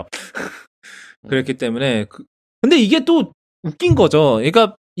까였었어요. 그랬기 때문에 근데 이게 또 웃긴 거죠.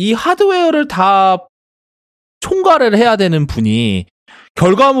 그러니까 이 하드웨어를 다 총괄을 해야 되는 분이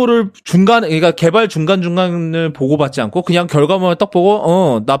결과물을 그러니까 개발 중간을 보고받지 않고 그냥 결과물을 딱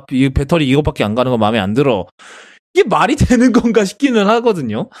보고 나 이 배터리 이거밖에 안 가는 거 마음에 안 들어. 이게 말이 되는 건가 싶기는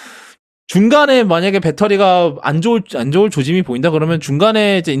하거든요. 중간에 만약에 배터리가 안 좋을 조짐이 보인다 그러면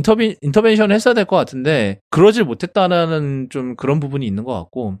중간에 이제 인터벤션을 했어야 될 것 같은데 그러질 못했다는 좀 그런 부분이 있는 것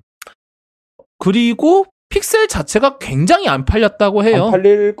같고 그리고 픽셀 자체가 굉장히 안 팔렸다고 해요. 안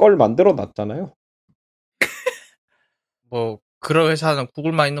팔릴 걸 만들어 놨잖아요. 뭐 그런 회사는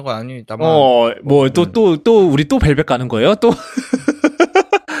구글만 있는 건 아닙니다만. 또 우리 또 벨벳 가는 거예요? 또?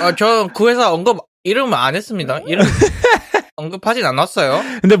 저 그 회사 이름 안 했습니다. 이름 언급하진 않았어요.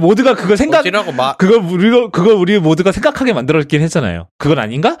 근데 모두가 그걸 그걸 우리 모두가 생각하게 만들었긴 했잖아요. 그건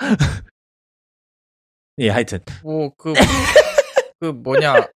아닌가? 예, 하여튼.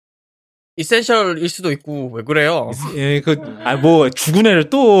 이센셜일 수도 있고 왜 그래요? 예, 죽은 애를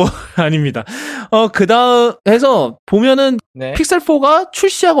또 아닙니다. 그다음 해서 보면은 네. 픽셀 4가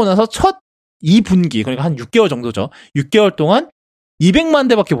출시하고 나서 첫 2분기 그러니까 한 6개월 정도죠. 6개월 동안 200만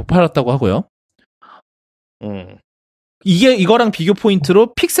대밖에 못 팔았다고 하고요. 이거랑 비교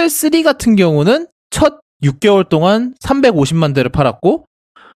포인트로 픽셀 3 같은 경우는 첫 6개월 동안 350만 대를 팔았고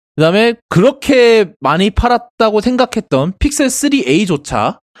그다음에 그렇게 많이 팔았다고 생각했던 픽셀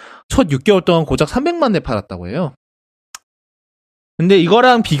 3A조차 첫 6개월 동안 고작 300만 대 팔았다고 해요. 근데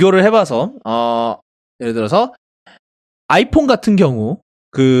이거랑 비교를 해봐서 예를 들어서 아이폰 같은 경우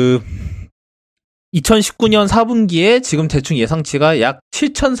 2019년 4분기에 지금 대충 예상치가 약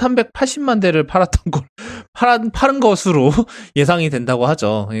 7,380만 대를 팔은 것으로 예상이 된다고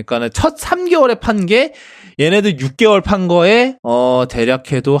하죠. 그러니까 첫 3개월에 판 게 얘네들 6개월 판 거에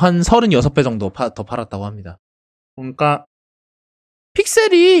대략 해도 한 36배 정도 더 팔았다고 합니다. 그러니까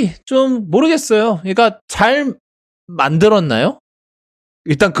픽셀이 좀 모르겠어요. 그러니까 잘 만들었나요?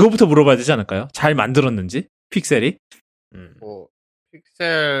 일단 그거부터 물어봐야 되지 않을까요? 잘 만들었는지 픽셀이. 뭐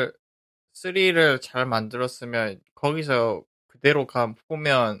픽셀 3를 잘 만들었으면 거기서 그대로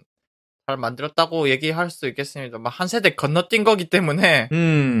보면 잘 만들었다고 얘기할 수 있겠습니다. 한 세대 건너뛴 거기 때문에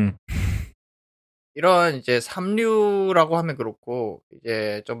이런 이제 3류라고 하면 그렇고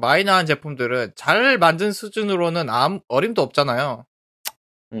이제 좀 마이너한 제품들은 잘 만든 수준으로는 아무 어림도 없잖아요.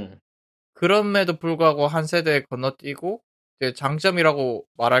 그럼에도 불구하고 한 세대 건너뛰고 이제 장점이라고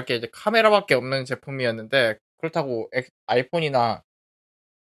말할 게 이제 카메라밖에 없는 제품이었는데 그렇다고 아이폰이나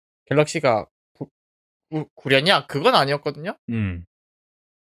갤럭시가 구렸냐? 그건 아니었거든요.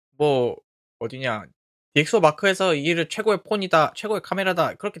 뭐 어디냐? DxO 마크에서 이를 최고의 폰이다, 최고의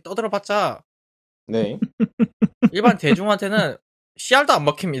카메라다 그렇게 떠들어봤자 네. 일반 대중한테는 CR도 안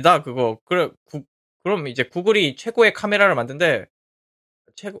먹힙니다. 그거 그럼 이제 구글이 최고의 카메라를 만든데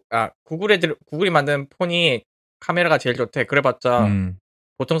구글이 만든 폰이 카메라가 제일 좋대. 그래봤자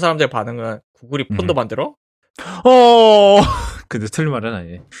보통 사람들 반응은 구글이 폰도 만들어? 근데 틀린 말은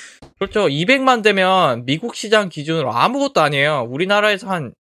아니에요. 그렇죠. 200만 대면 미국 시장 기준으로 아무것도 아니에요. 우리나라에서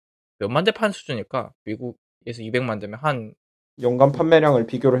한 몇만 대 판 수준일까? 미국에서 200만 대면 한 연간 판매량을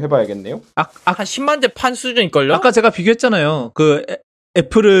비교를 해봐야겠네요. 한 10만 대 판 수준일걸요? 아까 제가 비교했잖아요.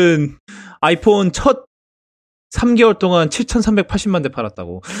 애플은 아이폰 첫 3개월 동안 7,380만 대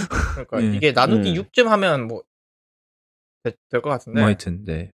팔았다고. 그러니까 이게 나누기 6쯤 하면 뭐 될 것 같은데. 뭐 하여튼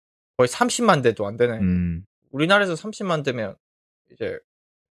네. 거의 30만 대도 안 되네. 우리나라에서 30만 대면 이제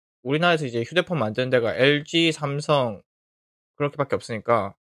우리나라에서 이제 휴대폰 만드는 데가 LG, 삼성 그렇게밖에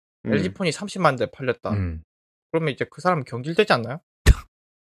없으니까 LG 폰이 30만 대 팔렸다. 그러면 이제 그 사람 경질되지 않나요?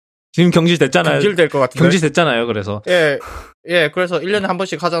 지금 경질됐잖아요. 경질될 것 같은데. 경질됐잖아요. 그래서. 예, 그래서 1년에 한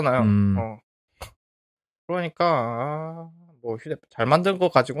번씩 하잖아요. 그러니까 뭐 휴대폰 잘 만든 거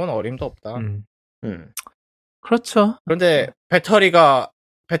가지고는 어림도 없다. 그렇죠. 그런데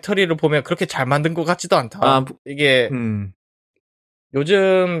배터리를 보면 그렇게 잘 만든 것 같지도 않다. 이게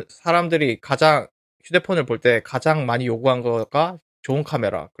요즘 사람들이 휴대폰을 볼 때 가장 많이 요구한 거가 좋은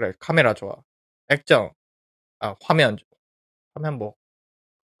카메라. 그래, 카메라 좋아. 액정. 화면 뭐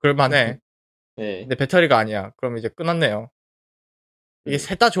그럴만해. 네. 근데 배터리가 아니야. 그럼 이제 끝났네요. 이게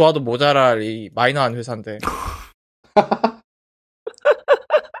셋 다 좋아도 모자랄 이 마이너한 회사인데.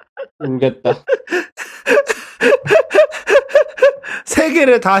 울겠다. 세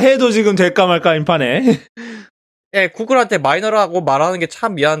개를 다 해도 지금 될까 말까인 판에. 예, 구글한테 마이너라고 말하는 게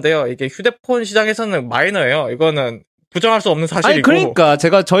참 미안한데요. 이게 휴대폰 시장에서는 마이너예요. 이거는 부정할 수 없는 사실이고. 아니 그러니까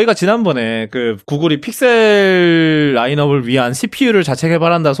저희가 지난번에 그 구글이 픽셀 라인업을 위한 CPU를 자체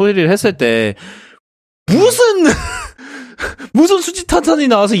개발한다 소리를 했을 때 무슨 수지타탄이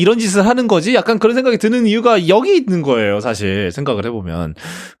나와서 이런 짓을 하는 거지? 약간 그런 생각이 드는 이유가 여기 있는 거예요, 사실. 생각을 해보면.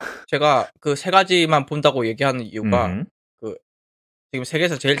 제가 그 세 가지만 본다고 얘기하는 이유가 지금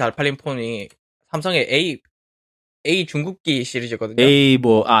세계에서 제일 잘 팔린 폰이 삼성의 A 중국기 시리즈거든요.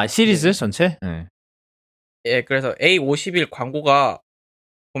 시리즈 전체? 네. 예, 그래서 A51 광고가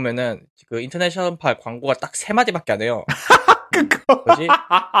보면은 그 인터내셔널팔 광고가 딱 3마디밖에 안 해요. 뭐지?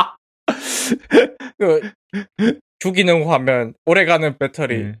 주기능 화면, 오래가는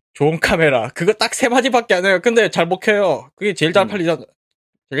배터리, 좋은 카메라. 그거 딱 3마디밖에 안 해요. 근데 잘 먹혀요. 그게 제일 잘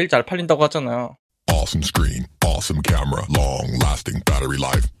팔린다고 하잖아요. Awesome screen, awesome camera, long-lasting battery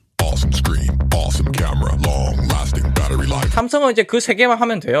life. Awesome screen, awesome camera, long-lasting battery life. 삼성은 이제 그 3개만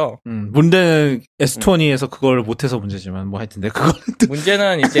하면 돼요. 문제는 S20에서 그걸 못해서 문제지만 뭐 하여튼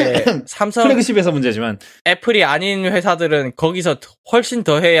문제는 이제 삼성 플래그십에서 문제지만 애플이 아닌 회사들은 거기서 훨씬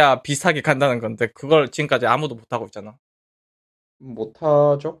더 해야 비슷하게 간다는 건데 그걸 지금까지 아무도 못하고 있잖아.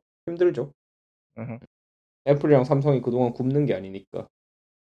 못하죠. 힘들죠. 애플이랑 삼성이 그동안 굽는 게 아니니까.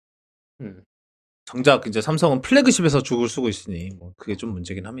 정작 이제 삼성은 플래그십에서 죽을 쓰고 있으니 뭐 그게 좀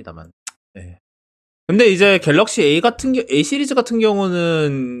문제긴 합니다만. 네. 근데 이제 갤럭시 A 시리즈 같은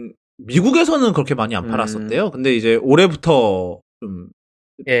경우는 미국에서는 그렇게 많이 안 팔았었대요. 근데 이제 올해부터 좀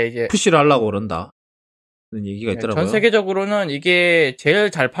이제 푸시를 하려고 그런다. 는 얘기가 있더라고요. 전 세계적으로는 이게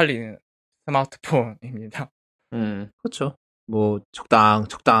제일 잘 팔리는 스마트폰입니다. 그렇죠. 뭐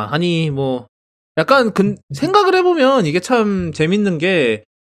적당하니 뭐 약간 생각을 해보면 이게 참 재밌는 게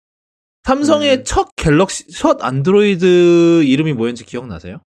삼성의 첫 안드로이드 이름이 뭐였는지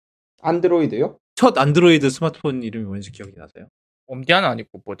기억나세요? 안드로이드요? 첫 안드로이드 스마트폰 이름이 뭐였는지 기억이 나세요? 옴디아는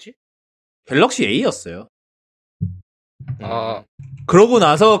아니고 뭐지? 갤럭시 A였어요. 그러고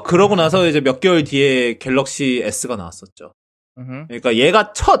나서 이제 몇 개월 뒤에 갤럭시 S가 나왔었죠. 그러니까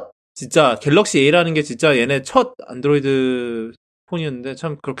얘가 진짜 갤럭시 A라는 게 진짜 얘네 첫 안드로이드 폰이었는데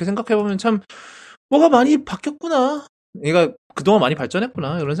참 그렇게 생각해보면 참 뭐가 많이 바뀌었구나. 얘가 그동안 많이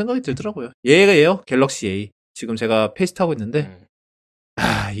발전했구나 이런 생각이 들더라고요. 얘예요. 갤럭시 A. 지금 제가 페이스트하고 있는데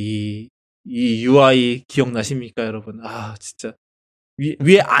이 UI 기억나십니까, 여러분? 진짜.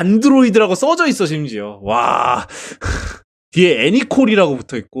 위에 안드로이드라고 써져 있어, 심지어. 와. 뒤에 애니콜이라고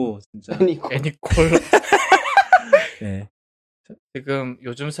붙어 있고, 진짜. 애니콜. 네. 지금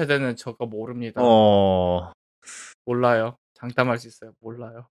요즘 세대는 저거 모릅니다. 몰라요. 장담할 수 있어요.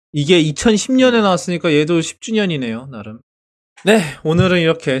 몰라요. 이게 2010년에 나왔으니까 얘도 10주년이네요, 나름. 네, 오늘은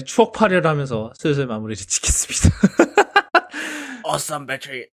이렇게 추억팔이를 하면서 슬슬 마무리를 짓겠습니다. Awesome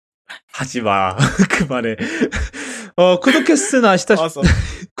battery. 하지마. 그만해.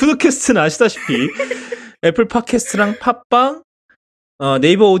 쿠드캐스트는 아시다시피 애플 팟캐스트랑 팟빵,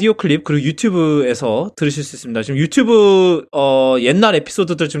 네이버 오디오 클립, 그리고 유튜브에서 들으실 수 있습니다. 지금 유튜브 옛날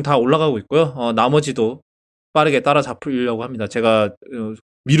에피소드들 지금 다 올라가고 있고요. 나머지도 빠르게 따라잡으려고 합니다. 제가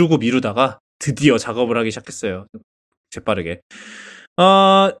미루다가 드디어 작업을 하기 시작했어요. 재빠르게.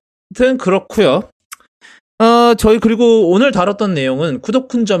 아무튼 그렇고요. 저희 그리고 오늘 다뤘던 내용은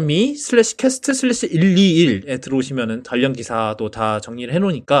구독훈점미 /캐스트/121에 들어오시면은 관련 기사도 다 정리를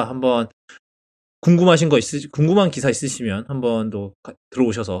해놓으니까 한번 궁금한 기사 있으시면 한번 또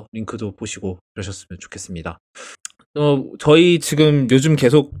들어오셔서 링크도 보시고 그러셨으면 좋겠습니다. 저희 지금 요즘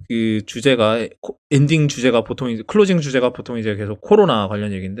계속 그 주제가 엔딩 주제가 보통 이제 클로징 주제가 보통 이제 계속 코로나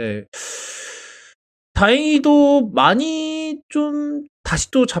관련 얘기인데 다행히도 많이 좀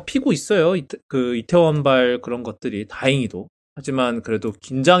다시 또 잡히고 있어요. 그 이태원발 그런 것들이 다행히도. 하지만 그래도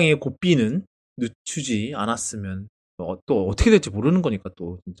긴장의 고삐는 늦추지 않았으면 또 어떻게 될지 모르는 거니까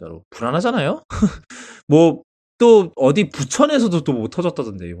또 진짜로 불안하잖아요. 뭐 또 어디 부천에서도 또 못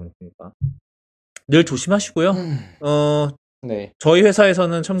터졌다던데 이번 보니까. 늘 조심하시고요. 네. 저희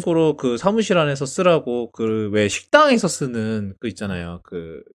회사에서는 참고로 그 사무실 안에서 쓰라고 그 왜 식당에서 쓰는 그 있잖아요.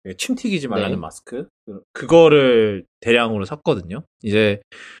 그 침 튀기지 말라는 마스크. 그거를 대량으로 샀거든요. 이제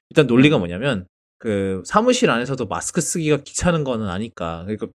일단 논리가 뭐냐면 그 사무실 안에서도 마스크 쓰기가 귀찮은 거는 아니까.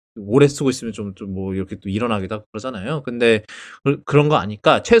 그러니까 오래 쓰고 있으면 좀 뭐 이렇게 또 일어나기도 하고 그러잖아요. 근데 그런 거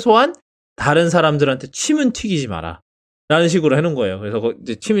아니까 최소한 다른 사람들한테 침은 튀기지 마라. 라는 식으로 해놓은 거예요. 그래서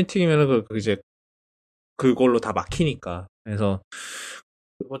이제 침이 튀기면은 이제 그걸로 다 막히니까. 그래서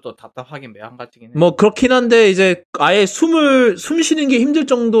그것도 답답하긴 매한가지긴 해. 뭐 그렇긴 한데 이제 아예 숨 쉬는 게 힘들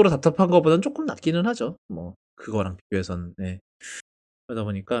정도로 답답한 것보다는 조금 낫기는 하죠. 뭐 그거랑 비교해서는. 네. 그러다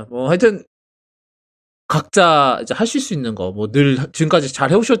보니까 뭐 하여튼 각자 이제 하실 수 있는 거 뭐 늘 지금까지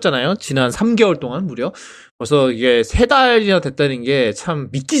잘 해오셨잖아요. 지난 3개월 동안 무려. 벌써 이게 3달이나 됐다는 게 참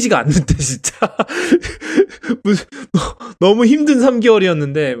믿기지가 않는데 진짜. 너무 힘든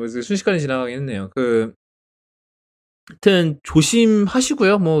 3개월이었는데 순식간에 지나가긴 했네요. 하여튼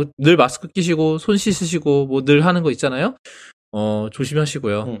조심하시고요. 뭐 늘 마스크 끼시고 손 씻으시고 뭐 늘 하는 거 있잖아요.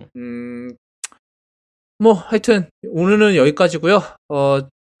 조심하시고요. 뭐 하여튼 오늘은 여기까지고요.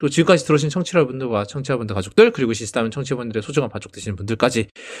 또 지금까지 들어오신 청취자분들과 청취자분들 가족들 그리고 시스타면 청취자분들의 소중한 반쪽 되시는 분들까지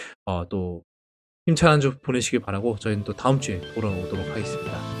또 힘찬 한 주 보내시길 바라고 저희는 또 다음 주에 돌아오도록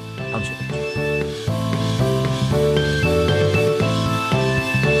하겠습니다. 다음 주에 뵙죠.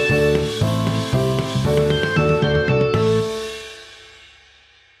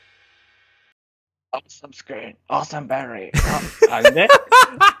 Awesome screen, awesome battery. 아닌데?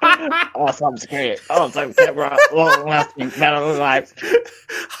 Awesome screen, awesome camera, long lasting battery life.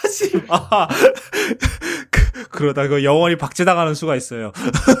 하지 마. 그러다 그 영원히 박제당하는 수가 있어요.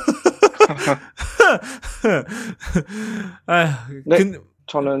 네,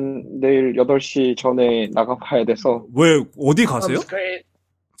 저는 내일 8시 전에 나가봐야 돼서. 왜 어디 가세요?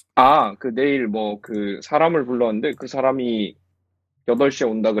 내일 뭐 그 사람을 불렀는데 그 사람이 8시에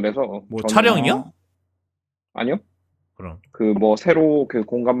온다 그래서. 뭐 촬영이요? 아니요. 그럼. 그 뭐 새로 그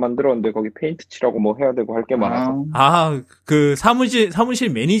공간 만들었는데 거기 페인트 칠하고 뭐 해야 되고 할 게 많아서. 그 사무실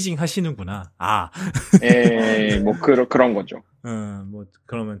매니징 하시는구나. 예, 뭐 그런 거죠. 뭐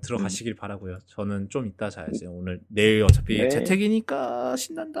그러면 들어가시길 바라고요. 저는 좀 이따 자야지. 내일 어차피 재택이니까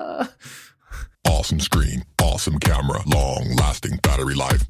신난다. Awesome screen, awesome camera, long lasting battery life.